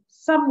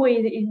somewhere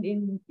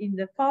in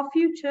the far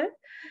future,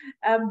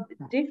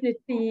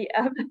 definitely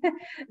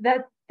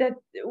that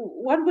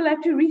one will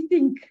have to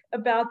rethink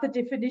about the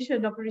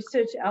definition of a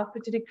research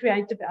output and a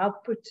creative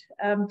output,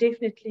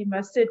 definitely,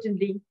 most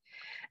certainly.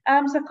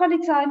 So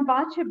colleagues, I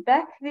invite you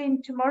back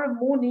then tomorrow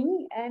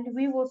morning, and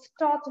we will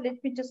start,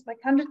 let me just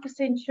make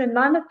 100% sure,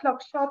 9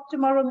 o'clock sharp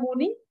tomorrow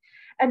morning,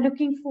 and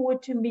looking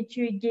forward to meet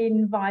you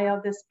again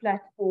via this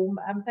platform.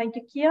 Thank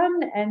you,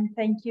 Kian, and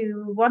thank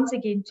you once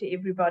again to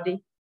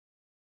everybody.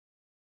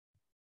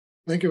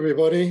 Thank you,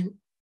 everybody.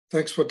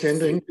 Thanks for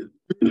attending.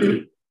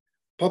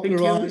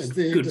 Popularize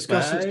the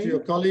discussions to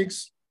your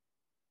colleagues.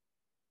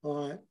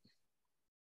 All right.